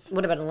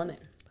 What about a lemon?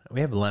 We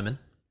have lemon.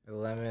 A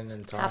lemon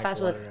and tonic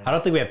fast water. would- and- I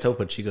don't think we have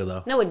Topo Chico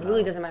though. No, it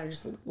really doesn't matter.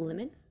 Just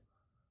lemon.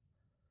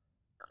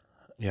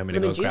 You want me to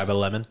Lemon go grab juice? a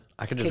lemon?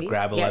 I could just Could you?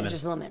 grab a yeah, lemon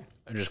just lemon.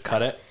 and just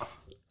cut it.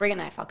 Bring a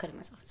knife. I'll cut it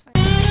myself. It's fine.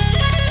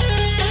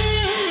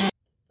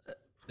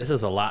 This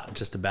is a lot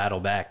just to battle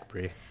back,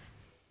 Bree.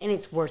 And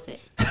it's worth it.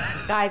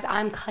 Guys,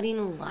 I'm cutting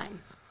a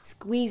lime,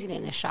 squeezing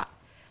it in a shot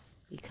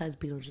because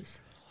Beetlejuice.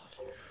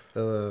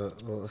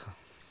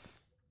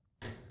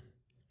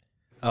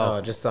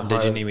 Oh, just the Did you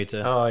heart- need me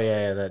to? Oh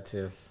yeah, that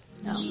too.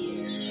 No.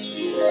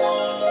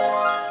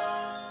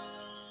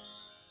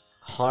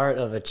 Heart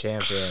of a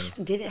champion.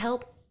 Did it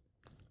help?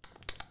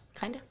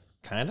 Kinda.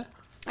 Kinda.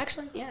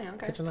 Actually, yeah,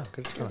 okay. Good to know.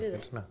 Good to know. Let's do Good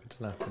this. to know. Good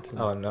to know. Good to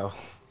know. Oh no.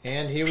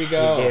 And here we He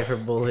go. gave her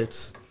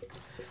bullets.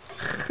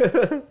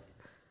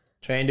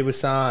 Train to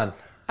Busan.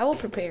 I will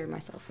prepare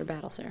myself for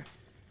battle, sir.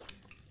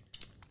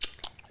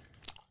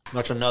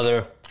 That's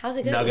another How's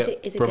it go? nugget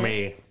Is it for good?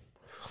 me.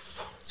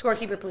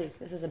 Scorekeeper, please.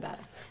 This is a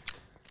battle.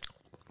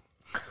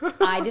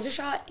 I did a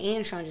shot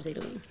and Sean just ate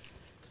a wing.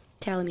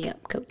 Tally me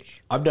up,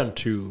 coach. I've done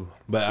two,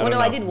 but I Well, don't no,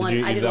 know. I did one.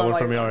 You, I you did that one one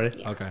while for me you were- already?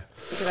 yeah. Okay.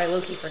 Because I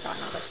low-key forgot.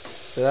 And I was like,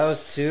 So that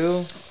was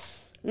 2.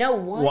 no,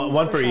 one.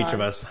 One for each Sean,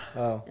 of us.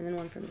 Oh. And then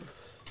one for me.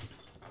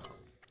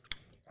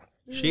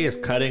 She is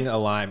cutting a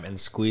lime and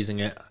squeezing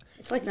it.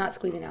 It's like not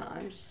squeezing out.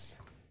 I'm just.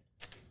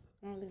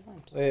 One of these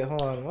limes. Wait,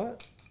 hold on.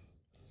 What?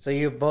 So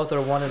you both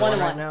are 1 and 1 One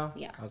and right one, now?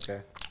 yeah.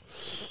 Okay.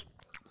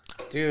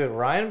 Dude,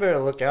 Ryan better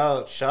look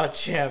out. Shot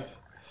champ.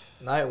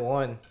 Night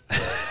 1.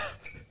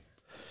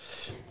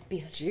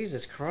 Beetlejuice.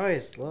 Jesus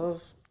Christ,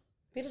 love.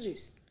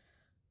 Beetlejuice.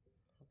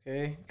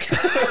 Okay.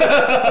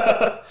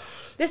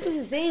 This is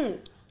the thing.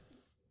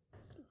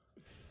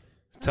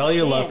 Tell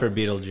your love for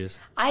understand.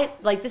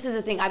 Beetlejuice. This is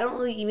the thing. I don't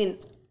really even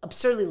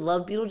absurdly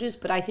love Beetlejuice,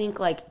 but I think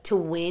like to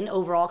win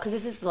overall, because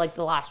this is like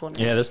the last one.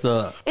 Right? Yeah, this is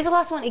the It's the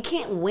last one. It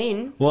can't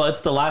win, well,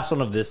 it's the last one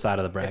of this side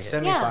of the bracket. It's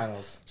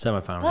semifinals.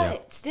 Semifinals. but Yeah.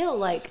 still,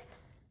 like,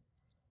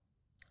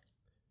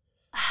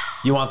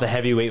 You want the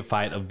heavyweight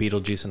fight of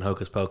Beetlejuice and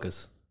Hocus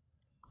Pocus?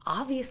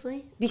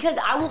 obviously, because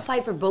I will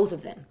fight for both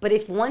of them. But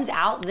if one's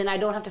out, then I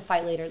don't have to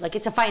fight later. Like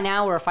it's a fight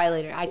now or a fight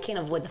later. I can't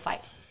avoid the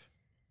fight.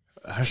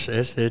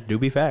 It do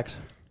be facts.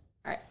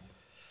 All right,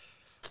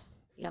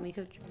 you got me,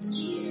 coach.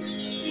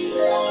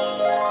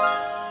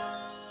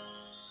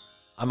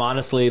 I'm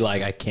honestly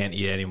like I can't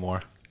eat anymore.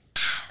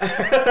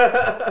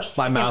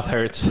 My mouth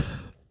hurts.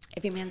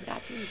 If your man's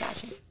got you, he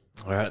got you.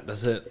 All right,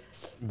 that's it.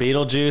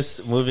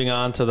 Beetlejuice moving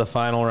on to the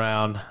final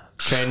round.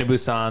 Train to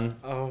Busan.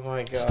 Oh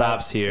my god.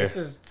 Stops here. This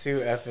is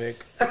too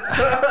epic.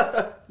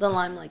 The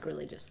lime, like,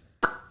 really just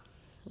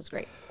was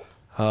great.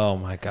 Oh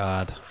my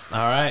god. All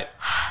right.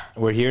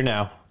 We're here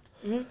now.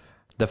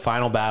 The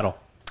final battle.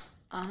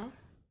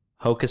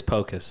 Hocus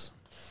Pocus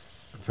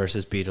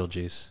versus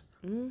Beetlejuice.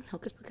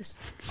 Hocus Pocus.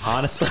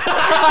 Honestly. After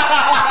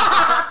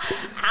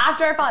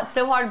I fought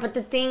so hard, but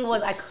the thing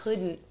was, I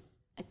couldn't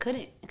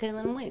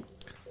let him win.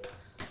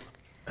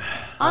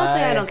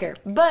 Honestly, I don't care.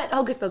 But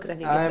Hocus Pocus, I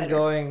think, is I'm better.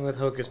 going with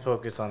Hocus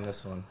Pocus on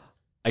this one.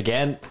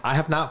 Again, I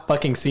have not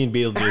fucking seen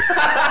Beetlejuice.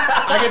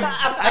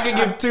 I can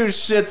give two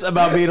shits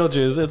about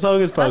Beetlejuice. It's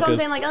Hocus Pocus. That's what I'm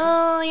saying. Like,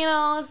 oh, you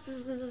know,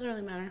 this doesn't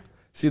really matter.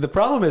 See, the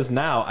problem is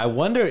now, I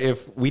wonder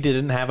if we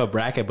didn't have a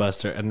bracket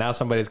buster and now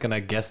somebody's going to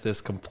guess this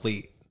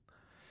complete.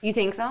 You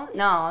think so?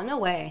 No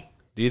way.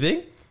 Do you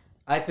think?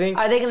 I think.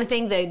 Are they going to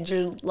think that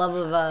your love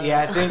of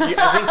Yeah, I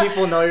think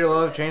people know your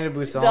love of Train to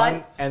Busan,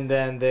 Done. and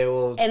then they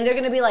will. And they're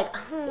going to be like,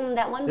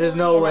 that one There's boy,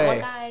 no that way. one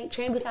guy,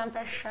 Train to Busan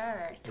for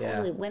sure.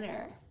 Totally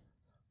winner.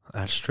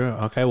 That's true.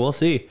 Okay, we'll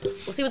see.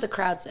 We'll see what the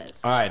crowd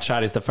says. All right,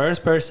 Shotties, the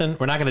first person,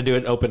 we're not going to do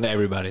it open to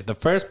everybody. The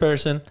first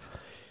person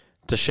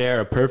to share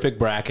a perfect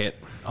bracket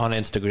on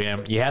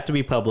Instagram, you have to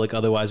be public,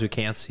 otherwise we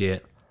can't see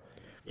it.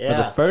 But the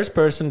Yeah. first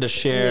person to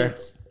share...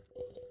 Nudes.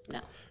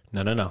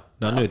 No.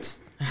 No nudes.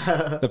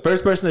 The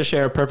first person to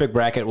share a perfect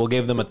bracket, we'll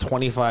give them a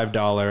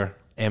 $25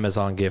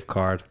 Amazon gift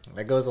card.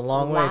 That goes a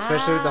long way,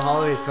 especially with the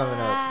holidays coming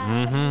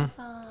up.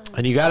 Mm-hmm.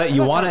 And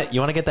you want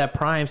to get that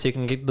Prime so you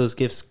can get those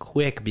gifts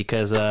quick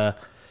because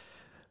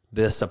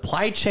the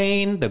supply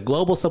chain, the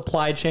global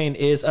supply chain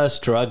is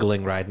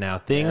struggling right now.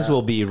 Things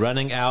will be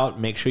running out.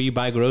 Make sure you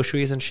buy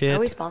groceries and shit. Are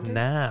we sponsored?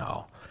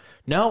 now.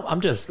 No, I'm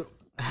just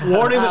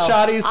warning the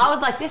Shotties. I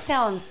was like, this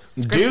sounds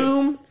scripted.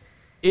 Doom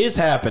is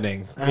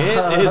happening.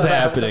 It is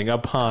happening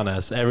upon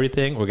us.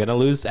 Everything. We're going to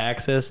lose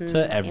access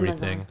to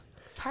everything. Amazon.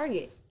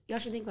 Target. Y'all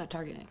should think about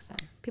Target next time.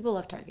 People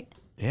love Target.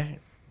 Yeah.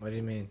 What do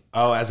you mean?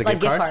 Oh, as a Like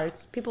gift gift card?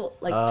 cards. People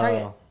like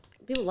Target.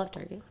 People love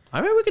Target.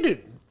 I mean, we could do...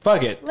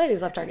 Fuck it.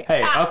 Ladies love Target.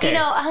 Hey, okay. You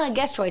know,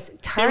 guest choice. we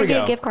go.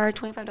 Target gift card,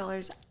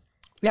 $25.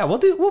 Yeah,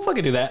 we'll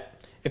fucking do that.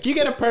 If you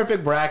get a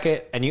perfect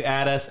bracket and you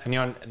add us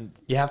and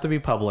you have to be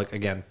public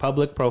again,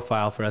 public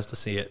profile for us to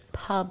see it.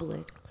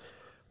 Public.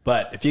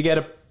 But if you get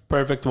a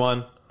perfect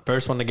one,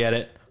 first one to get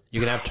it,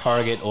 you can have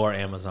Target or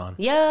Amazon.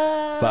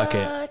 Yeah. Fuck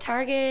it.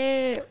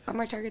 Target. Where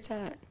my Target's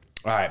at?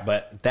 All right,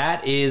 but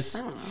that is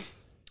I don't know.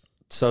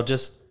 so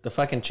just the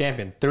fucking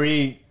champion.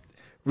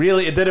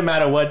 Really, it didn't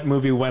matter what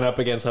movie went up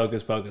against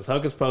Hocus Pocus.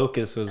 Hocus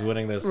Pocus was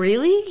winning this.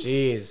 Really?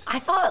 Jeez.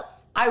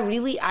 I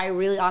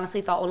really honestly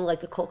thought only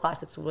like the cult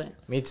classics would win.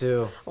 Me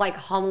too. Like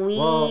Halloween,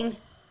 Well,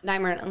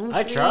 Nightmare on Elm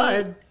I Street.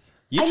 tried.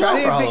 You I tried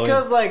know. for Halloween.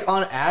 Because like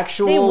on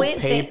actual They went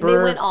paper,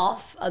 they went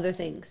off other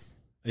things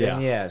yeah.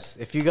 then yes.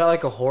 If you got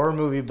like a horror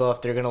movie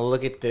buff, they're gonna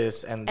look at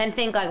this and and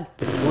think like,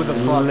 who the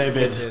fuck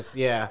Livid. did this?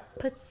 Yeah.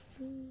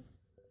 pussy.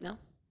 No.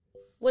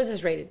 What is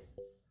this rated?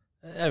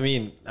 I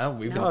mean,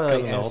 we've been Oh, like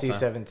cutting the whole time.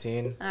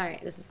 NC-17. All right,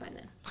 this is fine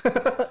then.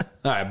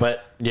 All right,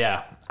 but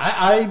yeah,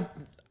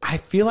 I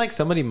feel like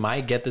somebody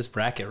might get this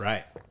bracket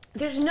right.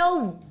 There's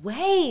no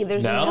way.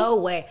 There's No? no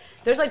way.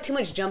 There's like too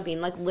much jumping.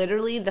 Like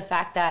literally the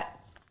fact that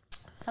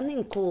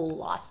something cool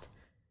lost.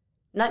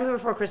 Nightmare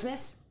Before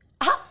Christmas.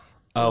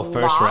 Oh,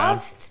 first round.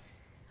 Lost?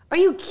 Are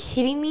you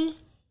kidding me?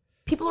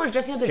 People are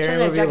dressing up their Scary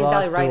children as movie Jack and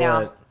Sally lost right to now.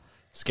 what?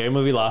 Scary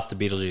Movie lost to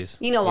Beetlejuice.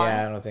 You know why?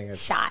 Yeah, I don't think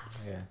it's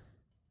Shots. Yeah.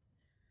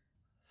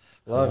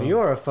 Love, you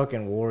are a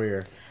fucking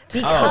warrior.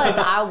 Because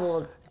I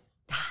will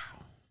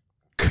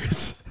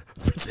Chris,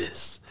 for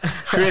this.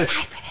 Chris,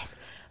 die for this.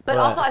 But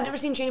also, I've never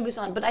seen Train to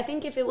Busan. But I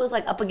think if it was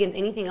like up against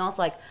anything else,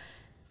 like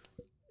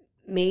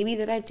maybe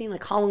that I'd seen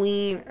like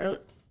Halloween or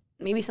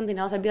maybe something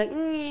else, I'd be like,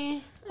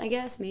 I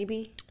guess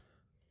maybe.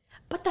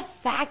 But the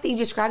fact that you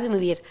described the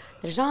movie as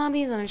there's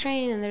zombies on a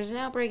train and there's an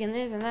outbreak and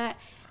this and that,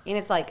 and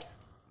it's like,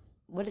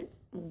 what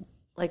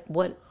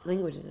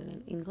language is it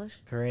in? English?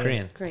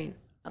 Korean. Korean.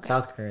 Okay.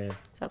 South Korean.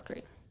 South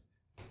Korean.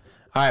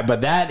 All right,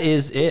 but that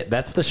is it.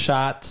 That's the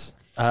shots,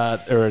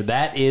 or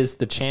that is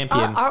the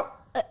champion. Are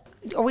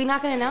we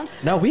not going to announce?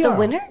 No, we the are.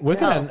 winner. We're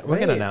gonna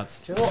wait.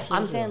 announce. Well,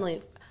 I'm saying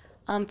like,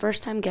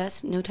 first time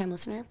guest, no time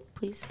listener,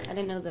 please. I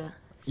didn't know the.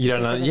 You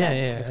don't know? sequence of Yeah,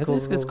 events. yeah. It's cool. cool.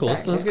 It's cool.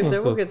 Sorry. It's cool. We'll get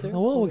there, we'll get there.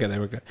 We'll get there.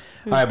 We're good.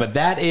 All right, but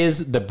that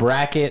is the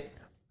bracket.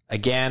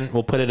 Again,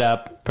 we'll put it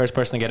up. First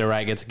person to get it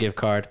right gets a gift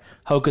card.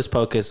 Hocus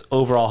Pocus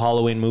overall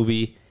Halloween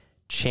movie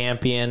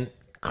champion.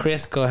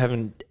 Chris, go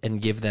ahead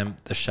and give them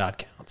the shot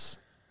counts.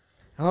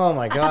 Oh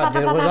my god,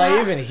 dude. Was I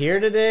even here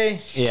today?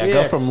 Yeah, Shit.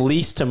 go from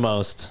least to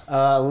most.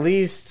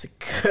 Least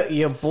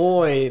your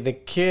boy, the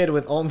kid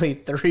with only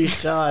 3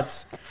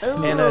 shots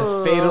in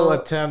a fatal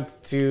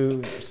attempt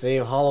to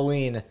save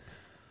Halloween.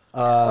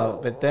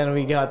 But then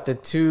we got the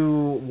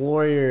 2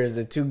 warriors,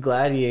 the 2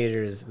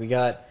 gladiators. We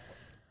got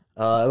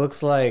it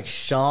looks like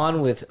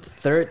Sean with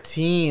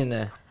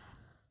 13.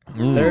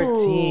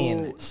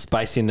 13.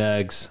 Spicy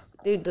nugs.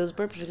 Dude, those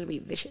burps are gonna be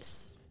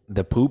vicious.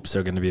 The poops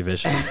are going to be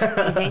vicious. You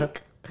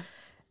think?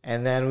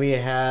 And then we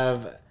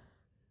have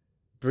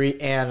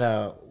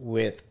Brianna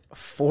with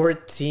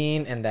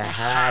 14 and a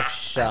half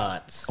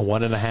shots.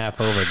 1.5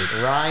 over.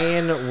 Dude.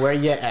 Ryan, where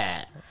you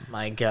at,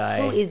 my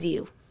guy? Who is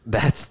you?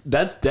 That's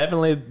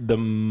definitely the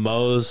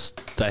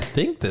most, I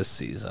think, this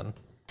season.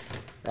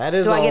 That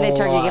is Do I get a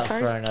Target lot gift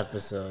card? for an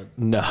episode.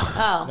 No.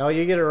 Oh, No,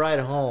 you get a ride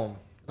home.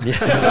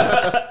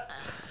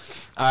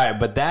 All right,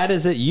 but that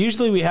is it.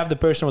 Usually we have the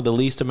person with the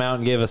least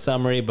amount give a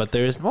summary, but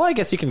there's, well, I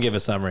guess you can give a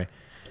summary.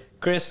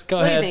 Chris, go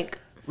what do ahead. you think?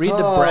 Read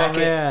the Oh, bracket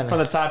man. from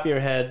the top of your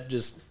head.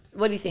 Just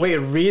What do you think? Wait,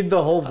 read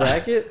the whole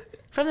bracket?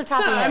 From the top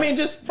of your head. I mean,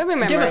 just from your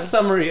give memory. a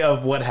summary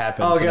of what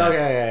happened. Okay, tonight.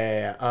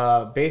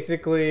 yeah.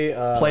 Basically,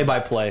 Play by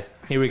play.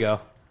 Here we go.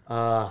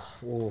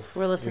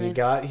 We're listening. We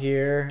got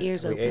here.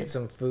 Ears we open. ate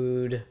some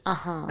food.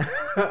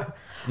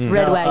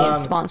 Red Wagon um,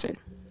 sponsored.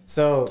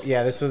 So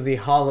yeah, this was the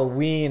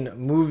Halloween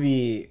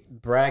movie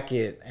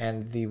bracket,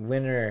 and the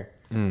winner.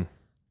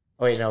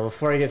 Wait, no.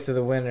 Before I get to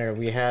the winner,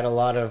 we had a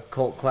lot of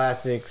cult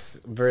classics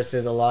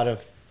versus a lot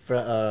of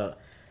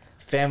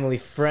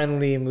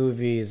family-friendly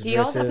movies. Do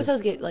y'all's versus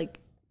episodes get like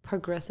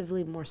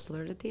progressively more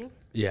slurred at the end?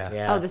 Yeah.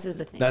 Yeah. Oh, this is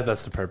the thing.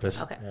 That's the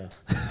purpose. Okay.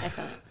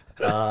 Excellent.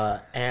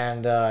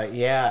 and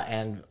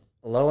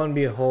lo and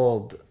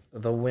behold,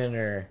 the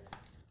winner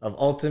of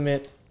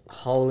Ultimate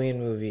Halloween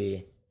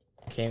Movie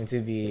came to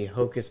be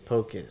Hocus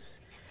Pocus,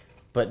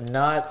 but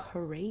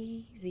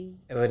Crazy.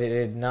 it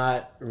did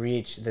not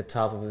reach the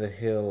top of the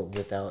hill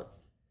without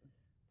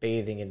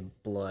bathing in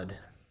blood.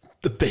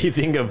 The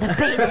bathing of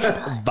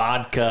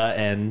vodka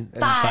and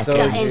Vodka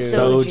fucking and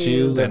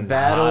soju. The and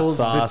battles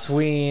hot sauce.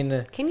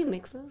 between Can you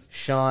mix those?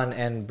 Sean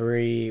and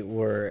Bree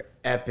were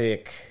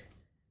epic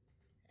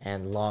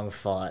and long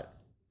fought.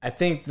 I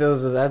think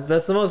that's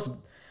the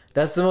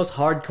most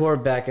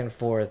hardcore back and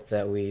forth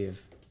that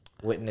we've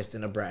witnessed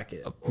in a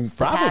bracket.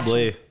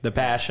 Probably the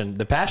passion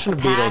of Passion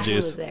was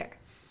Beetlejuice. there.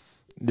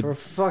 For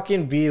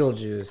fucking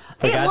Beetlejuice.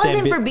 It goddamn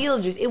wasn't Be- for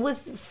Beetlejuice. It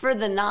was for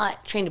the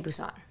not Train to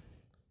Busan.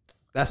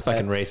 That's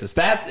fucking racist.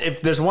 That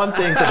if there's one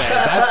thing today,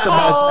 that's the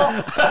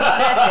most.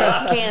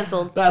 That's it.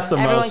 Canceled. That's the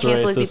Everyone most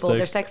cancel these racist people. thing.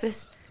 They're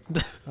sexist.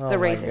 Oh They're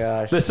my racist.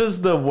 gosh. This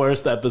is the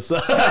worst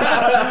episode.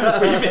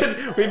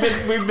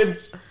 we've been.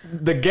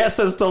 The guest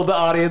has told the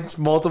audience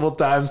multiple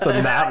times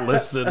to not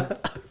listen.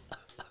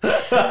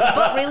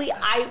 But really,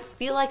 I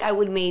feel like I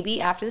would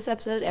maybe, after this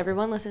episode,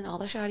 everyone listen, all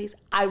the shawties,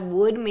 I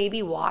would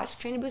maybe watch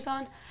Train to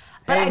Busan.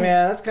 But Hey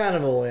man, that's kind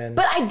of a win.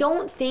 But I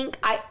don't think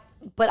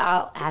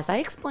as I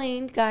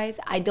explained, guys,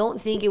 I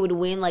don't think it would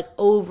win like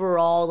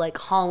overall like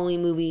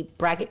Halloween movie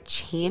bracket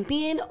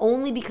champion,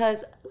 only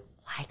because,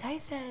 like I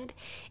said,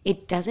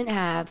 it doesn't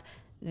have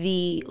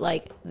the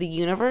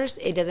universe.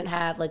 It doesn't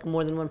have like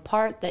more than one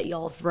part that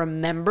y'all have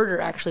remembered or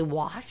actually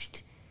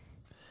watched,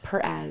 per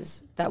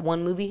as that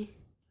one movie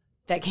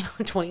that came out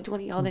in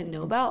 2020 y'all didn't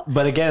know about.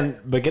 But again,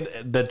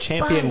 the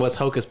champion was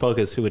Hocus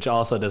Pocus, which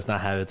also does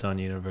not have its own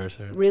universe.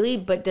 Really?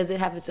 But does it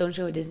have its own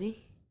show at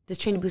Disney? Does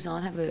Train to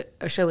Busan have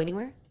a show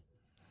anywhere?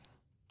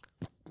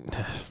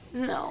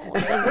 No.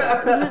 It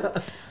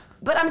doesn't.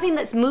 But I'm saying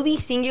this movie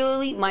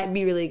singularly might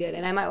be really good.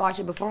 And I might watch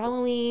it before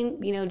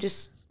Halloween,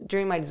 just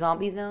during my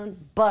zombie zone.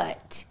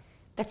 But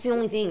that's the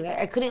only thing.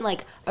 I couldn't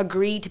like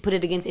agree to put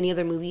it against any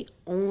other movie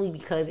only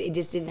because it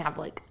just didn't have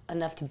like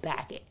enough to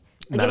back it.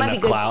 Like Not it might be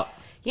enough good. clout.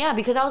 Yeah,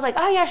 because I was like,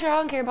 oh yeah, sure, I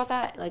don't care about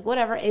that. Like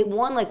whatever. It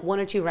won like 1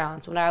 or 2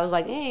 rounds when I was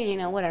like, hey,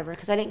 whatever,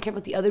 because I didn't care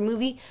about the other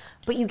movie.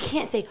 But you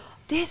can't say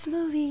this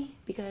movie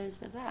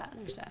because of that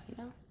other stuff. You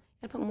gotta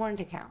put more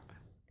into account.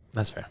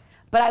 That's fair.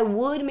 But I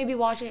would maybe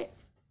watch it.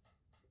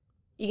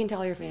 You can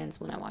tell your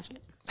fans when I watch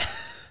it.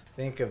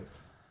 Think of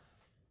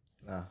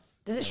no.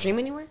 Does it stream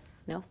anywhere?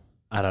 No.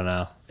 I don't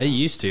know. It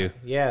used to.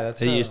 Yeah,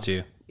 that's It used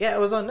to. Yeah, it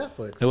was on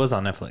Netflix. It was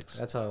on Netflix.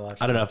 That's how I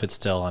watched I don't know if it's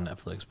still on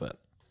Netflix, but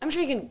I'm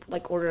sure you can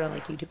like order it on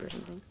like YouTube or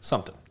something.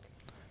 something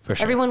for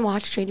sure. Everyone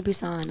watch Train to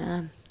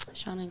Busan.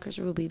 Shauna and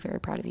Christopher will be very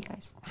proud of you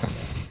guys.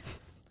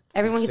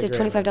 Everyone gets a It's a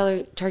great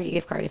 $25 Target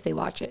gift card if they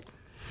watch it.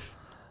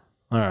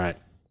 All right.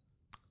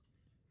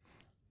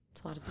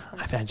 It's a lot of gift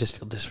cards. I just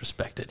feel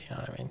disrespected. You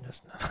know what I mean?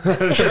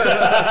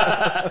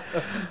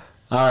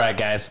 All right,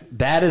 guys.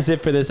 That is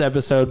it for this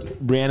episode.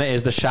 Brianna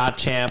is the shot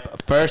champ.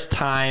 First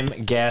time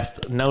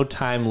guest, no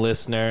time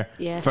listener.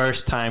 Yes.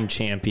 First time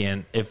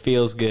champion. It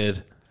feels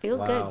good.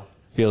 Feels good.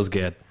 Feels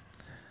good.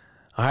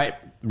 All right,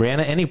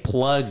 Brianna, any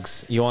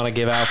plugs you want to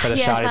give out for the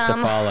Yes, shotties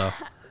to follow?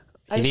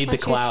 I You just need the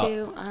want clout.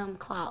 You to,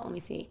 clout. Let me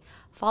see.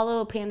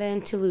 Follow Panda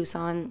and Toulouse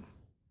on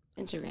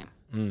Instagram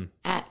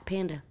at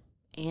Panda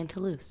and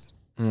Toulouse,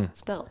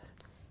 spelled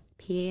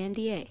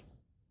PANDA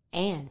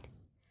and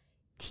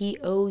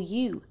TOULOUSE.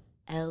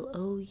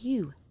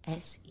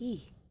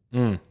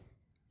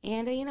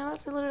 And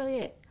that's literally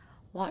it.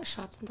 Watch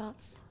Shots and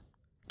Thoughts.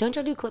 Don't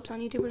y'all do clips on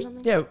YouTube or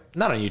something? Yeah,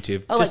 not on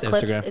YouTube. Oh, just like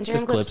clips, Instagram. Instagram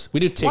Just clips. We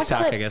do Watch TikTok,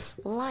 I clips, guess.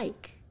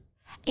 Like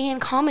and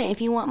comment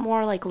if you want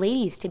more like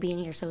ladies to be in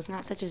here, so it's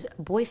not such a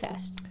boy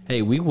fest.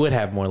 Hey, we would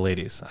have more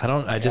ladies.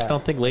 I just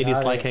don't think ladies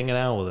Not like it. hanging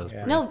out with us.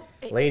 Yeah. No,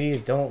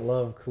 Ladies don't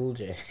love Cool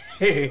J.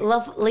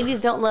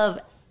 ladies don't love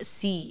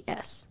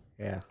CS.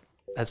 Yeah.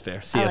 That's fair.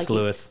 I C.S. like it.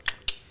 Lewis.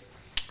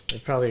 They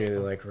probably really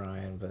like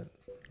Ryan, but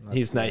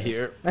He's not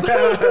here.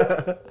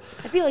 I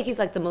feel like he's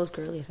like the most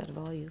girliest out of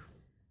all you.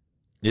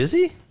 Is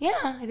he? Yeah,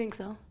 I think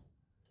so.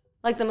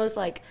 Like the most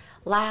like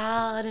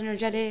loud,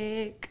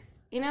 energetic.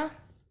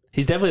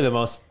 He's definitely the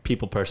most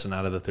people person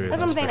out of the three of us.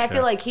 That's what I'm saying. for I sure.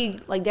 feel like he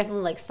like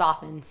definitely like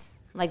softens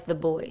like the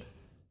boy.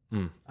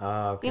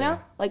 okay.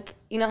 Like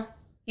you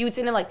would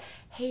say to him like,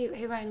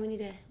 hey Ryan, we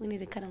need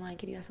to cut a line.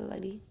 Can you ask a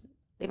lady?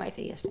 They might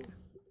say yes to him.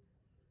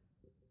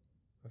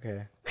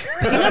 Okay.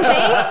 You know what I'm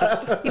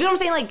saying? You know what I'm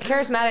saying? Like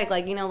charismatic,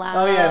 like loud.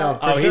 Oh yeah, no.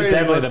 Oh, for he's sure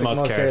definitely the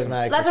most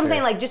charismatic. That's what for I'm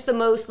saying. sure. Like just the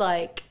most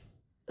like.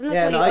 That's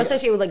Yeah, what no, you I-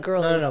 associate with like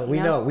girly. No,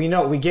 we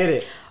know, we get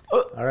it.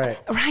 All right.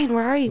 Ryan,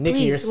 where are you? Nikki,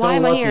 Please, you're so why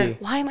am I lucky. here?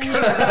 Why am I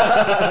here?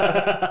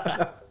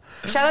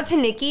 Shout out to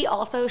Nikki.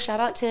 Also, shout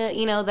out to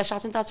the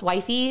Shots and Thoughts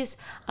wifeys.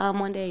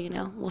 One day,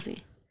 we'll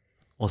see.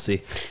 We'll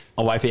see.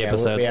 A wifey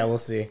episode. We'll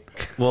see.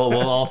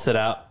 We'll all sit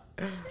out.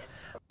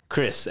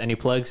 Chris, any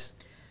plugs?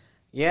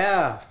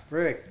 Yeah,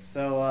 frick.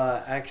 So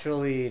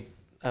actually,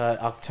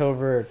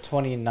 October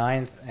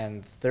 29th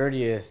and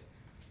 30th,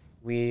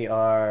 we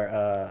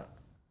are,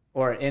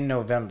 or in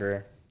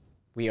November,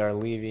 we are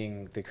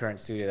leaving the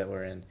current studio that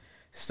we're in.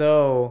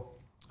 So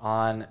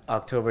on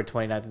October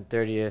 29th and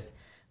 30th,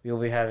 we will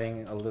be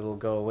having a little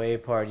go away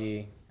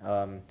party.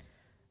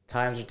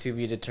 Times are to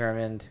be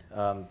determined.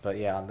 But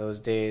yeah, on those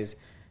days,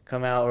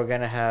 come out. We're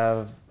gonna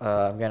have.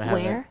 I'm gonna have.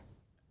 Where?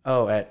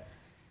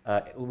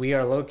 We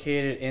are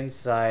located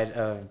inside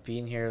of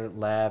Being Here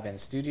Lab and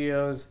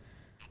Studios,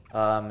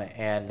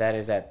 and that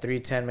is at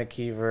 310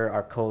 McKeever,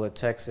 Arcola,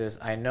 Texas.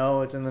 I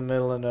know it's in the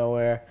middle of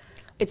nowhere.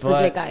 It's but-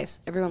 legit, guys.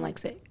 Everyone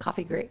likes it.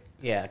 Coffee, great.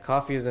 Yeah,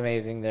 coffee is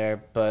amazing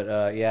there,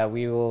 but yeah,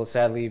 we will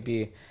sadly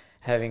be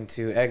having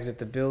to exit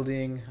the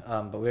building,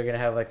 but we're gonna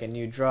have like a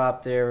new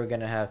drop there. We're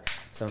gonna have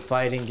some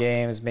fighting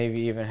games, maybe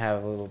even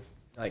have a little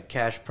like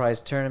cash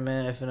prize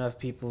tournament if enough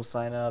people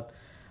sign up,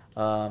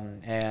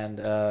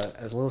 and a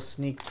little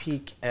sneak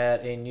peek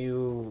at a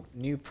new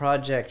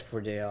project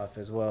for Day Off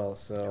as well.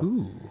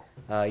 So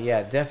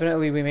yeah,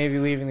 definitely we may be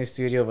leaving the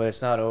studio, but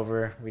it's not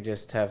over. We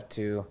just have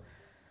to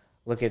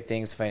look at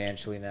things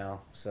financially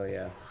now. So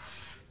yeah.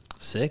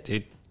 Sick,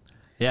 dude.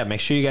 Yeah,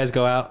 make sure you guys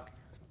go out.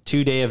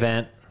 2-day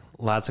event.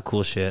 Lots of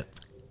cool shit.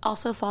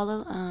 Also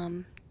follow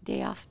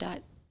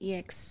dayoff.ex.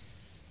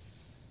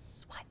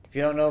 What? If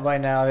you don't know by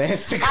now, the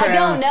Instagram. I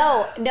don't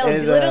know. No,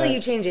 is, literally, you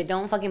changed it.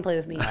 Don't fucking play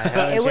with me. I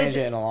haven't changed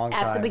it in a long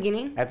time. At the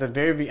beginning. At the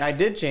very I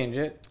did change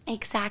it.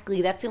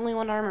 Exactly. That's the only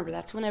one I remember.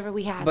 That's whenever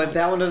we had. But like,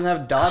 that one doesn't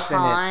have dots in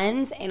it.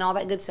 cons and all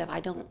that good stuff.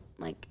 I don't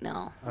like.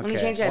 No. When you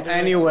change it. Well,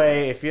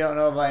 anyway, if you don't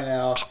know by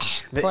now,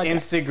 the Plug us.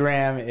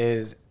 Instagram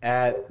is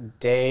at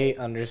day_off.exe.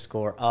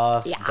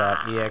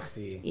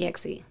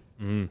 EXE.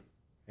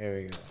 There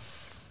we go.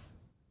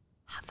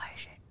 Hot fire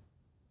shit.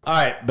 All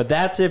right, but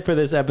that's it for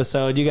this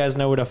episode. You guys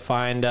know where to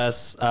find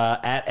us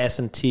at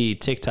S&T,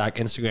 TikTok,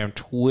 Instagram,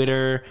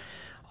 Twitter.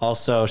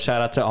 Also,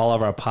 shout out to all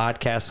of our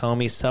podcast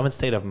homies. Summit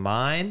State of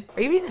Mind.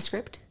 Are you reading a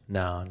script?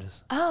 No, I'm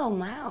just... Oh,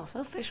 wow. So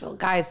official.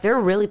 Guys, they're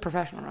really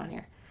professional around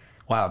here.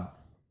 Wow.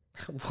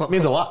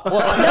 Means a lot.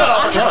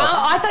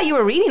 I thought you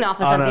were reading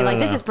off of something. no,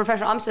 This no. is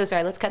professional. I'm so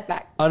sorry. Let's cut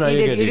back. Oh, no,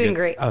 you're good. You're doing good.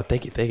 great. Oh,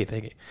 thank you.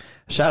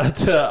 Shout out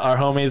to our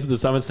homies, the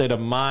Summit State of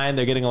Mind.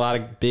 They're getting a lot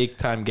of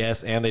big-time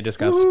guests, and they just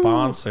got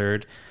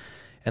sponsored.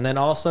 And then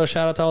also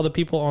shout out to all the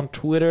people on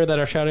Twitter that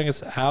are shouting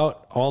us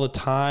out all the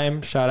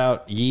time. Shout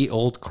out Ye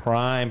Old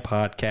Crime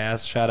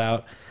Podcast. Shout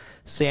out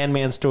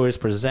Sandman Stories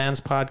Presents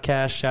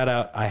Podcast. Shout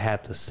out I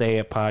Had to Say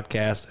It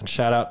Podcast. And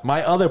shout out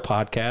my other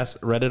podcast,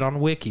 Reddit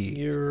on Wiki.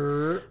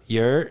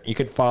 You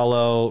could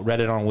follow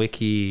Reddit on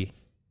Wiki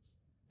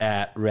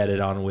at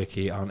Reddit on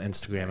Wiki on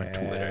Instagram and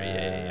Twitter.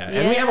 Yeah.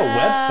 And we have a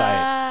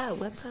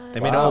website.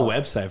 They made a whole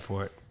website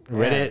for it.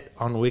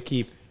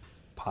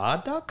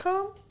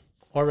 RedditOnWikiPod.com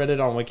or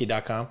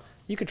RedditOnWiki.com.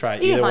 You could try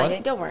it. You Either can find one.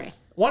 it. Don't worry.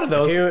 One of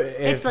those.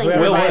 It's linked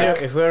in the bio.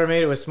 If whoever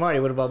made it was smart,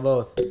 he would have bought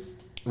both.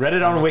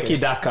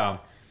 RedditOnWiki.com.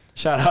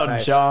 Shout out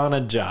Nice. John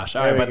and Josh.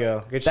 All There right, we but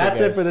go. Good shit, that's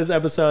it guys. for this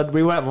episode.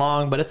 We went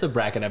long, but it's a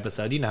bracket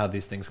episode. You know how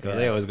these things go.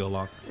 They always go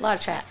long. A lot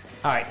of chat.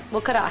 All right. We'll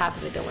cut out half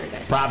of it. Don't worry,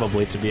 guys.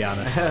 Probably, to be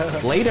honest.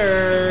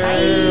 Later.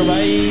 Bye.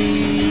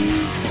 Bye.